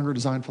stronger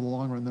design for the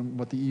long run than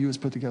what the EU has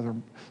put together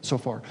so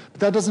far.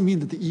 But that doesn't mean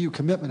that the EU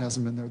commitment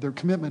hasn't been there. Their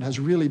commitment has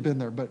really been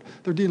there, but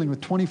they're dealing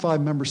with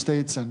 25 member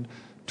states and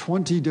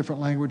 20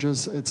 different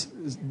languages. It's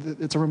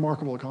a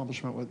remarkable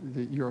accomplishment what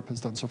Europe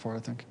has done so far, I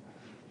think.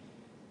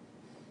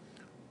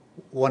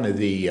 One of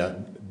the,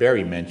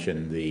 Barry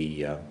mentioned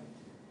the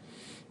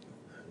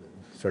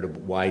sort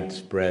of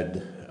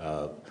widespread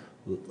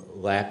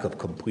lack of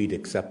complete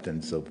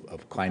acceptance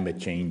of climate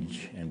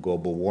change and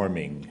global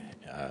warming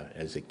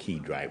as a key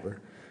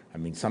driver. I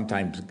mean,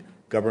 sometimes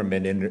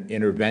government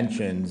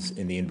interventions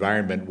in the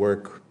environment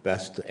work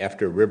best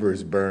after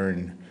rivers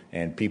burn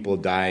and people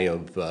die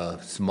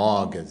of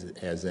smog,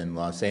 as in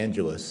Los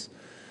Angeles.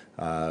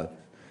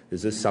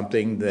 Is this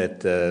something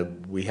that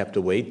we have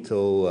to wait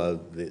till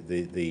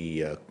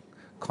the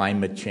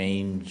climate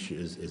change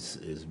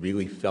is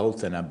really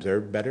felt and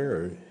observed better,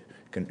 or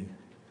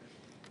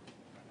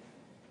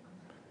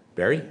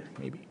Barry,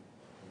 maybe?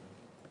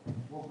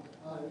 Well,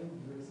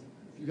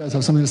 you guys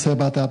have something to say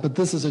about that, but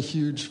this is a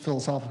huge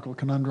philosophical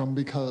conundrum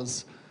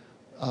because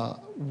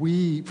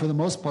we, for the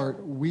most part,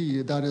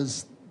 that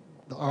is,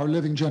 our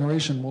living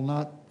generation will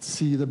not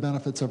see the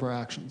benefits of our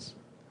actions.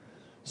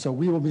 So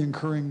we will be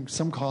incurring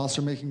some costs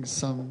or making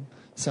some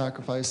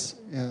sacrifice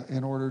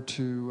in order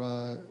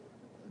to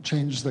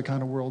change the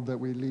kind of world that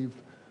we leave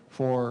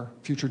for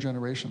future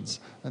generations.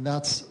 And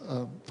that's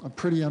a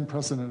pretty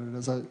unprecedented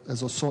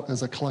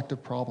as a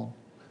collective problem.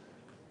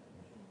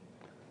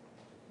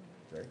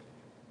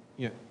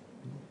 Yeah,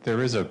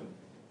 there is a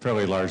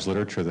fairly large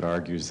literature that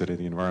argues that in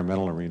the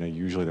environmental arena,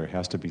 usually there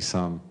has to be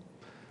some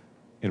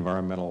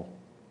environmental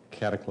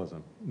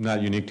cataclysm,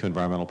 not unique to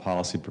environmental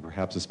policy, but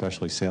perhaps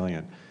especially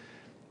salient.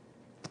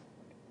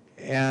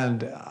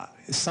 And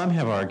some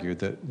have argued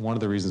that one of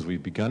the reasons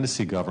we've begun to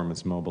see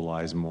governments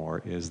mobilize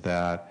more is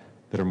that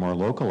are more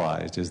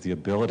localized is the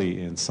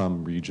ability in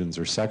some regions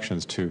or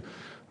sections to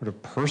sort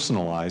of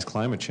personalize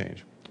climate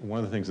change. One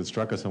of the things that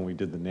struck us when we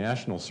did the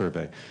national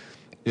survey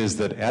is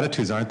that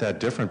attitudes aren't that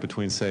different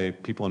between, say,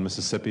 people in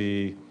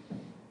Mississippi,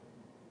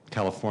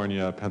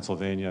 California,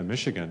 Pennsylvania,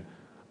 Michigan,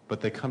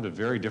 but they come to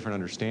very different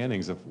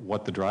understandings of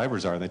what the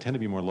drivers are, and they tend to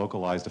be more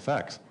localized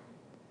effects.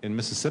 In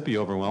Mississippi,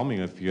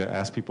 overwhelmingly, if you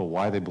ask people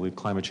why they believe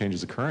climate change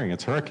is occurring,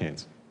 it's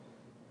hurricanes,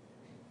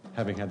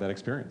 having had that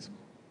experience.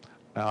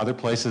 Other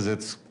places,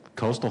 it's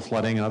coastal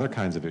flooding and other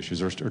kinds of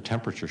issues, or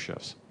temperature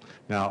shifts.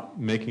 Now,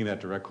 making that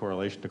direct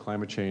correlation to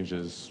climate change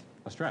is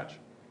a stretch,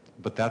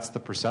 but that's the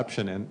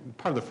perception, and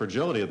part of the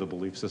fragility of the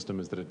belief system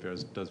is that it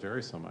does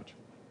vary so much.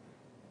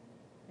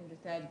 And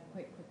just to add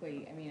quite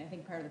quickly, I mean, I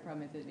think part of the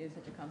problem is it is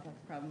such a complex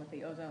problem with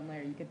the ozone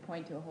layer. You could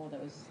point to a hole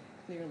that was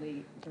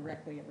clearly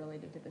directly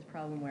related to this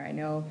problem, where I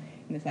know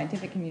in the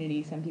scientific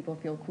community some people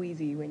feel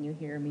queasy when you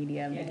hear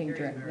media making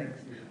direct links.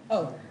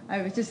 Oh,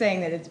 I was just saying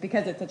that it's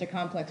because it's such a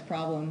complex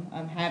problem,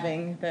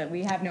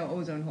 we have no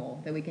ozone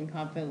hole that we can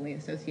confidently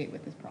associate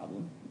with this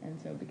problem, and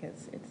so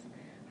because it's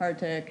hard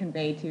to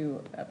convey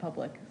to a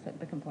public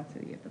the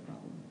complexity of the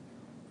problem.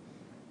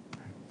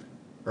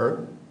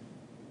 Herb?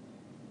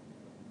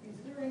 Is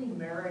there any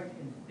merit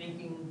in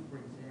thinking, for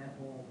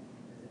example,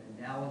 as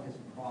an analogous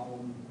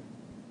problem,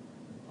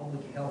 the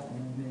public health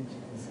movement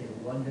in, say,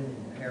 London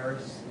and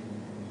Paris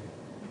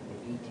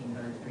in the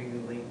 1800s,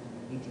 particularly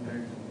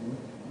 1800s,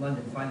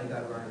 London finally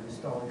got around to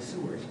installing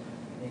sewers.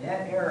 In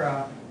that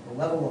era, the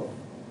level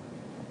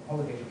of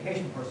public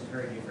education, of course, is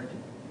very different.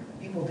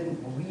 people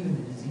didn't believe in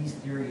the disease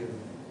theory of,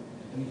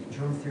 the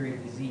germ theory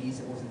of disease.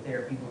 It wasn't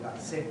there. People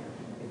got sick.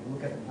 If you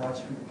look at the Broad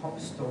Street pump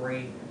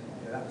story,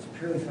 that was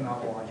purely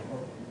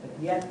phenomenological. But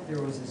yet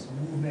there was this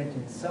movement,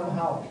 and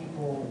somehow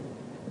people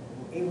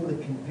were able to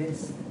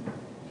convince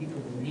people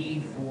the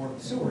need for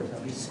sewers. Now,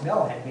 the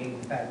smell had made,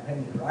 in fact,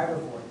 been the driver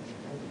for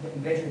it. It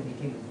eventually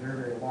became a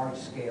very, very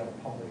large-scale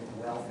public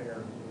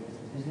welfare.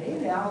 Is there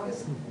any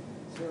analogous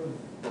sort of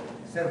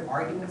set of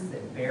arguments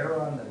that bear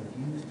on the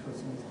views towards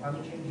some of these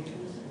climate change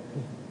issues?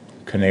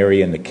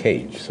 Canary in the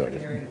cage, sort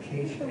of. Canary in the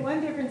cage. The one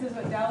difference is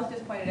what Dallas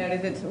just pointed out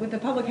is that with the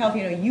public health,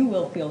 you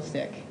will feel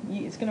sick.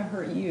 It's going to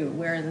hurt you.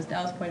 Whereas, as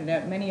Dallas pointed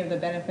out, many of the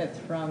benefits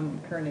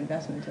from current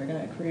investments are going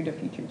to accrue to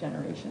future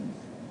generations.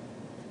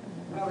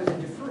 Well, there's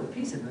a deferred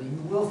piece of it.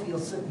 You will feel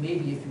sick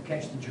maybe if you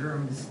catch the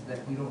germs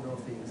that we don't know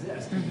if they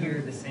exist. And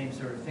here, the same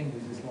sort of thing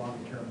is this longer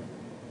term.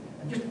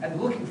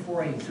 I'm looking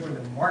for a sort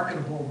of a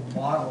marketable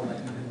model that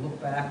you can look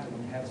back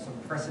and have some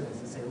precedents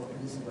and say, look,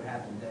 this is what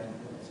happened then.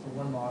 It's the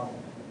one model.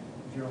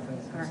 You don't think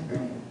it's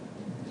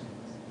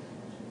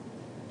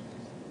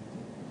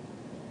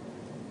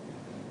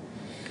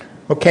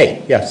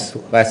Okay, yes,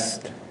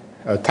 last.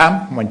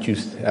 Tom, why don't you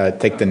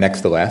take the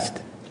next to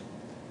last?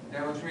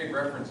 Now, you made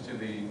reference to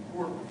the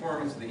poor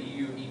performance of the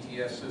EU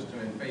ETS system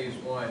in phase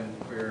one,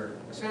 where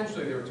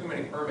essentially there were too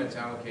many permits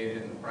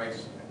allocated and the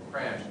price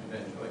crashed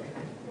eventually.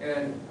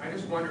 And I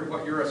just wonder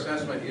what your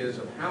assessment is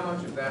of how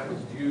much of that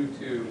was due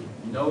to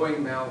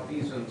knowing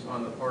malfeasance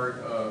on the part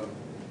of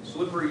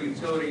slippery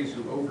utilities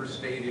who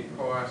overstated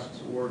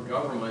costs or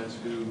governments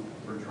who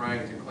were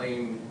trying to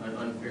claim an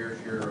unfair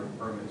share of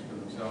permits for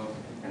themselves,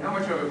 and how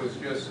much of it was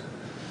just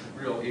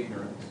real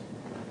ignorance?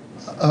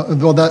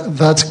 Well,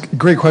 that's a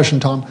great question,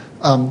 Tom.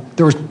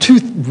 There were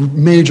two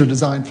major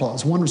design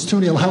flaws. One was too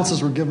many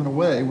allowances were given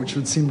away, which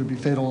would seem to be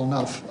fatal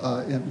enough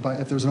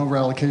if there's an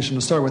over-allocation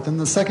to start with. And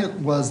the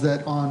second was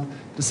that on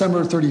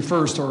December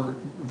 31st or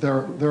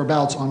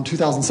thereabouts on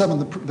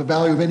 2007, the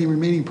value of any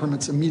remaining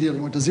permits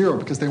immediately went to zero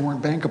because they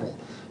weren't bankable.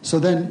 So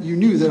then you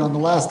knew that on the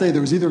last day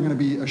there was either going to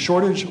be a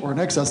shortage or an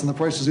excess, and the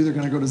price was either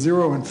going to go to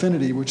zero or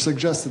infinity, which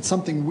suggests that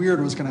something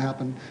weird was going to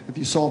happen if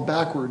you solve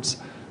backwards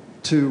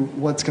to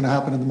what's going to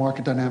happen in the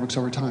market dynamics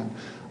over time.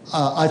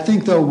 I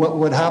think, though,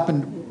 what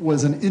happened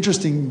was an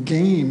interesting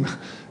game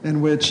in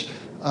which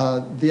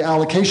the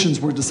allocations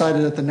were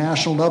decided at the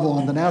national level.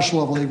 On the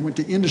national level, they went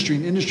to industry,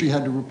 and industry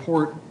had to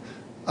report,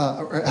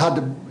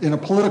 in a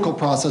political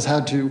process,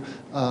 had to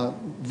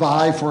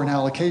vie for an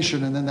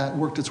allocation, and then that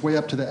worked its way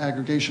up to the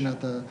aggregation at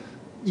the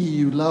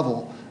EU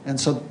level. And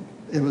so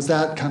it was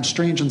that kind of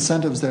strange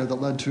incentives there that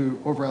led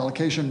to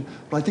over-allocation.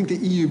 But I think the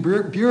EU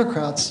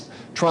bureaucrats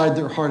tried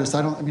their hardest.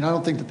 I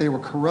don't think that they were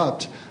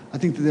corrupt. I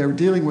think that they were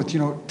dealing with,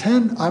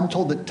 10, I'm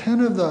told that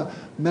 10 of the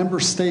member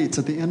states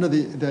at the end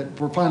of that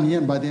were finally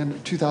in by the end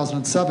of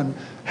 2007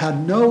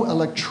 had no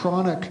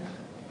electronic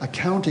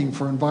accounting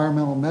for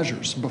environmental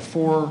measures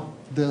before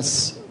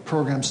this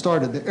program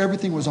started.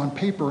 Everything was on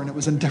paper and it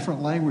was in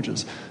different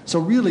languages. So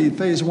really,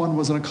 phase one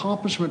was an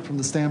accomplishment from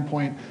the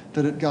standpoint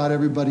that it got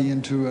everybody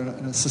into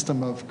a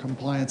system of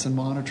compliance and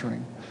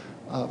monitoring.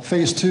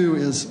 Phase two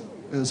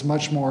is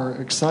much more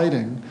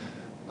exciting.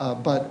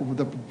 But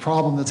the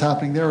problem that's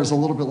happening there is a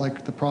little bit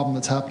like the problem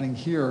that's happening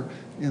here,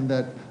 in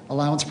that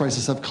allowance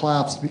prices have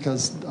collapsed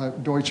because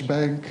Deutsche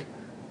Bank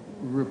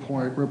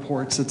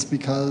reports it's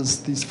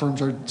because these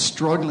firms are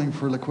struggling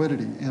for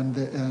liquidity, and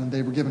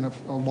they were given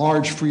a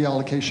large free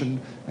allocation,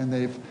 and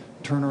they've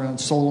turned around,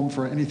 sold them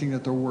for anything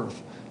that they're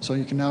worth. So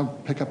you can now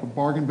pick up a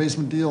bargain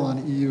basement deal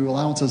on EU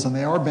allowances, and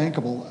they are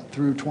bankable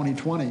through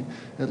 2020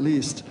 at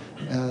least.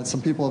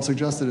 Some people have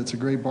suggested it's a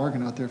great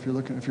bargain out there if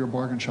you're a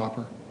bargain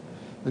shopper.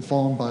 They've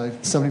fallen by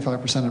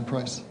 75% in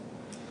price.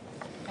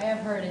 I have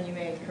heard, and you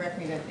may correct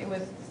me, that it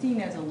was seen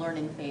as a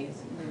learning phase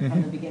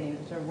from the beginning,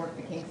 to sort of work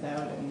the kinks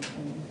out and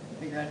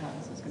figure out how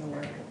this was going to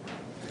work.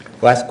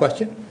 Last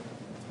question.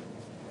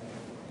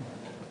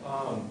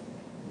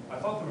 I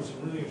thought there were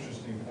some really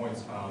interesting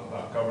points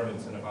about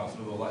governance and about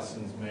sort of the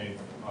lessons made,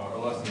 or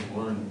lessons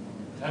learned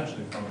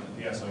potentially from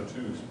the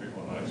SO2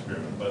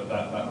 experiment, but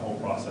that whole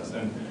process.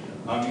 And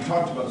you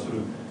talked about sort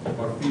of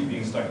our feet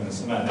being stuck in the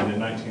cement, and in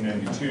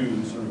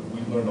 1992, sort of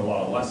we learned a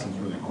lot of lessons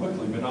really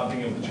quickly, but not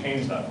being able to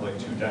change that for like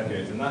 2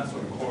 decades, and that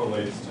sort of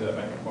correlates to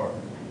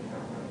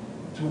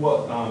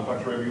what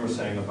Dr. Rabe, you were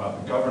saying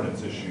about the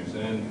governance issues.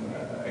 And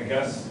I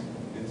guess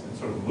it's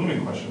sort of a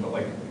looming question, but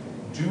like,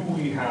 do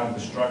we have the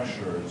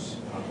structures,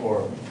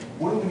 or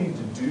what do we need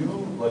to do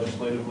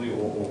legislatively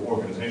or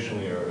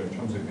organizationally, or in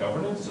terms of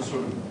governance, to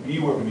sort of be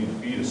where we need to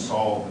be to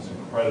solve this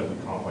incredibly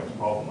complex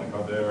problem? Like,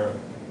 are there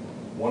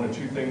 1 or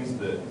 2 things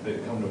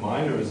that come to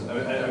mind, or is,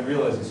 I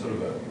realize it's sort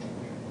of a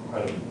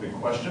incredibly big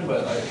question,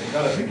 but I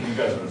gotta think you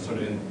guys are sort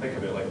of in the thick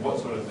of it. Like, what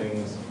sort of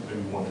things, maybe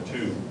 1 or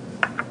 2,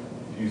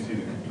 do you see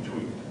that could be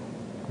tweaked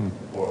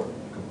or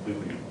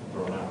completely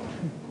thrown out?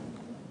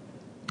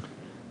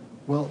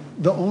 Well,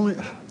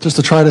 just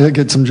to try to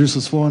get some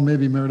juices flowing,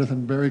 maybe Meredith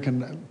and Barry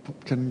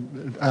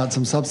can add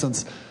some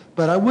substance.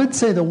 But I would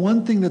say the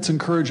one thing that's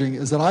encouraging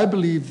is that I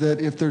believe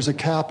that if there's a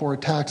cap or a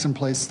tax in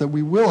place, that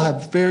we will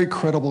have very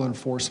credible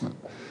enforcement.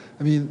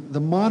 I mean,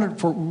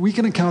 we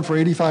can account for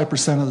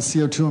 85% of the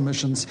CO2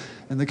 emissions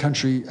in the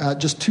country at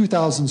just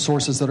 2,000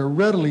 sources that are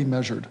readily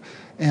measured.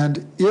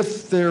 And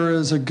if there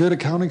is a good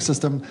accounting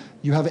system,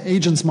 you have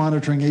agents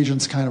monitoring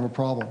agents kind of a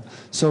problem.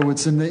 So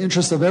it's in the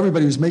interest of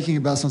everybody who's making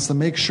investments to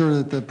make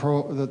sure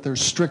that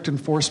there's strict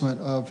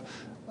enforcement of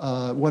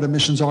what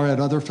emissions are at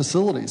other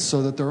facilities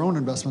so that their own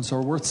investments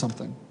are worth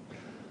something.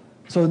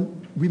 So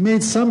we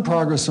made some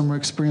progress from our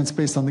experience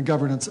based on the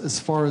governance as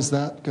far as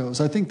that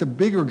goes. I think the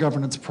bigger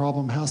governance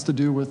problem has to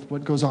do with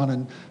what goes on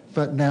in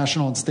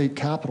national and state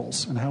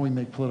capitals and how we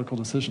make political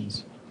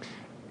decisions.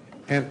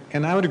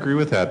 And I would agree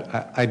with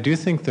that. I do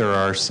think there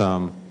are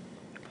some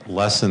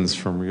lessons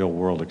from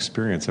real-world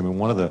experience. I mean,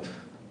 one of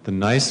the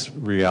nice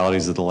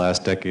realities of the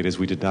last decade is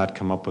we did not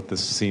come up with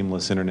this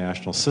seamless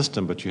international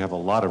system, but you have a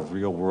lot of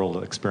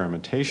real-world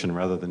experimentation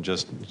rather than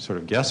just sort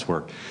of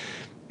guesswork.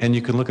 And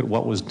you can look at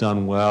what was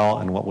done well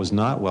and what was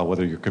not well,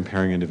 whether you're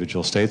comparing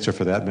individual states or,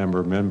 for that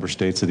member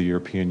states of the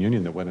European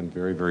Union that went in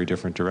very, very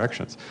different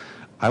directions.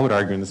 I would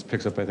argue, and this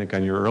picks up, I think,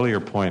 on your earlier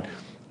point,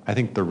 I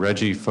think the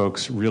RGGI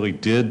folks really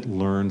did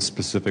learn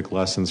specific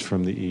lessons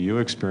from the EU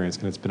experience,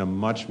 and it's been a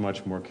much,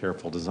 much more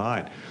careful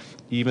design.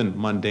 Even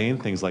mundane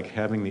things like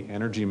having the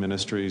energy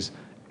ministries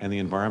and the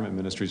environment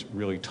ministries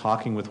really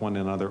talking with one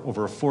another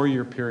over a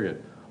 4-year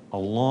period. A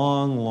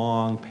long,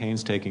 long,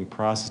 painstaking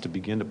process to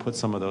begin to put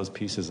some of those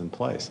pieces in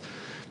place.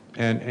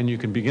 And you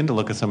can begin to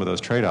look at some of those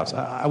trade-offs.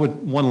 I would,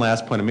 one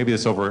last point, and maybe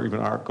this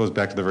goes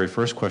back to the very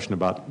first question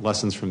about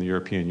lessons from the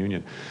European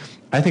Union.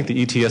 I think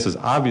the ETS is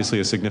obviously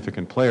a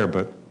significant player,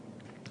 but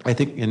I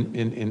think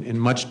in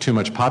much too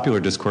much popular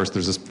discourse,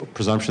 there's this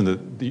presumption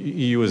that the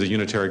EU is a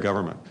unitary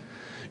government.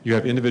 You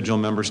have individual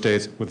member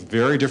states with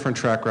very different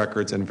track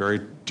records and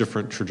very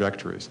different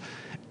trajectories.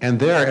 And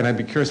I'd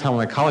be curious how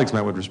my colleagues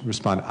might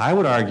respond, I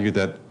would argue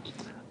that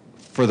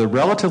for the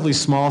relatively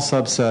small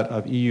subset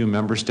of EU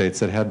member states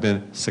that have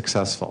been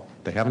successful,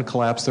 they haven't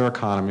collapsed their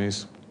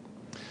economies,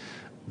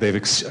 they've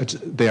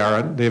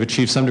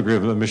achieved some degree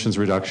of emissions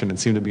reduction and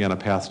seem to be on a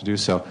path to do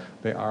so.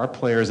 They are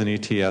players in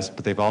ETS,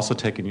 but they've also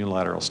taken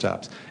unilateral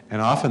steps.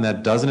 And often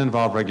that doesn't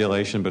involve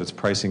regulation, but it's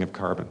pricing of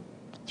carbon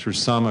through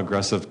some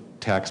aggressive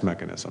tax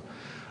mechanism.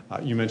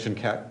 You mentioned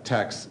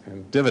tax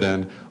and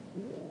dividend.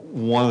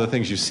 One of the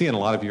things you see in a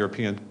lot of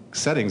European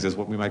settings is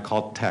what we might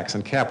call tax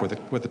and cap,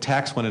 where the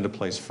tax went into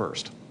place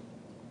first.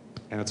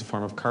 And it's a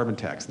form of carbon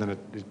tax. Then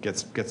it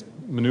gets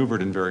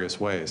maneuvered in various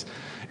ways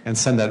and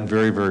send that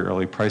very, very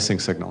early pricing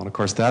signal. And of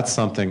course, that's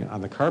something on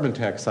the carbon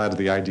tax side of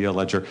the idea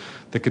ledger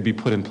that could be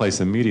put in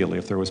place immediately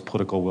if there was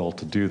political will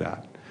to do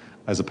that,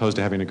 as opposed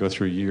to having to go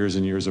through years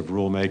and years of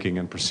rulemaking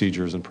and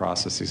procedures and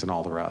processes and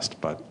all the rest.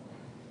 But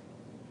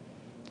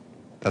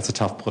that's a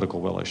tough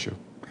political will issue.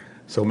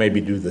 So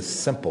maybe do the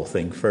simple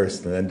thing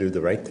first and then do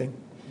the right thing?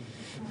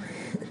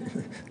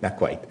 Not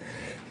quite.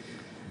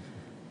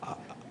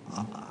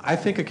 I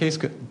think a case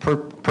could,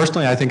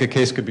 personally, I think a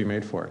case could be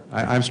made for it.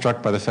 I'm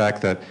struck by the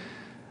fact that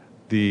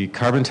the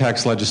carbon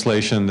tax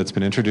legislation that's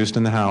been introduced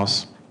in the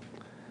House,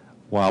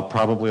 while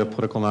probably a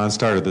political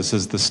non-starter, this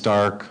is the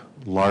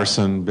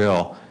Stark-Larson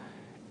bill,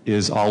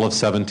 is all of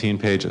 17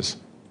 pages.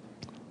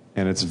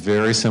 And it's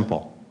very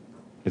simple.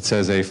 It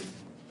says a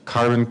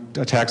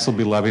tax will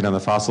be levied on the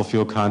fossil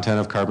fuel content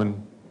of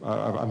carbon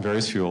on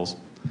various fuels,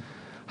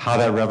 how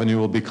that revenue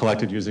will be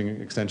collected using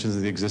extensions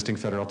of the existing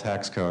federal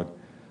tax code,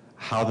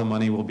 how the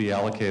money will be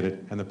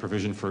allocated, and the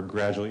provision for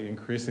gradually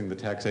increasing the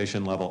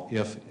taxation level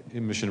if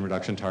emission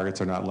reduction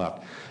targets are not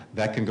left.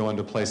 That can go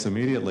into place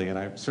immediately, and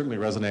I certainly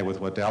resonate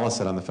with what Dallas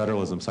said on the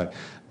federalism side.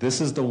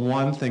 This is the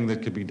one thing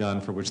that could be done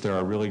for which there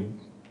are really,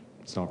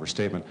 it's no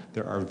overstatement,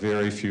 there are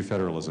very few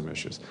federalism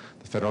issues.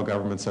 The federal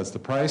government sets the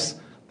price,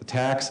 the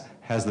tax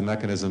has the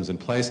mechanisms in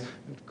place.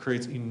 It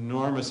creates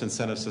enormous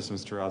incentive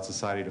systems throughout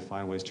society to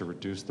find ways to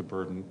reduce the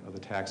burden of the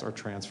tax or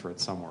transfer it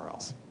somewhere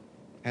else.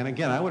 And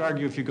again, I would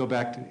argue if you go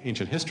back to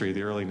ancient history,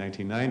 the early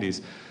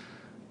 1990s,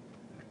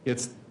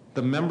 it's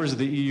the members of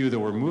the EU that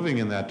were moving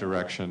in that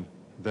direction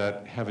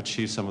that have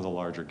achieved some of the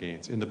larger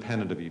gains,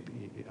 independent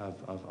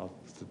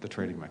of the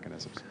trading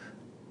mechanisms.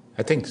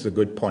 I think it's a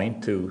good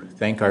point to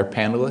thank our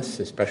panelists,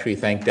 especially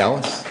thank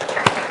Dallas.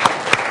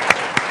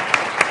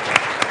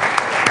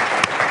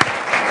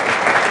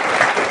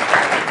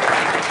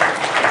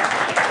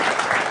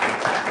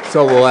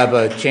 So we'll have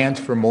a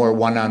chance for more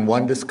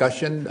one-on-one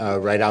discussion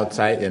right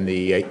outside in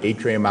the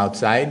atrium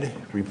outside.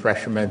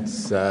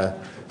 Refreshments,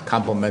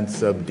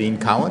 compliments of Dean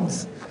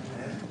Collins.